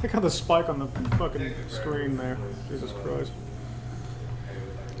 Look at the spike on the fucking screen there. Jesus Christ.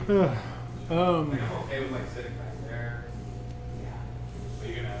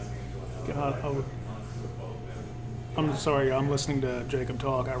 God, I'm sorry, I'm listening to Jacob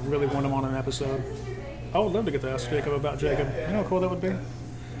talk. I really want him on an episode. I would love to get to ask Jacob about Jacob. You know how cool that would be?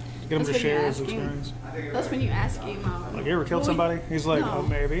 Get him to share his experience. That's when you ask him. Like, you ever killed somebody? He's like, No. oh,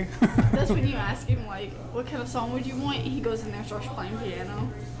 maybe. That's when you ask him, like, what kind of song would you want? And he goes in there and starts playing piano.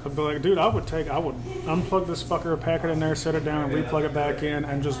 I'd be like, dude, I would unplug this fucker, pack it in there, set it down, and replug it back in,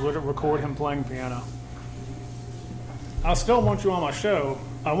 and just let it record him playing piano. I still want you on my show.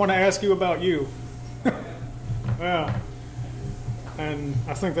 I want to ask you about you. Yeah. And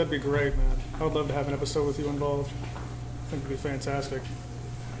I think that'd be great, man. I would love to have an episode with you involved. I think it'd be fantastic.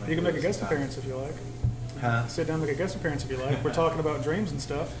 You can make a guest appearance if you like. Huh? Sit down and make a guest appearance if you like. We're talking about dreams and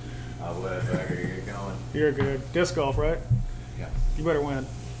stuff. I would, but I gotta get going. You're good. Disc golf, right? Yeah. You better win.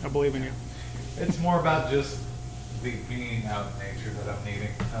 I believe in you. It's more about just the being out in nature that I'm needing.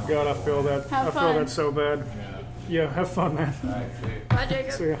 God, I feel that. Have I feel fun. that so bad. Yeah. Yeah, have fun, man. Alright, see you. Bye,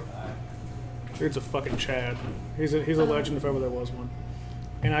 Jacob. See ya. Dude's a fucking Chad. He's a legend if ever there was one.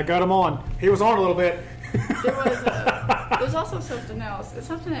 And I got him on. He was on a little bit. There's also something else. It's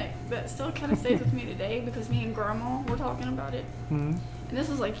something that still kind of stays with me today because me and Grandma were talking about it. Mm-hmm. And this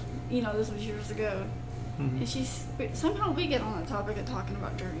was like, this was years ago. Mm-hmm. And somehow we get on the topic of talking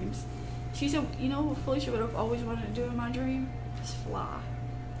about dreams. She said, what Felicia would have always wanted to do in my dream? Just fly.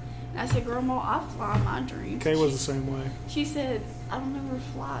 And I said, Grandma, I fly in my dreams. Kay was the same way. She said, I don't ever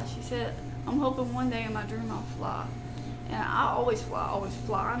fly. She said, I'm hoping one day in my dream I'll fly. And I always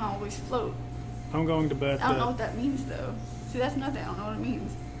fly, and I always float. I'm going to bet I don't know that what that means, though. See, that's nothing. I don't know what it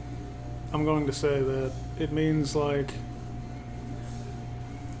means. I'm going to say that it means like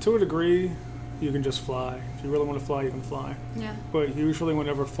to a degree you can just fly. If you really want to fly, you can fly. Yeah. But usually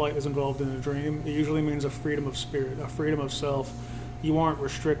whenever flight is involved in a dream, it usually means a freedom of spirit, a freedom of self. You aren't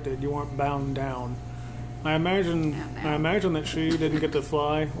restricted, you aren't bound down. I imagine that she didn't get to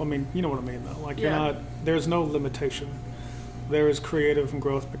fly. I mean, you know what I mean though. Like you're not there's no limitation. There is creative and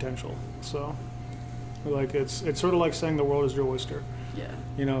growth potential. So like it's sort of like saying the world is your oyster.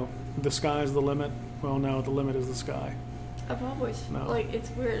 Yeah. The sky is the limit. Well, no, the limit is the sky. I've always, it's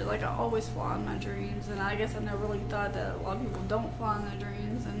weird. Like, I always fly in my dreams, and I guess I never really thought that a lot of people don't fly in their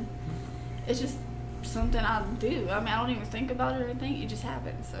dreams, and it's just something I do. I mean, I don't even think about it or anything. It just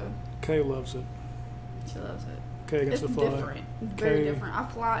happens, so. Kay loves it. She loves it. Kay gets It's to fly. different. Very different. I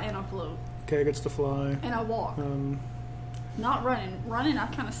fly and I float. Kay gets to fly. And I walk. Not running. Running, I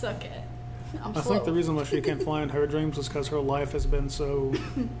kind of suck at. I'm slow. I think the reason why she can't fly in her dreams is because her life has been so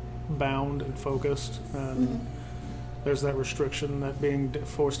bound and focused, and there's that restriction, that being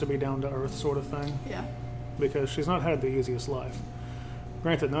forced to be down to earth sort of thing. Yeah. Because she's not had the easiest life.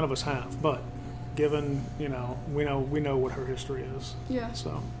 Granted, none of us have, but given we know what her history is. Yeah.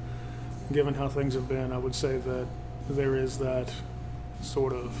 So, given how things have been, I would say that there is that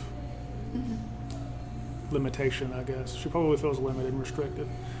sort of limitation. I guess she probably feels limited and restricted.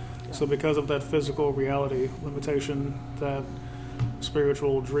 So because of that physical reality limitation, that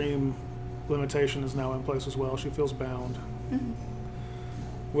spiritual dream limitation is now in place as well. She feels bound,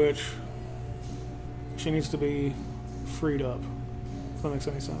 which she needs to be freed up. If that makes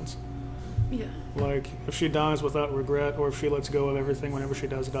any sense. Yeah. Like, if she dies without regret, or if she lets go of everything whenever she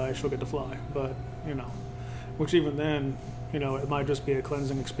does die, she'll get to fly. But, you know, which even then, you know, it might just be a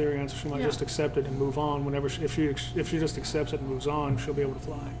cleansing experience. She might just accept it and move on. Whenever if she just accepts it and moves on, she'll be able to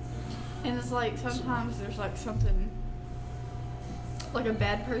fly. And it's like sometimes there's like something, like a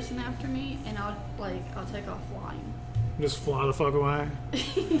bad person after me, and I'll take off flying. Just fly the fuck away.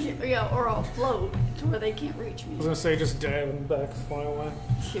 Yeah, or I'll float to where they can't reach me. I was gonna say just dab and back, fly away.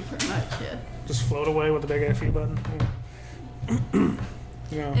 Yeah, pretty much, yeah. Just float away with the big FE button.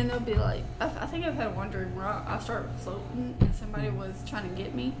 Yeah. And they'll be like, I think I've had one dream where I started floating and somebody was trying to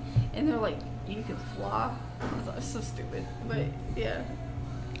get me, and they're like, "You can fly." I was like, it's so stupid, but yeah.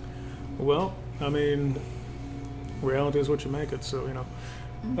 Well, I mean, reality is what you make it. So you know.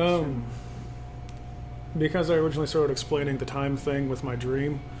 Sure. Because I originally started explaining the time thing with my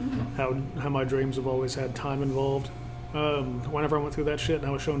dream, how my dreams have always had time involved. Whenever I went through that shit and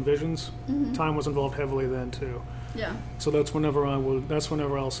I was shown visions, time was involved heavily then too. Yeah. So that's whenever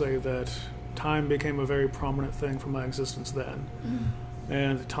I'll say that time became a very prominent thing for my existence then,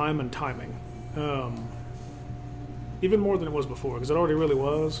 and time and timing, even more than it was before, because it already really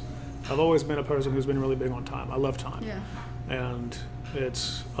was. I've always been a person who's been really big on time. I love time. Yeah. And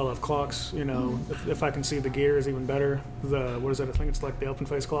I love clocks, you know. If I can see the gears, even better. What is that? I think it's like the open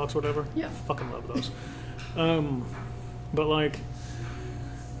face clocks, or whatever. Yeah. Fucking love those. But like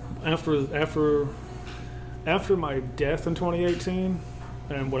after my death in 2018,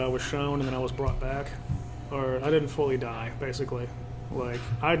 and what I was shown, and then I was brought back, or I didn't fully die, basically. Like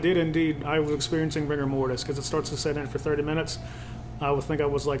I was experiencing rigor mortis because it starts to set in for 30 minutes. I would think I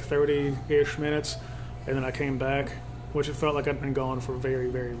was like 30-ish minutes, and then I came back, which it felt like I'd been gone for very,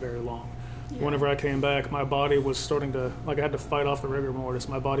 very, very long. Yeah. Whenever I came back, my body was starting to, like, I had to fight off the rigor mortis.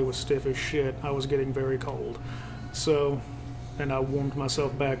 My body was stiff as shit. I was getting very cold. So, and I warmed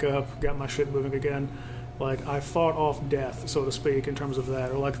myself back up, got my shit moving again. Like, I fought off death, so to speak, in terms of that,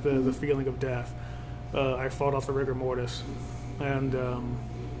 or like the feeling of death. I fought off the rigor mortis. And,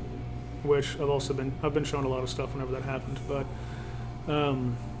 which I've been shown a lot of stuff whenever that happened, but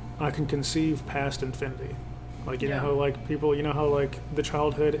I can conceive past infinity. Like, you know how, like, people, you know how, like, the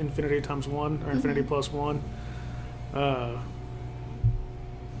childhood infinity times 1 or infinity plus 1?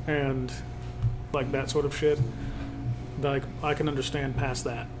 And, like, that sort of shit. Like, I can understand past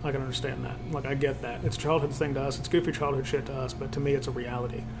that. I can understand that. Like, I get that. It's a childhood thing to us. It's goofy childhood shit to us, but to me, it's a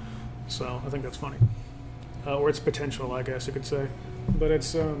reality. So, I think that's funny. Or it's potential, I guess you could say. But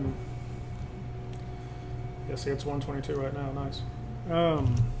it's, yeah, see, it's 1:22 right now. Nice.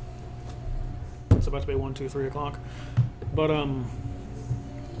 It's about to be 1, 2, 3 o'clock. But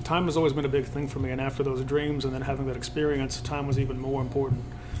time has always been a big thing for me, and after those dreams and then having that experience, time was even more important.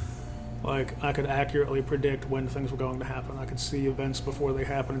 Like, I could accurately predict when things were going to happen. I could see events before they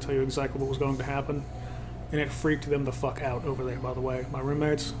happened and tell you exactly what was going to happen. And it freaked them the fuck out over there, by the way. My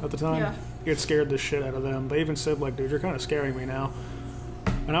roommates at the time, it scared the shit out of them. They even said, like, dude, you're kind of scaring me now.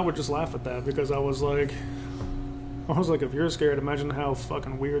 And I would just laugh at that because I was like, if you're scared, imagine how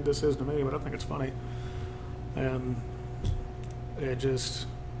fucking weird this is to me, but I think it's funny. And it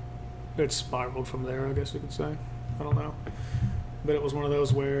spiraled from there, I guess you could say. I don't know. But it was one of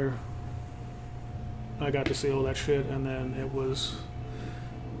those where I got to see all that shit, and then it was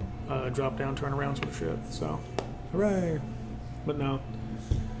drop down, turn around sort of shit. So, hooray. But no.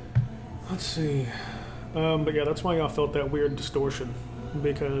 Let's see. But yeah, that's why I felt that weird distortion,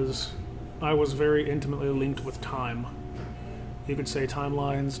 because I was very intimately linked with time. You could say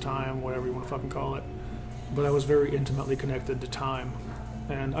timelines, time, whatever you want to fucking call it. But I was very intimately connected to time.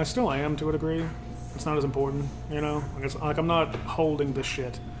 And I still am to a degree. It's not as important, you know? Like I'm not holding this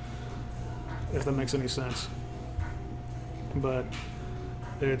shit, if that makes any sense. But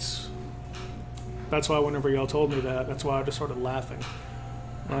that's why whenever y'all told me that, that's why I just started laughing.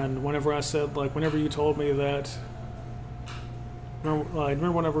 And whenever I said, like, whenever you told me that,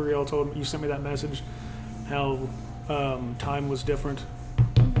 remember whenever y'all told me, you sent me that message, how time was different,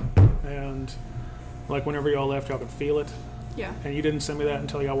 and like whenever y'all left, y'all could feel it. Yeah. And you didn't send me that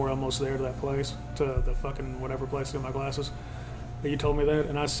until y'all were almost there to that place, to the fucking whatever place to get my glasses. But you told me that,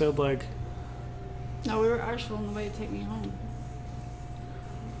 and I said, like, no, we were actually on the way to take me home.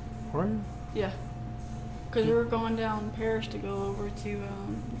 Were you? Yeah. Because we were going down Paris to go over to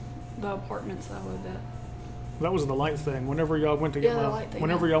the apartments I lived at. That was the light thing. Whenever y'all went to get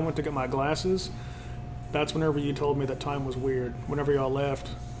y'all went to get my glasses, that's whenever you told me that time was weird. Whenever y'all left,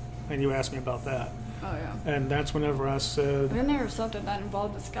 and you asked me about that. Oh yeah. And that's whenever I said. And then there was something that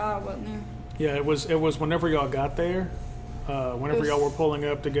involved the sky, wasn't there? Yeah, it was whenever y'all got there, Whenever y'all were pulling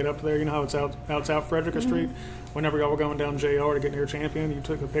up to get up there, you know how it's out Frederica Street? Whenever y'all were going down JR to get near Champion, you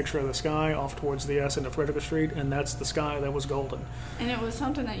took a picture of the sky off towards the S end of Frederica Street, and that's the sky that was golden. And it was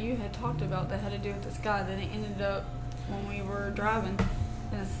something that you had talked about that had to do with the sky. Then it ended up when we were driving,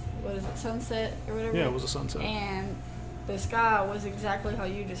 and what is it, sunset or whatever? Yeah, it was a sunset. And the sky was exactly how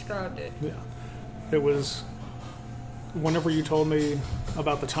you described it. Yeah. It was, whenever you told me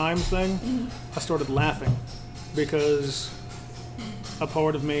about the time thing, I started laughing because a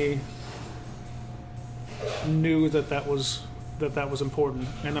part of me knew that was important.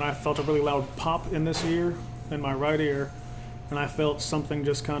 And then I felt a really loud pop in this ear, in my right ear, and I felt something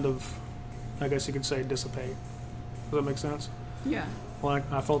just kind of, I guess you could say, dissipate. Does that make sense? Yeah.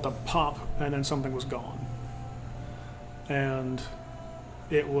 Like, I felt a pop, and then something was gone. And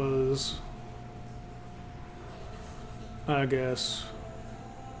it was, I guess,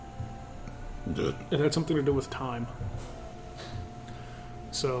 it had something to do with time.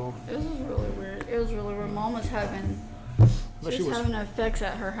 So It was really weird. It was really weird. Mom was having, she was having effects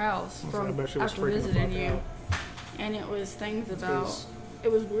at her house I from bet she was after freaking the visiting fuck you. out. And it was things about, Because-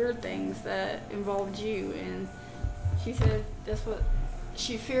 it was weird things that involved you. And she said that's what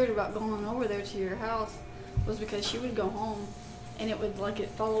she feared about going over there to your house was because she would go home and it would, like, it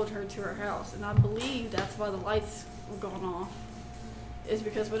followed her to her house. And I believe that's why the lights were going off, is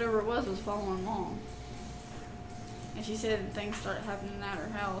because whatever it was following Mom. And she said things started happening at her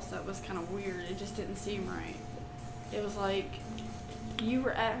house that was kind of weird. It just didn't seem right. It was like you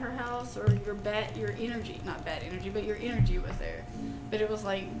were at her house, or your energy, not bad energy, but your energy was there. But it was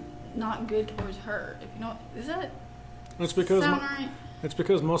like not good towards her. If you know, is that It's because sound right? it's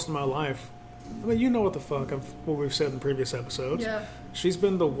because most of my life, I mean, you know what the fuck what we've said in previous episodes. Yeah. She's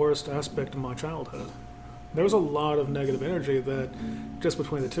been the worst aspect of my childhood. There was a lot of negative energy that, just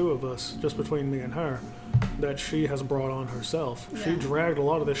between the two of us, just between me and her, that she has brought on herself. Yeah. She dragged a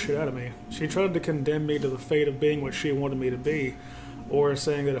lot of this shit out of me. She tried to condemn me to the fate of being what she wanted me to be, or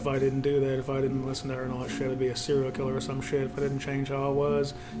saying that if I didn't do that, if I didn't listen to her and all that shit, I'd be a serial killer or some shit, if I didn't change how I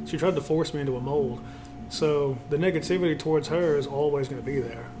was. She tried to force me into a mold. So the negativity towards her is always going to be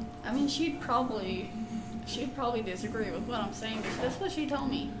there. I mean, she'd probably disagree with what I'm saying, but that's what she told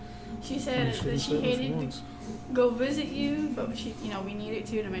me. She said that she hated to go visit you, but she, we needed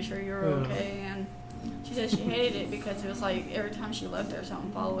to make sure you were okay. And she said she hated it because it was like every time she left there,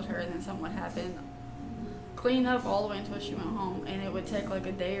 something followed her, and then something would happen. Clean up all the way until she went home, and it would take like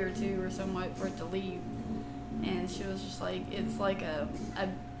a day or two or somewhat for it to leave. And she was just like, it's like I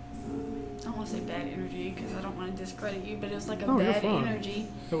don't want to say bad energy because I don't want to discredit you, but it was like a bad energy.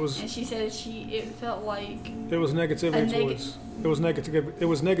 It was. And she said it felt like It was negativity towards. It was negative. It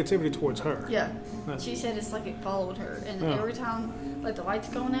was negativity towards her. Yeah. She said it's like it followed her, and every time like the lights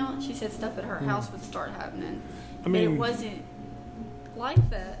going out, she said stuff at her house would start happening. I mean, and it wasn't like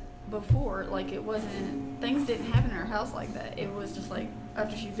that before. Like it wasn't. Things didn't happen in her house like that. It was just like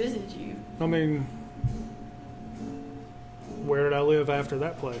after she visited you. I mean, where did I live after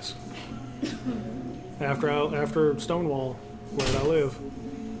that place? After Stonewall, where did I live?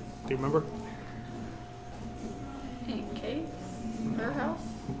 Do you remember? In Kate, her house.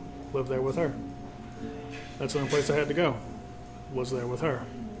 Lived there with her. That's the only place I had to go. Was there with her.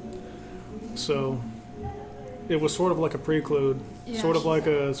 So it was sort of like a prelude, Yeah, sort of like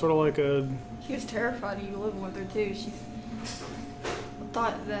a. She was terrified of you living with her too. She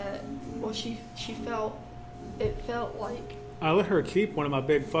thought that. Well, she felt. It felt like. I let her keep one of my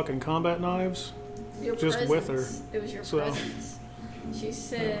big fucking combat knives. Your Just presence. with her. It was your So- presence. She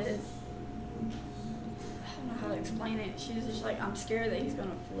said, I don't know how to explain it. She was just like, I'm scared that he's going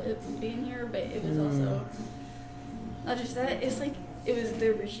to flip being here, but it was also not just that. It's like,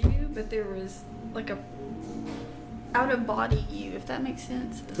 there was you, but there was like a out of body you, if that makes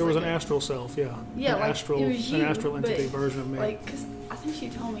sense. There was an astral self, yeah. Yeah, an like astral, it was you, an astral entity but, version of me. Like, cause I think she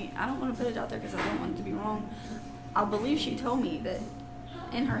told me, I don't want to put it out there because I don't want it to be wrong. I believe she told me that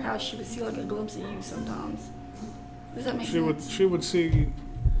in her house she would see like a glimpse of you sometimes. Does that make sense?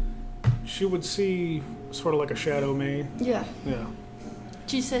 She would see sort of like a shadow me. Yeah. Yeah.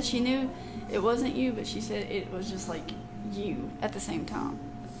 She said she knew it wasn't you, but she said it was just like you at the same time.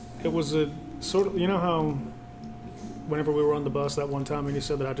 It was a sort of, you know how whenever we were on the bus that one time and you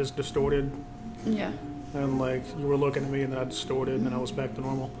said that I just distorted Yeah. and like you were looking at me and then I distorted and then I was back to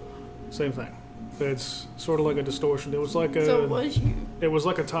normal. Same thing. It's sort of like a distortion. It was like a. So it was you. It was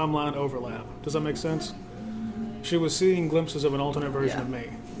like a timeline overlap. Does that make sense? She was seeing glimpses of an alternate version of me.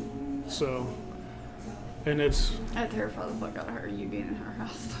 So, and it's. That terrified the fuck out of her, you being in her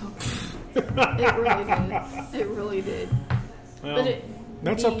house, though. It really did. It really did. Well, But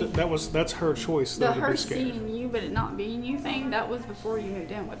That's up to that's her choice though, the to her be scared. seeing you but it not being you thing. That was before you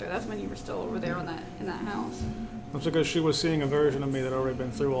moved in with her. That's when you were still over there in that house. That's because she was seeing a version of me that had already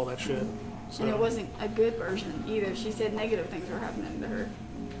been through all that shit. So. And it wasn't a good version either. She said negative things were happening to her.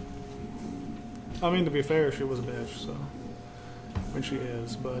 I mean, to be fair, she was a bitch, so when she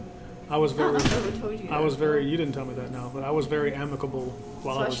is, but I was I don't very, know if I ever told you that. I was very. You didn't tell me that, no, but I was very amicable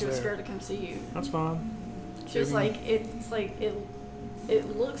while I That's why was she was there. scared to come see you. That's fine. She was like, it's like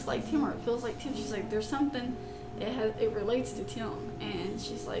it looks like Tim or it feels like Tim. She's like, there's something. It relates to Tim, and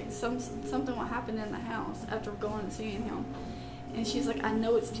she's like, something will happen in the house after going and seeing him, and she's like, I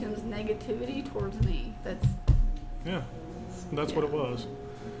know it's Tim's negativity towards me. That's what it was.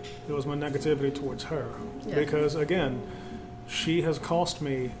 It was my negativity towards her Yeah. because again, she cost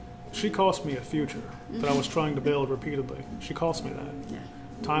me a future that I was trying to build repeatedly. She cost me that. Yeah.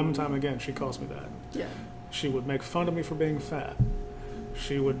 Time and time again, she cost me that. Yeah. She would make fun of me for being fat.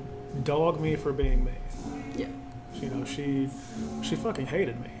 She would dog me for being me. Yeah. You know, she fucking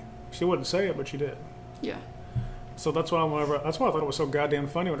hated me. She wouldn't say it, but she did. Yeah. So that's why I thought it was so goddamn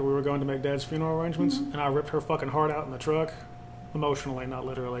funny when we were going to make Dad's funeral arrangements, and I ripped her fucking heart out in the truck, emotionally, not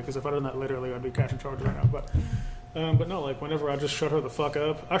literally, because if I'd done that literally, I'd be catching charges right now. But no, like whenever I just shut her the fuck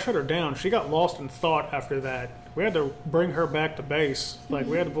up, I shut her down. She got lost in thought after that. We had to bring her back to base. Like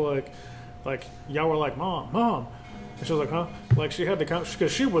we had to be like y'all were like, mom. And she was like, huh? Like she had to come,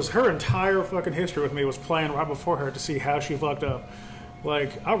 because her entire fucking history with me was playing right before her to see how she fucked up.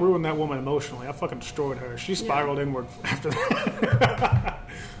 Like, I ruined that woman emotionally. I fucking destroyed her. She spiraled inward after that.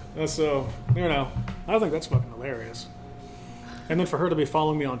 And so, you know, I think that's fucking hilarious. And then for her to be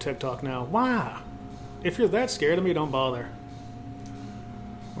following me on TikTok now, why? If you're that scared of me, don't bother.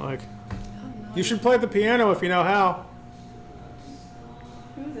 Like, you should play the piano if you know how.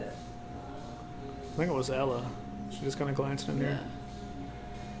 Who's it? I think it was Ella. She just kind of glanced in there.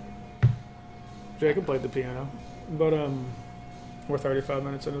 Yeah. Jacob played the piano. But, we're 35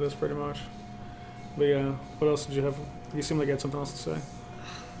 minutes into this pretty much. But yeah, what else did you have? You seem like you had something else to say.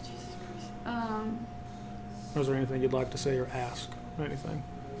 Jesus Christ. Or is there anything you'd like to say or ask? Or anything?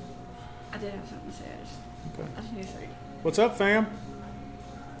 I did have something to say. Okay. I just need to say. What's up, fam?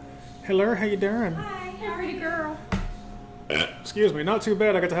 Hello, how you doing? Hi, how are you, girl? Excuse me, not too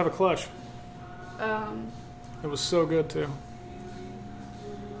bad. I got to have a clutch. Um, It was so good too.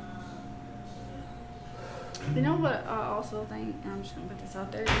 You know what I also think, and I'm just going to put this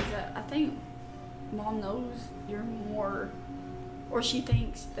out there, is that I think Mom knows you're more, or she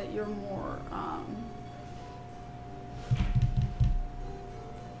thinks that you're more, I'm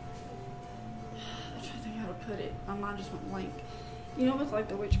trying to think how to put it. My mind just went blank. You know, with like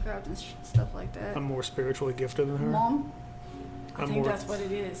the witchcraft and stuff like that. I'm more spiritually gifted than her. Mom, I I'm think more- that's what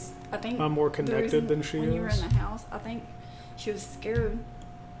it is. I think I'm more the connected reason than she when you were is. in the house, I think she was scared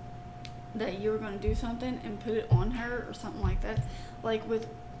that you were going to do something and put it on her or something like that. Like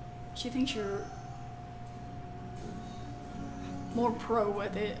she thinks you're more pro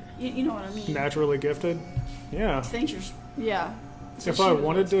with it. You know what I mean? Naturally gifted? Yeah. She thinks yeah. So If she I was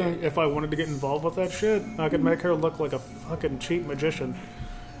wanted scared. to, if I wanted to get involved with that shit, I could make her look like a fucking cheap magician.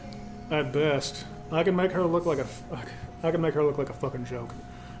 At best, I can make her look like a fucking joke,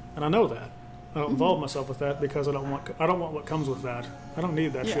 and I know that. I don't involve myself with that because I don't want what comes with that. I don't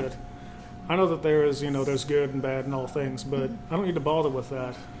need that Yeah. shit. I know that there's good and bad and all things, but I don't need to bother with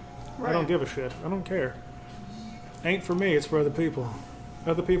that. I don't Right. give a shit. I don't care. Ain't for me, it's for other people.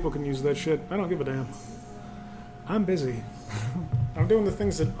 Other people can use that shit. I don't give a damn. I'm busy. I'm doing the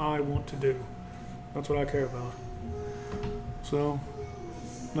things that I want to do. That's what I care about. So,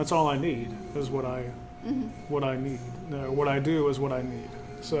 that's all I need is what I need. What I do is what I need.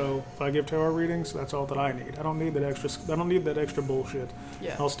 So, if I give tarot readings, that's all that I need. I don't need that extra bullshit.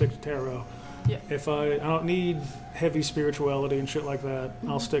 Yeah. I'll stick to tarot. Yeah. If I don't need heavy spirituality and shit like that.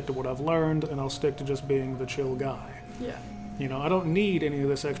 I'll stick to what I've learned, and I'll stick to just being the chill guy. Yeah. You know, I don't need any of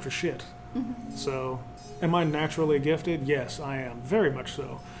this extra shit. So, am I naturally gifted? Yes, I am. Very much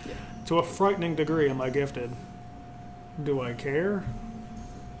so. Yeah. To a frightening degree, am I gifted? Do I care?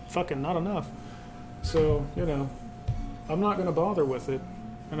 Fucking not enough. So, I'm not going to bother with it.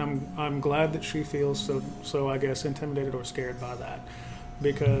 And I'm glad that she feels so I guess intimidated or scared by that,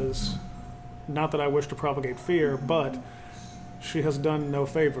 because not that I wish to propagate fear, but she has done no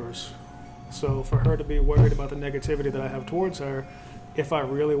favors. So for her to be worried about the negativity that I have towards her, if I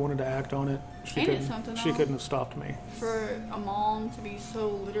really wanted to act on it, she Ain't it something, though? couldn't have stopped me. For a mom to be so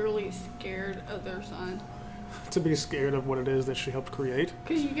literally scared of their son. To be scared of what it is that she helped create.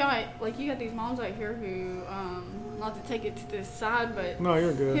 Because you got these moms out here who, not to take it to this side, but No,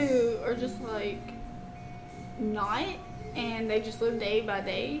 you're good. who are just like not and they just live day by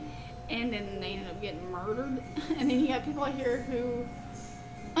day, and then they end up getting murdered. And then you got people out here who,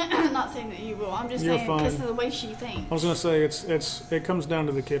 I'm not saying that you will, I'm just You're saying because fine. of the way she thinks. I was gonna say it comes down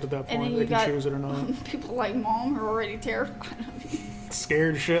to the kid at that And then point. you They can got choose it or not. people like Mom who are already terrified of you.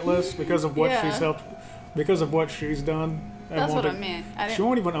 Scared shitless because of what Yeah. she's helped, because of what she's done. and That's what I won't- meant. She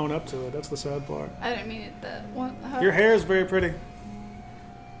won't even own up to it. That's the sad part. I didn't mean it that one. Your hair is very pretty.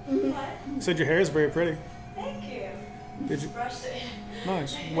 Mm-hmm. What? I said your hair is very pretty. Thank you. Did you? Brushed it.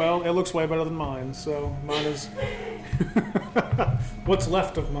 Nice. Well, it looks way better than mine. So mine is what's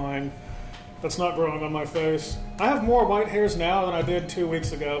left of mine. That's not growing on my face. I have more white hairs now than I did 2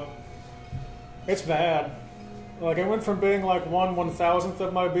 weeks ago. It's bad. Like I went from being like 1/1000th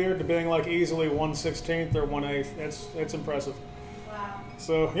of my beard to being like easily 1/16 or 1/8. It's impressive. Wow.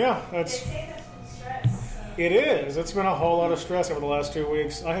 So yeah, They that's say that's from stress. So. it is. It's been a whole lot of stress over the last 2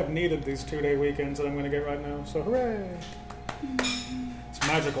 weeks. I have needed these 2-day weekends that I'm going to get right now. So hooray! It's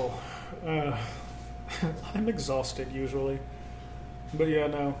magical. I'm exhausted usually, but yeah,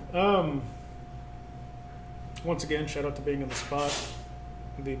 no. Once again, shout out to Being in the Spot,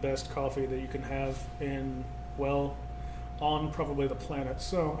 the best coffee that you can have in, well, on probably the planet.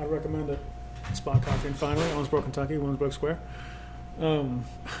 So I recommend it. Spot Coffee and Finery, Owensboro, Kentucky, Williamsburg Square. I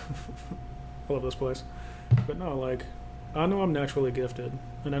love this place. But no, like, I know I'm naturally gifted,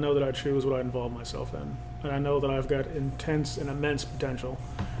 and I know that I choose what I involve myself in, and I know that I've got intense and immense potential.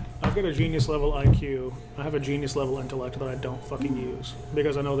 I've got a genius level IQ. I have a genius level intellect that I don't fucking use,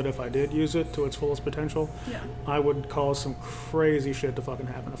 because I know that if I did use it to its fullest potential, Yeah. I would cause some crazy shit to fucking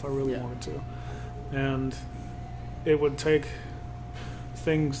happen if I really Yeah. wanted to. And it would take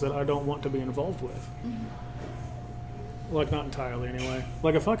things that I don't want to be involved with. Like, not entirely anyway.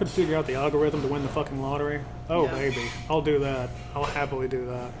 Like, if I could figure out the algorithm to win the fucking lottery, oh Yeah. baby, I'll do that. I'll happily do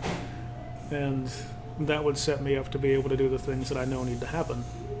that. And that would set me up to be able to do the things that I know need to happen.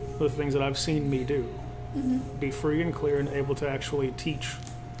 The things that I've seen me do. Be free and clear and able to actually teach.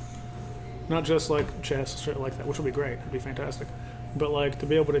 Not just like chess, shit like that, which would be great. It'd be fantastic. But like to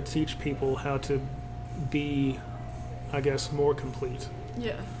be able to teach people how to be, I guess, more complete.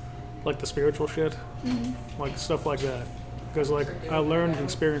 Yeah. Like the spiritual shit. Like stuff like that. Because like I learned and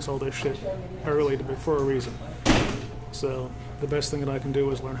experienced all this shit early for a reason. So the best thing that I can do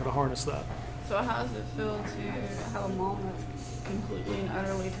is learn how to harness that. So how does it feel to have a mom that's completely and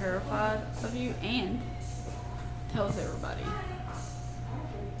utterly terrified of you and tells everybody?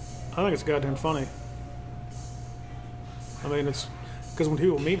 I think it's goddamn funny. I mean, it's because when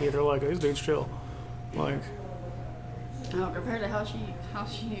people meet me, they're like, "This dude's chill." Like, Compared to how she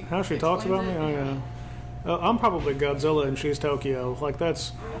talks about explains me. it, Oh yeah. I'm probably Godzilla and she's Tokyo. Like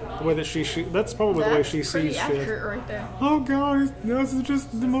that's the way that she that's probably the way That's she pretty sees accurate shit. right there. Oh god, this is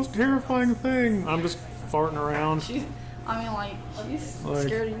just the most terrifying thing. I'm just farting around. She's Like-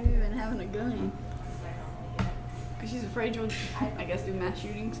 scared of you and having a gun. Because she's afraid you'll, I guess, do mass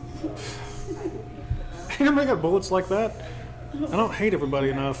shootings. Anybody got bullets like that? I don't hate everybody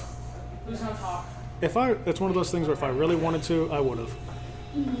enough. It's one of those things where if I really wanted to, I would have.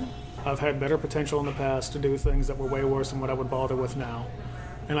 I've had better potential in the past to do things that were way worse than what I would bother with now.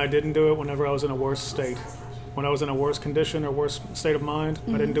 And I didn't do it whenever I was in a worse state. When I was in a worse condition or worse state of mind,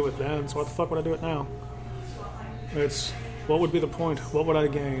 I didn't do it then, so why the fuck would I do it now? It's, what would be the point? What would I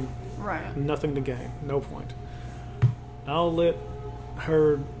gain? Right. Nothing to gain. No point. I'll let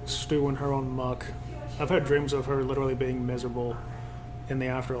her stew in her own muck. I've had dreams of her literally being miserable in the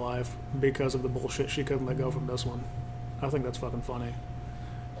afterlife because of the bullshit she couldn't let go from this one. I think that's fucking funny.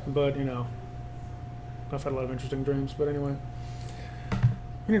 But, you know, I've had a lot of interesting dreams. But anyway,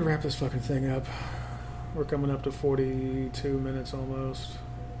 we need to wrap this fucking thing up. We're coming up to 42 minutes almost.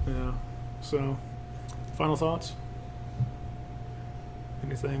 Yeah. So, final thoughts?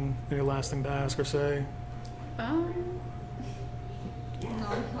 Any last thing to ask or say? No,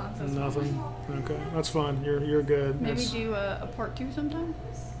 that's Nothing? Okay. That's fine. You're good. Maybe It's- do a part 2 sometime?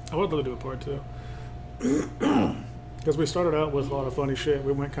 I would love to do a part 2. Because we started out with a lot of funny shit.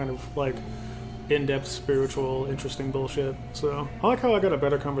 We went kind of like in-depth, spiritual, interesting bullshit. So I like how I got a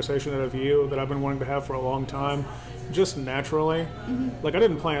better conversation out of you that I've been wanting to have for a long time, just naturally. Like I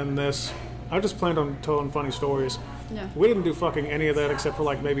didn't plan this. I just planned on telling funny stories. Yeah. We didn't do fucking any of that except for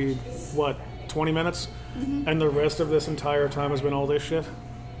like maybe, 20 minutes? And the rest of this entire time has been all this shit.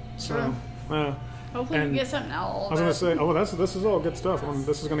 So, Sure. yeah. Hopefully And we get something out of all I was gonna that. say, this is all good stuff.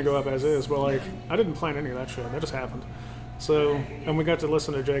 This is gonna go up as is, but like, I didn't plan any of that shit. That just happened. So, and we got to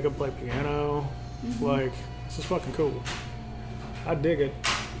listen to Jacob play piano. Like, this is fucking cool. I dig it,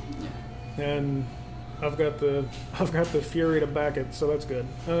 and I've got the fury to back it, so that's good.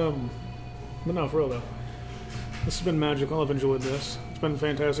 But no, for real though, This has been magical. I've enjoyed this. It's been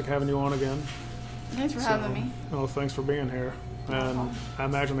fantastic having you on again. Thanks for having me. Well, thanks for being here. And I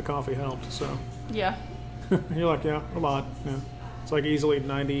imagine the coffee helped, so. Yeah. You're like, yeah, a lot. Yeah. It's like easily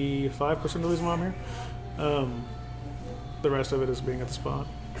 95% of the reason why I'm here. The rest of it is being at the spot.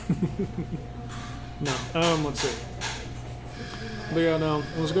 No, let's see. But yeah, no,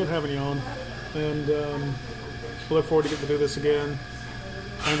 it was good having you on. And I look forward to getting to do this again.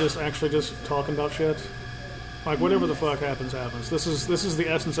 And just talking about shit. Like, whatever the fuck happens, happens. This is the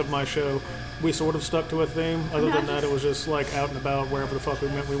essence of my show. We sort of stuck to a theme. Other than that, it was just, like, out and about wherever the fuck we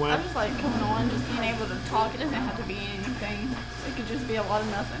I went. just like coming on, just being able to talk. It doesn't have to be anything. It could just be a lot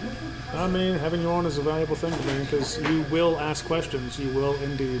of nothing. I mean, having you on is a valuable thing to me because you will ask questions. You will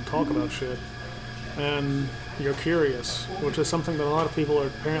indeed talk about shit. And you're curious, which is something that a lot of people are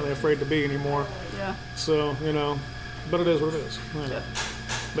apparently afraid to be anymore. Yeah. So, but it is what it is. I know.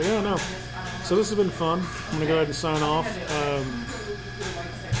 But yeah, no. So this has been fun. I'm going to go ahead and sign off.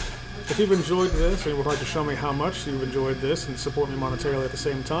 If you've enjoyed this and would like to show me how much you've enjoyed this and support me monetarily at the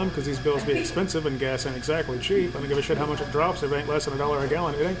same time, because these bills be expensive and gas ain't exactly cheap. I don't give a shit how much it drops. If it ain't less than $1 a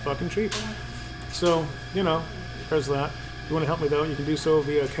gallon, it ain't fucking cheap. So, there's that. If you want to help me, though, you can do so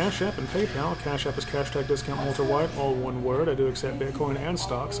via Cash App and PayPal. Cash App is #discount Walter White, all one word. I do accept Bitcoin and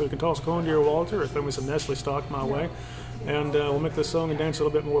stock, so you can toss a coin to your wallet or throw me some Nestle stock my way. And we'll make this song and dance a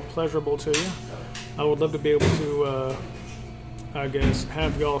little bit more pleasurable to you. I would love to be able to,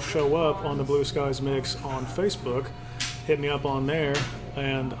 have y'all show up on the Blue Skies Mix on Facebook. Hit me up on there,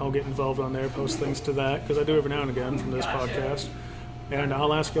 and I'll get involved on there, post things to that, because I do every now and again from this podcast. And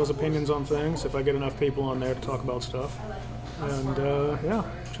I'll ask y'all's opinions on things if I get enough people on there to talk about stuff. And,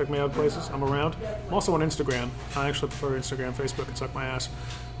 check me out places. I'm around. I'm also on Instagram. I actually prefer Instagram. Facebook can suck my ass.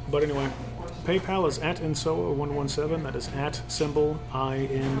 But anyway, PayPal is @INSOA117. That is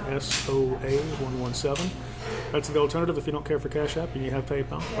 @INSOA117. That's the alternative if you don't care for Cash App and you have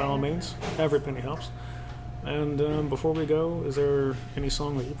PayPal. By all means, every penny helps. And before we go, is there any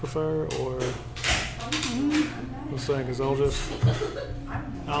song that you prefer, or let's say, because I'll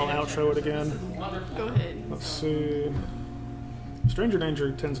outro it again. Go ahead. Let's see. Stranger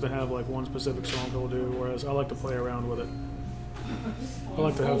Danger tends to have like one specific song he'll do, whereas I like to play around with it. I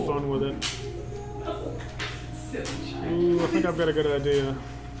like to have fun with it. Ooh, I think I've got a good idea.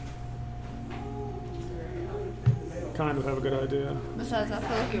 Kind of have a good idea. Besides, I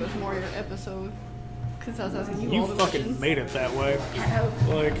feel like it was more your episode. Because I was asking you all You the fucking questions. made it that way.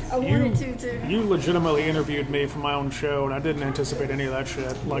 Like, I wanted to, too. You legitimately interviewed me for my own show, and I didn't anticipate any of that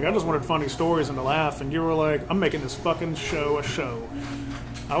shit. Like, I just wanted funny stories and to laugh, and you were like, I'm making this fucking show a show.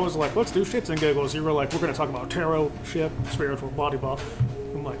 I was like, let's do shits and giggles. You were like, we're going to talk about tarot, shit, spiritual, blah, blah.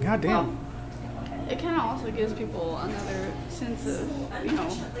 I'm like, God damn. It kind of also gives people another sense of,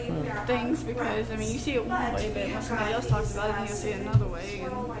 things, because, you see it one way, but when somebody else talks about it, then you'll see it another way.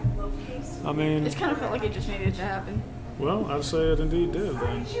 And I mean, it's kind of felt like it just needed to happen. well, I'd say it indeed did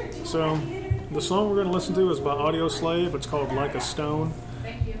then. So, the song we're going to listen to is by Audio Slave. It's called Like a Stone.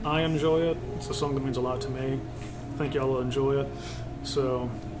 I enjoy it. It's a song that means a lot to me. I think y'all will enjoy it. So,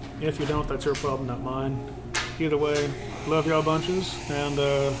 if you don't, that's your problem, not mine. Either way, love y'all bunches, and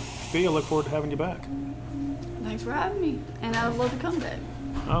Fee, I look forward to having you back. Thanks for having me, and I would love to come back.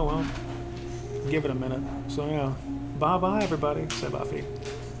 Oh, well, give it a minute. So, yeah, bye-bye, everybody. Say bye, Fee.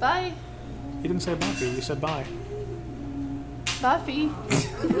 Bye. You didn't say bye, Fee. You said bye. Bye, Fee.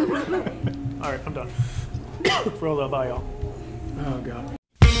 All right, I'm done. Roll that. Bye, y'all. Oh, God.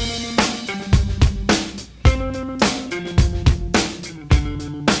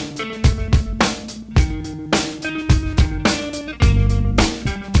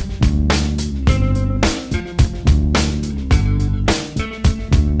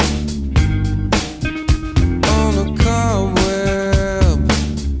 On a cobweb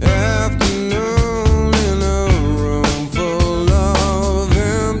afternoon in a room full of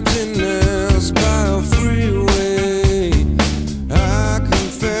emptiness by a freeway, I could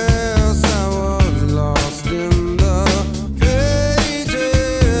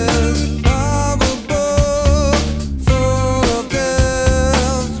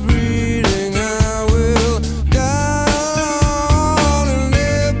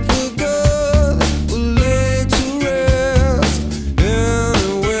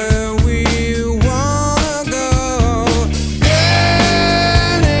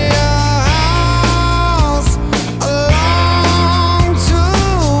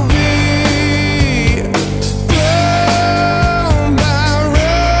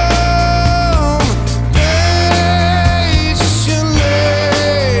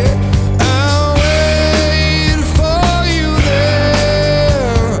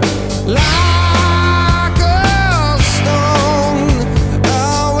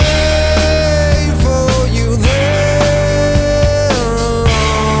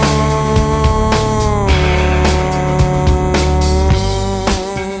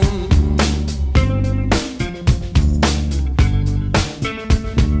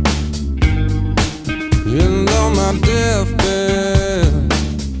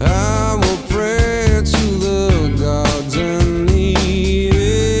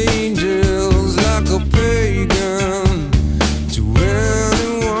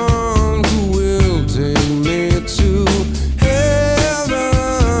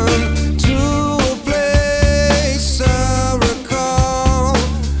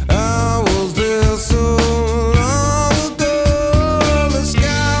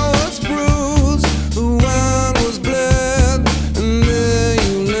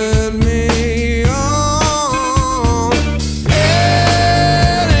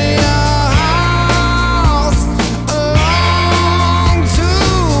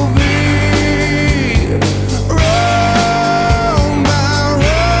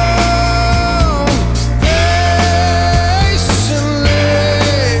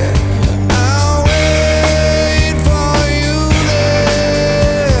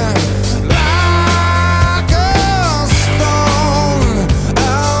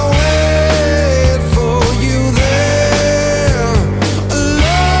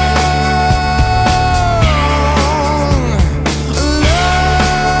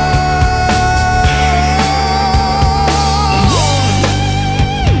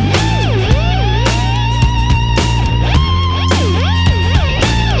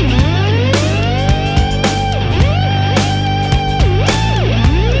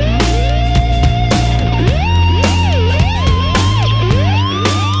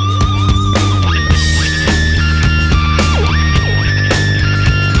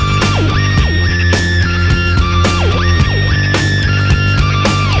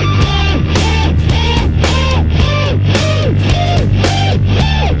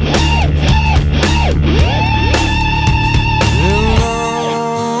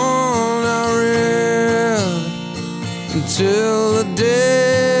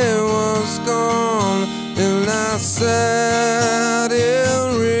said